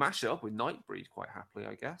 You could mash it up with Nightbreed quite happily,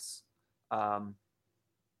 I guess. Because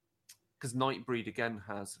Nightbreed, again,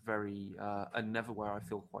 has very... and Neverwhere, I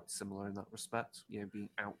feel quite similar in that respect, being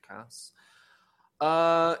outcasts.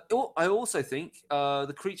 I also think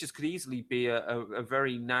the creatures could easily be a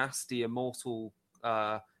very nasty, immortal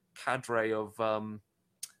cadre of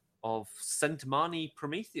Centimani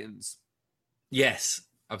Prometheans. Yes,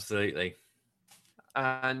 absolutely.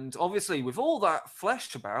 And obviously, with all that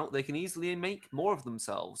flesh about, they can easily make more of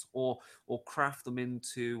themselves, or craft them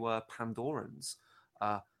into Pandorans.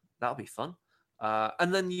 That'll be fun.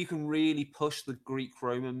 And then you can really push the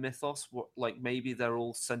Greek-Roman mythos. Like maybe they're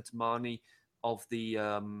all Centimani of the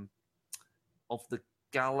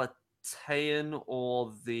Galatean,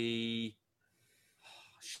 or the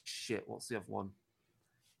shit. What's the other one?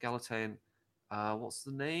 Galatean. What's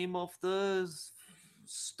the name of the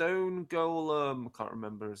stone golem? I can't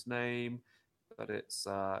remember his name, but it's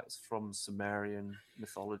from Sumerian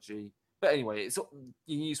mythology. But anyway, you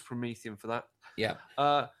can use Promethean for that. Yeah.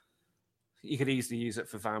 You could easily use it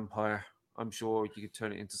for vampire. I'm sure you could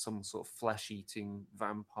turn it into some sort of flesh-eating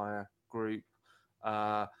vampire group.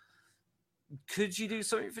 Could you do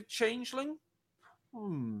something for changeling?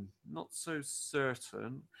 Not so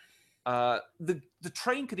certain. The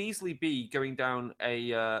train could easily be going down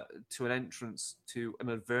to an entrance to an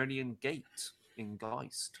Avernian gate in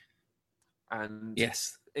Geist, and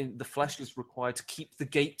yes, the flesh is required to keep the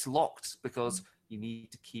gate locked because you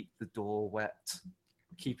need to keep the door wet,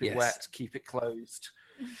 keep it wet, keep it closed,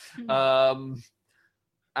 and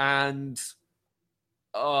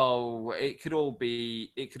it could all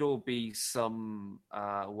be some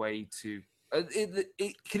way to.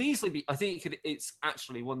 It could easily be. I think it's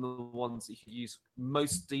actually one of the ones that you could use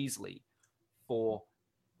most easily for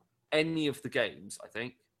any of the games. I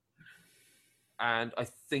think, and I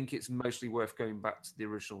think it's mostly worth going back to the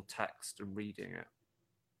original text and reading it.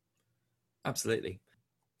 Absolutely.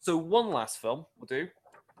 So one last film we'll do.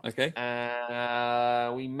 Okay.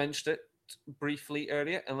 We mentioned it briefly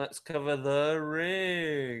earlier, and let's cover The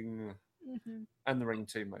Ring, and The Ring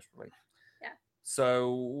 2, most probably.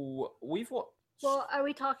 So we've watched. Well, are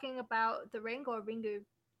we talking about The Ring or Ringu?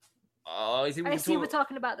 I think we're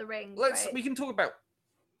talking about The Ring. We can talk about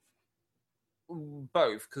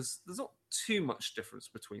both because there's not too much difference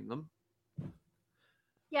between them.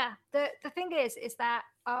 Yeah, the thing is that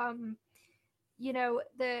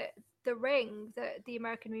the Ring, the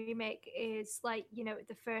American remake, is like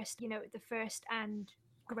the first and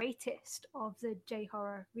greatest of the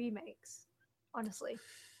J-horror remakes. Honestly.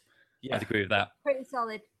 Yeah, I'd agree with that. Pretty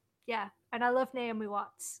solid, yeah. And I love Naomi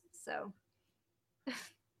Watts, so.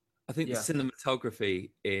 I think the cinematography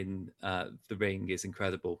in The Ring is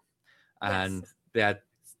incredible, and they had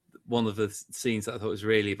one of the scenes that I thought was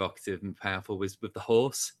really evocative and powerful was with the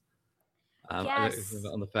horse. Yes,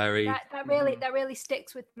 on the ferry. That really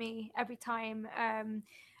sticks with me every time.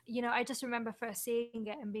 I just remember first seeing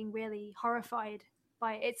it and being really horrified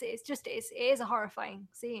by it. It is a horrifying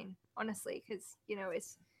scene, honestly, because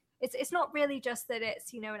it's not really just that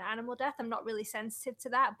it's an animal death. I'm not really sensitive to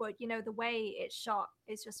that, but the way it's shot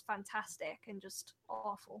is just fantastic and just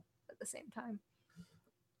awful at the same time.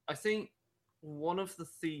 I think one of the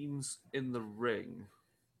themes in The Ring,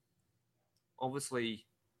 obviously,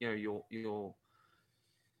 you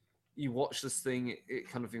watch this thing, it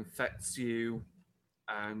kind of infects you,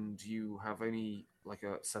 and you have only like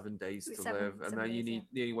 7 days to live, and then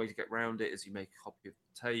the only way to get around it is you make a copy of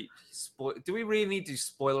the tape. Do we really need to do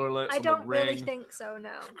spoiler alerts? I don't really think so.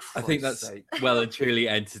 No, I think that's well and truly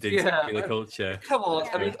entered into popular culture. Come on,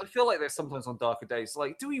 I mean, I feel like there's sometimes on darker days.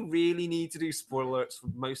 Like, do we really need to do spoiler alerts for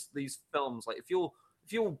most of these films? Like, if you're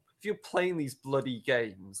playing these bloody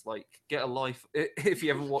games, like, get a life. If you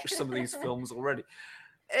haven't watched some of these films already,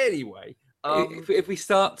 anyway. If we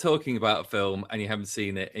start talking about a film and you haven't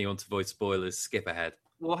seen it and you want to avoid spoilers, skip ahead.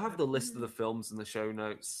 We'll have the list of the films in the show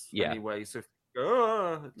notes anyway, so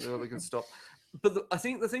they can stop. But I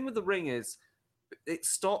think the thing with The Ring is it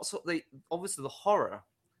starts off. Obviously the horror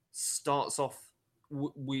starts off.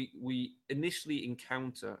 We initially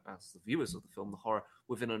encounter, as the viewers of the film, the horror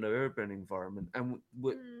within an urban environment, and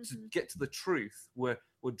to get to the truth, we're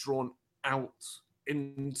drawn out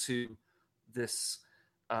into this.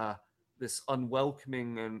 This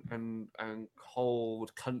unwelcoming and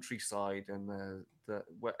cold countryside, and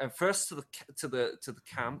first to the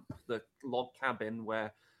camp, the log cabin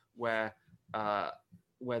where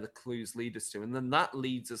the clues lead us to, and then that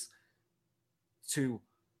leads us to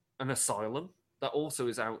an asylum that also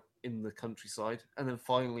is out in the countryside, and then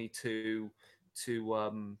finally to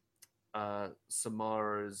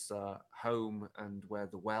Samara's home and where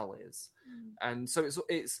the well is, and so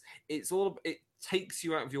it's all it takes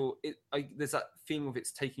you out of your. There's that feeling of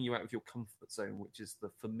it's taking you out of your comfort zone, which is the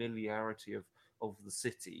familiarity of the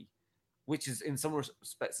city, which is in some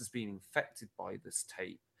respects has been infected by this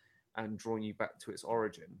tape and drawing you back to its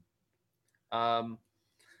origin.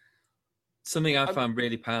 Something I found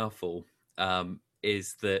really powerful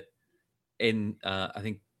is that in I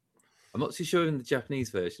think. I'm not too sure in the Japanese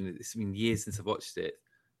version. It's been years since I've watched it,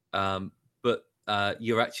 but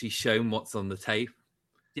you're actually shown what's on the tape.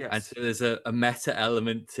 Yes. And so there's a meta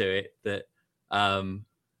element to it that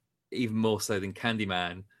even more so than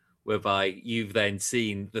Candyman, whereby you've then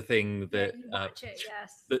seen the thing that you watch it,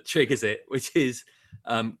 yes. that triggers it, which is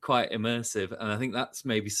quite immersive. And I think that's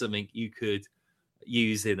maybe something you could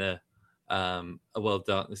use in a World of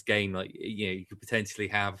Darkness game. Like, you know, you could potentially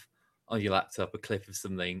have on your laptop a clip of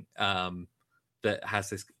something that has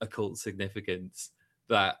this occult significance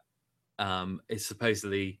that is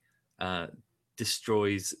supposedly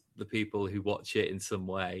destroys the people who watch it in some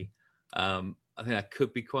way. I think that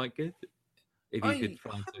could be quite good if you could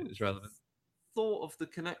find something that's relevant. Thought of the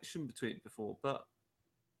connection between it before, but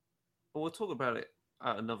we'll talk about it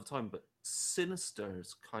at another time. But Sinister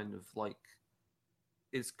is kind of like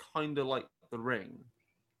The Ring.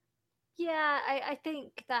 Yeah, I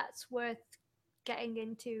think that's worth getting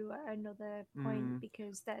into at another point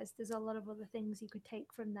because there's a lot of other things you could take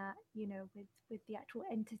from that, you know, with the actual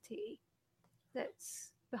entity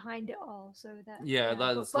that's behind it all. So that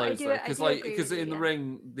that's because in The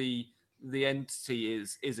Ring the entity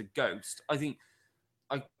is a ghost. I think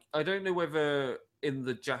I don't know whether in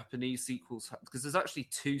the Japanese sequels, because there's actually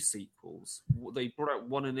 2 sequels. They brought out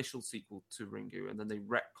one initial sequel to Ringu, and then they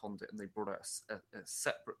retconned it and they brought out a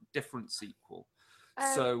separate, different sequel.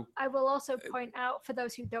 So I will also point out for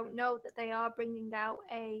those who don't know that they are bringing out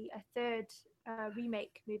a third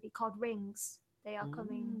remake movie called Rings. They are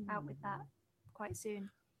coming out with that quite soon.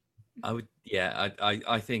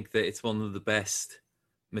 I think that it's one of the best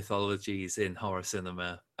mythologies in horror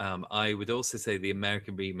cinema. I would also say the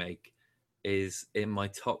American remake is in my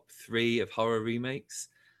top 3 of horror remakes.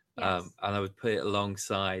 Yes. And I would put it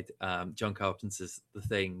alongside John Carpenter's The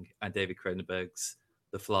Thing and David Cronenberg's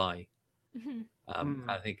The Fly.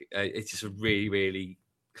 I think it's just a really, really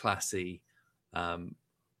classy,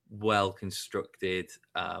 well constructed,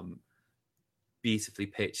 beautifully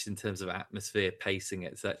pitched in terms of atmosphere, pacing,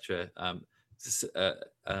 etc. It's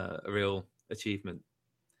a real achievement.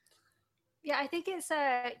 Yeah, I think it's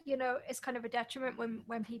it's kind of a detriment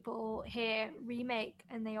when people hear remake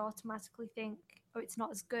and they automatically think, oh, it's not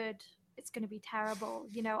as good, it's going to be terrible.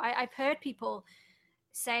 You know, I've heard people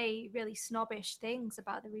say really snobbish things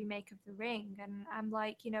about the remake of The Ring, and I'm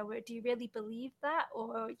like, you know, do you really believe that,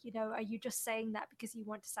 or you know, are you just saying that because you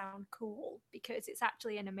want to sound cool? Because it's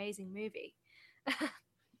actually an amazing movie.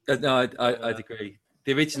 No, I'd agree.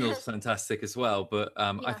 The original's fantastic as well, but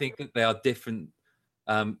I think that they are different.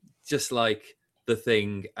 Just like The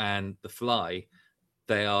Thing and The Fly,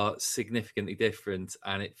 they are significantly different,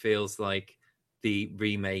 and it feels like the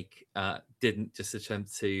remake didn't just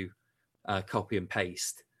attempt to copy and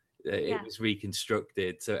paste. It was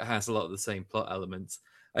reconstructed, so it has a lot of the same plot elements.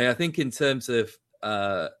 I think in terms of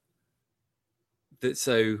that,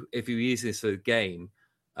 so if you use this for the game,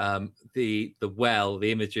 the well,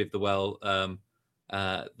 the imagery of the well,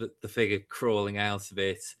 the figure crawling out of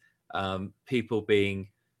it, people being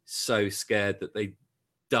so scared that they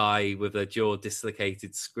die with their jaw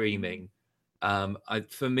dislocated, screaming.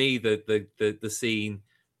 For me, the scene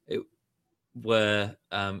where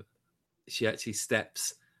she actually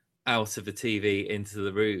steps out of the TV into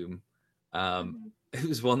the room, it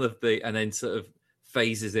was one of the, and then sort of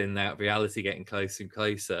phases in and out of reality, getting closer and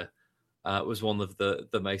closer. Was one of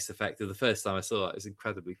the most effective. The first time I saw it was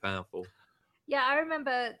incredibly powerful. Yeah, I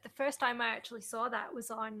remember the first time I actually saw that was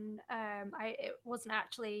on. It wasn't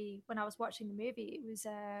actually when I was watching the movie. It was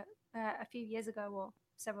a few years ago, or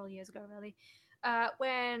several years ago, really,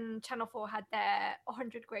 when Channel 4 had their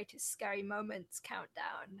 100 Greatest Scary Moments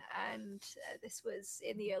countdown, and this was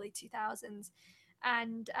in the early 2000s.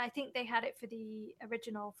 And I think they had it for the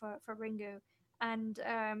original for Ringu, and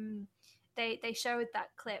they showed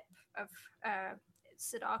that clip of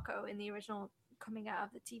Sadako in the original coming out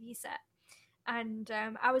of the TV set. And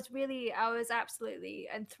I was absolutely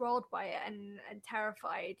enthralled by it and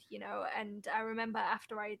terrified, you know. And I remember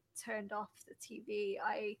after I turned off the TV,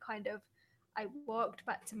 I walked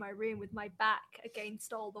back to my room with my back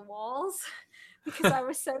against all the walls because I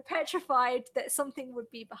was so petrified that something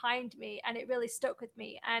would be behind me, and it really stuck with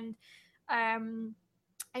me. And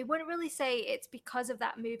I wouldn't really say it's because of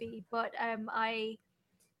that movie, but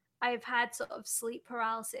I've had sort of sleep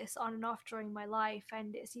paralysis on and off during my life,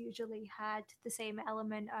 and it's usually had the same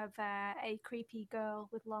element of a creepy girl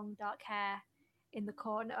with long dark hair in the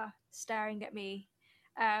corner staring at me,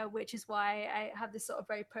 which is why I have this sort of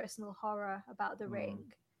very personal horror about The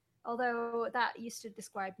Ring. Although that used to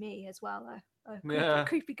describe me as well, a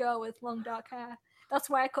creepy girl with long dark hair. That's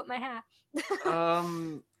why I cut my hair.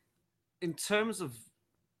 In terms of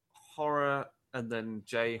horror and then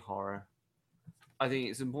J horror, I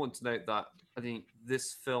think it's important to note that I think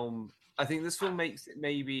this film, I think this film makes it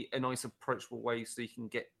maybe a nice approachable way so you can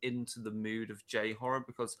get into the mood of J horror,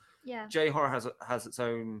 because J horror has its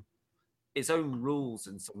own rules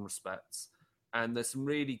in some respects, and there's some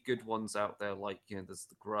really good ones out there. Like there's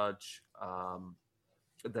The Grudge.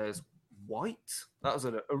 There's White. That was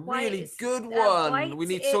a really good one. White, we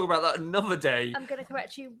need to talk about that another day. I'm going to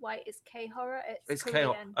correct you. White is K horror. It's K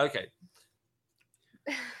horror. Okay.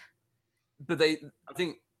 But I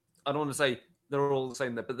think I don't want to say they're all the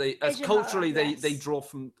same there, but as culturally they draw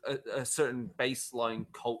from a certain baseline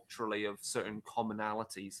culturally of certain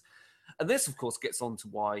commonalities, and this of course gets on to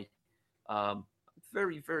why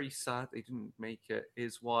very, very sad they didn't make it,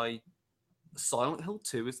 is why Silent Hill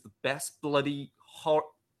 2 is the best bloody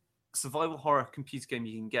survival horror computer game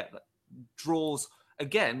you can get, that draws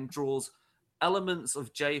elements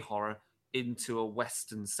of J horror into a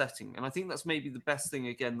Western setting. And I think that's maybe the best thing,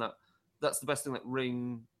 again, that's the best thing that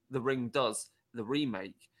the Ring does, the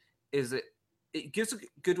remake, is it gives a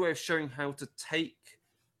good way of showing how to take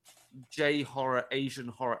J horror, Asian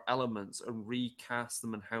horror elements and recast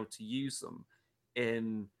them and how to use them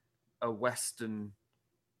in a Western,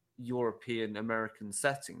 European, American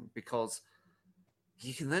setting, because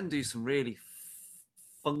you can then do some really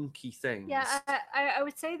funky things. Yeah, I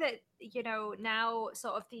would say that now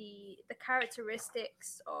sort of the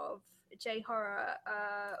characteristics of J horror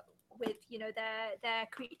with their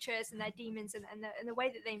creatures and their demons and the way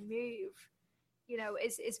that they move,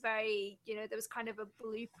 is very there was kind of a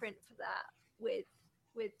blueprint for that with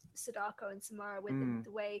Sadako and Samara, with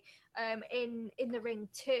the way in The Ring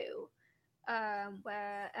 2,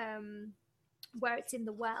 where it's in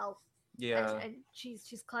the well. Yeah, and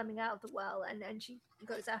she's climbing out of the well, and she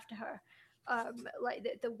goes after her, like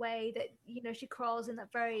the way that she crawls in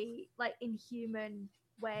that very like inhuman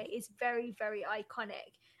way is very, very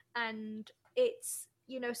iconic. And it's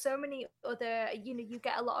so many other you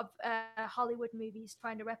get a lot of Hollywood movies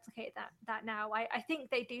trying to replicate that now. I think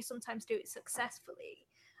they do sometimes do it successfully.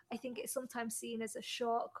 I think it's sometimes seen as a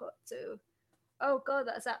shortcut to, oh god,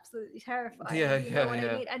 that's absolutely terrifying. You know what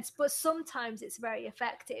I mean? But sometimes it's very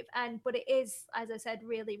effective, but it is, as I said,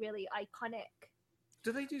 really, really iconic.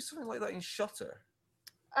 Do they do something like that in Shutter?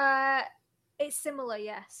 It's similar,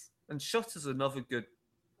 yes. And Shutter's another good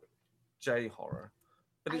J horror,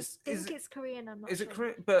 but I think it's Korean. I'm not sure. Is it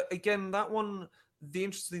Korean? But again, that one, the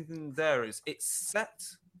interesting thing there is it's set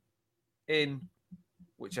in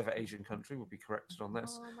whichever Asian country, will be corrected on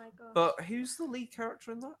this. Oh my god! But who's the lead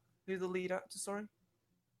character in that? Who's the lead actor? Sorry.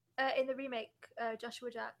 In the remake,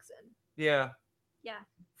 Joshua Jackson. Yeah. Yeah.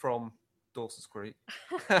 From Dawson's Creek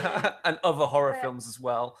and other horror films as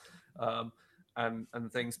well, and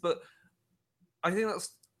things. But I think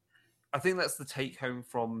that's the take home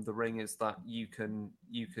from The Ring, is that you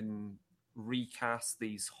can recast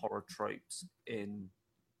these horror tropes in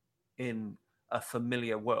a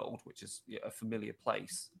familiar world, which is a familiar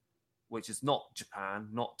place, which is not Japan,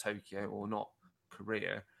 not Tokyo, or not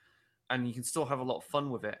Korea, and you can still have a lot of fun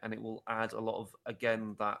with it, and it will add a lot of,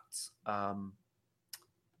 again, that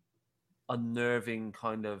unnerving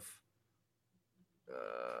kind of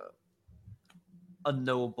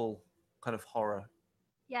unknowable kind of horror.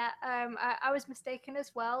 Yeah, I was mistaken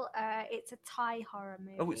as well. It's a Thai horror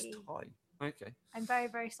movie. Oh, it's Thai. Okay. I'm very,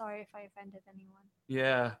 very sorry if I offended anyone.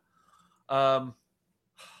 Yeah.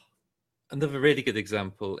 Another really good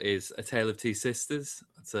example is A Tale of Two Sisters.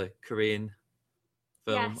 It's a Korean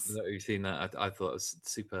film. Yes. I don't know if you've seen that. I thought it was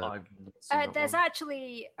super. There's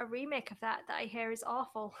actually a remake of that I hear is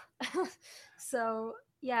awful. So,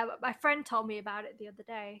 yeah, my friend told me about it the other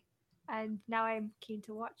day, and now I'm keen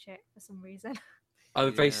to watch it for some reason. I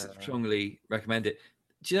would very strongly recommend it.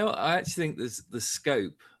 Do you know what? I actually think there's the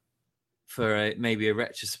scope for maybe a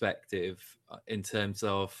retrospective in terms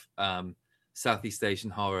of Southeast Asian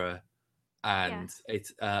horror and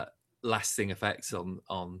its lasting effects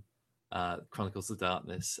on Chronicles of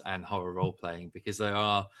Darkness and horror role playing, because they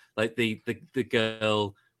are like the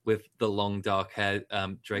girl with the long dark hair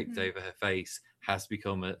draped over her face has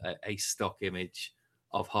become a stock image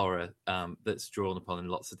of horror that's drawn upon in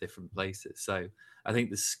lots of different places. So I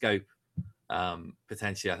think the scope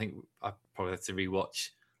potentially, I think I probably have to rewatch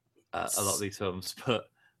a lot of these films, but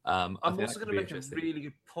I'm also going to make a really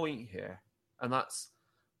good point here, and I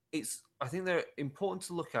think they're important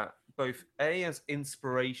to look at both A, as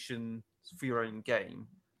inspiration for your own game,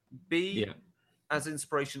 B, as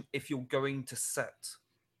inspiration if you're going to set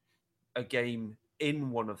a game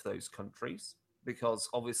in one of those countries, because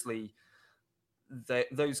obviously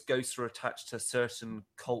those ghosts are attached to certain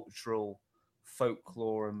cultural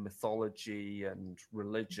folklore and mythology and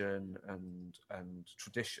religion and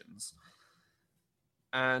traditions,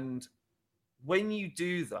 and when you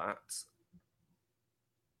do that,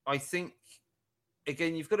 I think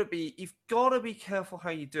again you've got to be careful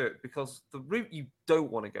how you do it, because the route you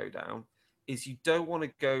don't want to go down is you don't want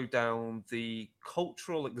to go down the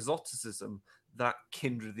cultural exoticism that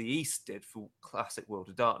Kindred of the East did for classic World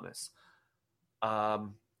of Darkness.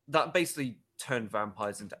 That basically turned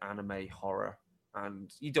vampires into anime horror,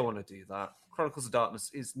 and you don't want to do that. Chronicles of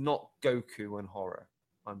Darkness is not Goku and horror.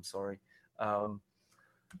 I'm sorry.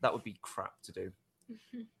 That would be crap to do.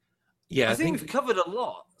 Yeah, I think we've covered a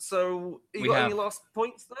lot. So, you got any last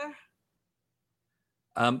points there?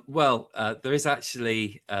 There is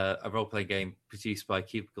actually a role-playing game produced by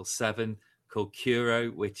Cubicle 7 called Kuro,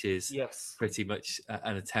 which is pretty much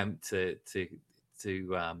an attempt to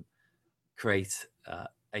create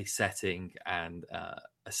a setting and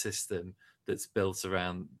a system that's built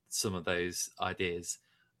around some of those ideas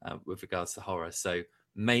with regards to horror. So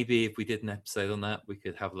maybe if we did an episode on that, we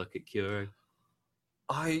could have a look at Kuro.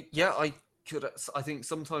 I could. I think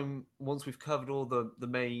sometime once we've covered all the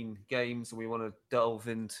main games and we want to delve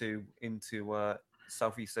into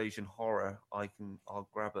Southeast Asian horror, I'll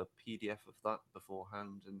grab a PDF of that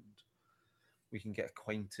beforehand and we can get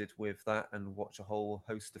acquainted with that and watch a whole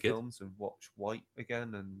host of films and watch White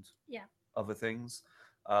again and other things.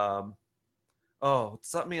 Does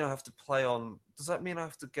that mean I have to play on? Does that mean I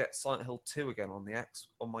have to get Silent Hill 2 again on my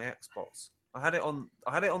Xbox? I had it on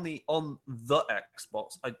the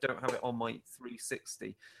Xbox. I don't have it on my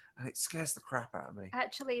 360, and it scares the crap out of me.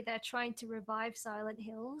 Actually, they're trying to revive Silent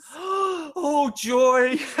Hills. Oh,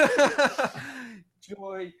 joy!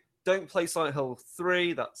 Joy! Don't play Silent Hill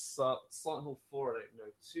 3. That sucks. Silent Hill 4, I don't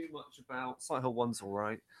know too much about. Silent Hill 1's all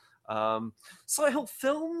right. Silent Hill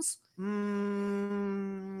films?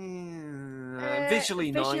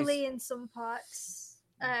 Visually nice. Visually in some parts.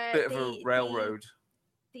 Bit of a railroad.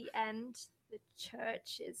 The end, the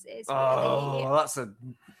church is really that's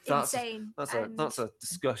insane. That's a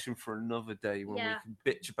discussion for another day when we can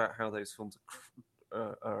bitch about how those films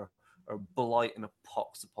are blight and a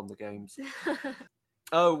pox upon the games.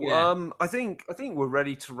 I think we're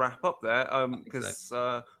ready to wrap up there because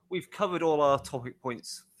we've covered all our topic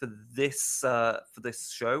points for this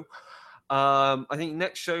show. I think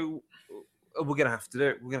next show we're gonna have to do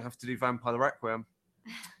it. We're gonna have to do Vampire the Requiem.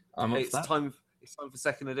 It's time for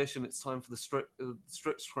second edition. It's time for the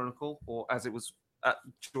Strix Chronicle, or as it was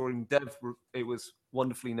during Dev, it was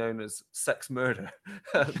wonderfully known as Sex Murder.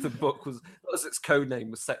 The book was its code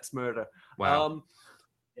name was Sex Murder. Wow.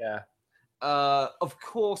 Of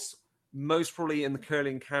course, most probably in the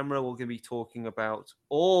Curling Camera, we're going to be talking about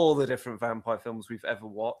all the different vampire films we've ever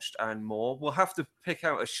watched and more. We'll have to pick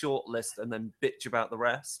out a short list and then bitch about the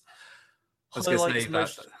rest. I was going to say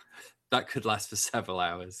that could last for several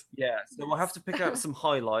hours. Yeah, so we'll have to pick out some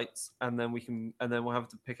highlights, and then we'll have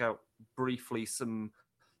to pick out briefly some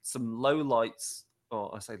lowlights.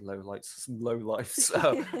 Oh, I say lowlights, some lowlights.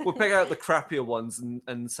 We'll pick out the crappier ones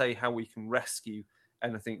and say how we can rescue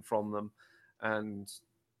anything from them. And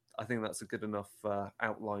I think that's a good enough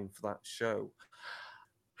outline for that show.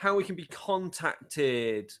 How we can be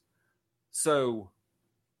contacted. So,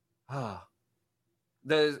 because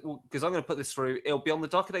I'm going to put this through. It'll be on the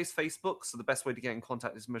Darker Days Facebook. So the best way to get in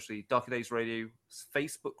contact is mostly Darker Days Radio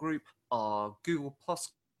Facebook group, our Google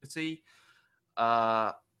Plus community,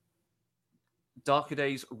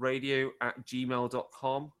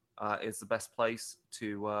 darkerdaysradio@gmail.com is the best place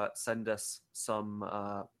to send us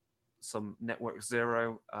some Network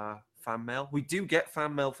Zero fan mail. We do get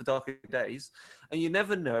fan mail for Darker Days, and you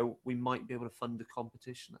never know, we might be able to fund a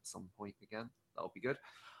competition at some point again. That'll be good.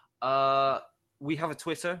 We have a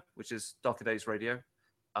Twitter, which is Darker Days Radio.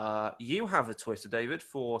 You have a Twitter, David,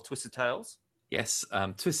 for Twisted Tales. Yes,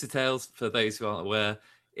 Twisted Tales, for those who aren't aware,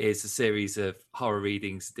 is a series of horror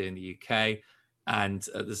readings in the UK, and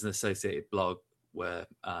there's an associated blog where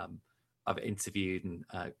I've interviewed and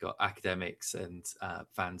got academics and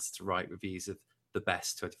fans to write reviews of the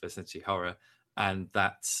best 21st century horror, and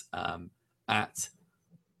that's at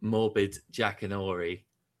Morbid Jackanory,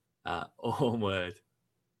 all one word,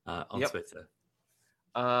 on Twitter.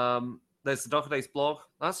 There's the Darker Days blog.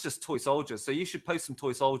 That's just Toy Soldiers, so you should post some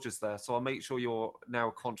Toy Soldiers there. So I'll make sure you're now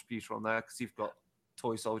a contributor on there because you've got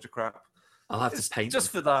Toy Soldier crap. I'll have to paint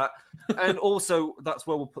just for that. And also, that's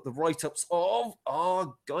where we'll put the write-ups of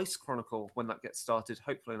our Geist Chronicle when that gets started,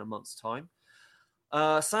 hopefully in a month's time.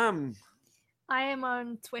 Sam? I am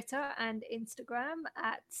on Twitter and Instagram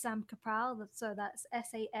at Sam Capral. So that's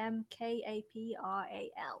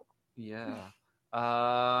SAMKAPRAL. Yeah.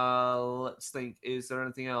 Let's think. Is there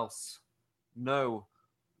anything else? No.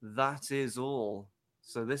 That is all.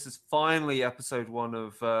 So this is finally episode 1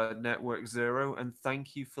 of Network Zero, and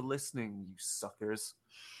thank you for listening, you suckers.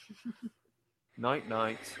 Night,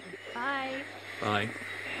 night. Bye. Bye.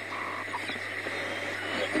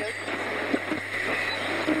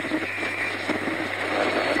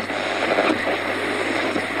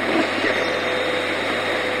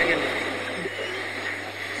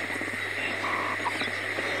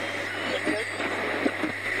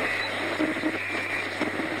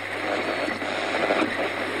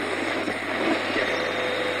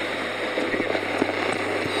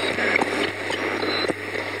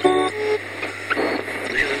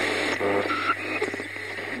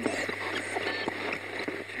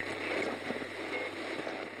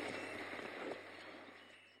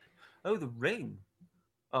 Oh, the ring.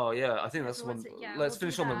 Oh yeah, I think that's the one. Towards it, yeah, Let's we'll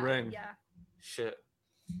finish do on the that, ring. Yeah. Shit.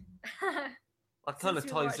 That kind of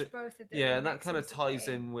Since we ties watched it. both of the Yeah, and that remakes kind of ties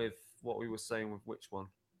recently. in with what we were saying with which one?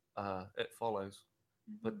 It Follows.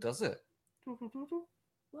 But does it?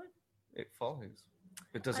 What? It follows.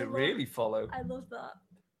 But does I it love- really follow? I love that.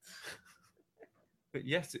 But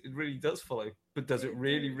yes, it really does follow. But does it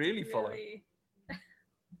really follow?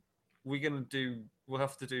 We'll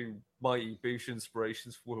have to do Mighty Boosh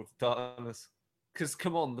inspirations for World of Darkness. Because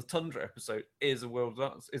come on, the Tundra episode is a World of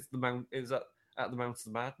Darkness. It's the mount is at the Mountains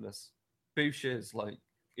of Madness. Boosh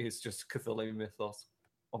is just Cthulhu mythos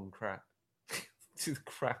on crack. To the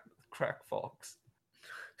crack fox.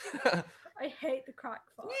 I hate the crack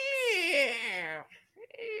fox.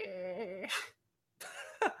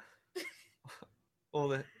 or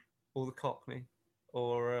the Cockney.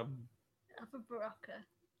 Or Of a Barocca.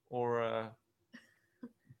 or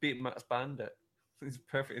Beat Max Bandit. He's a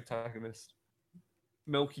perfect antagonist.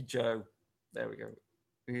 Milky Joe. There we go.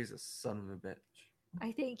 He's a son of a bitch.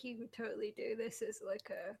 I think you could totally do this as like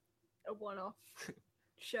a one-off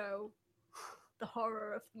show. The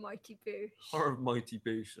horror of Mighty Boosh. Horror of Mighty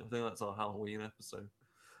Boosh. I think that's our Halloween episode.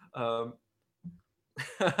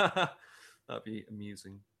 That'd be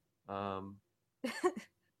amusing.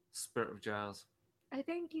 Spirit of Jazz. I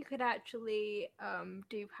think you could actually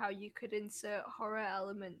do how you could insert horror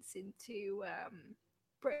elements into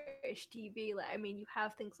British TV. Like, I mean, you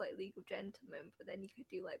have things like Legal Gentlemen, but then you could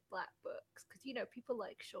do like Black Books, because you know people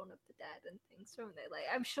like Shaun of the Dead and things, don't they? Like,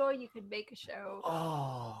 I'm sure you could make a show.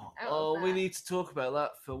 out of We that. need to talk about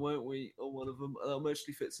that film, won't we? Or one of them. That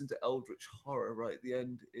mostly fits into Eldritch horror, right? At the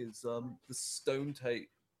end is the Stone Tape.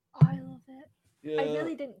 Oh, I love it. Yeah. I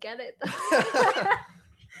really didn't get it. Though.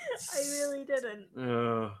 I really didn't.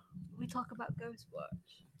 We talk about Ghostwatch.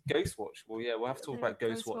 Ghostwatch. Well, yeah, we'll have to talk about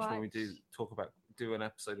Ghostwatch when we Ghostwatch. do an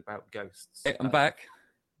episode about ghosts. Hey, I'm back.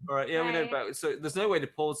 All right, yeah, we know Hi. about it. So there's no way to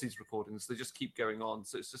pause these recordings; they just keep going on.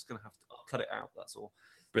 So it's just going to have to cut it out. That's all.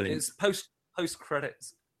 Brilliant. It's post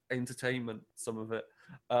credits entertainment. Some of it.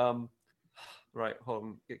 Right, hold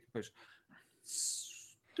on. Get composure.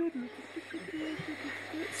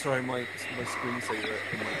 Sorry, my screensaver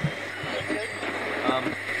in my head.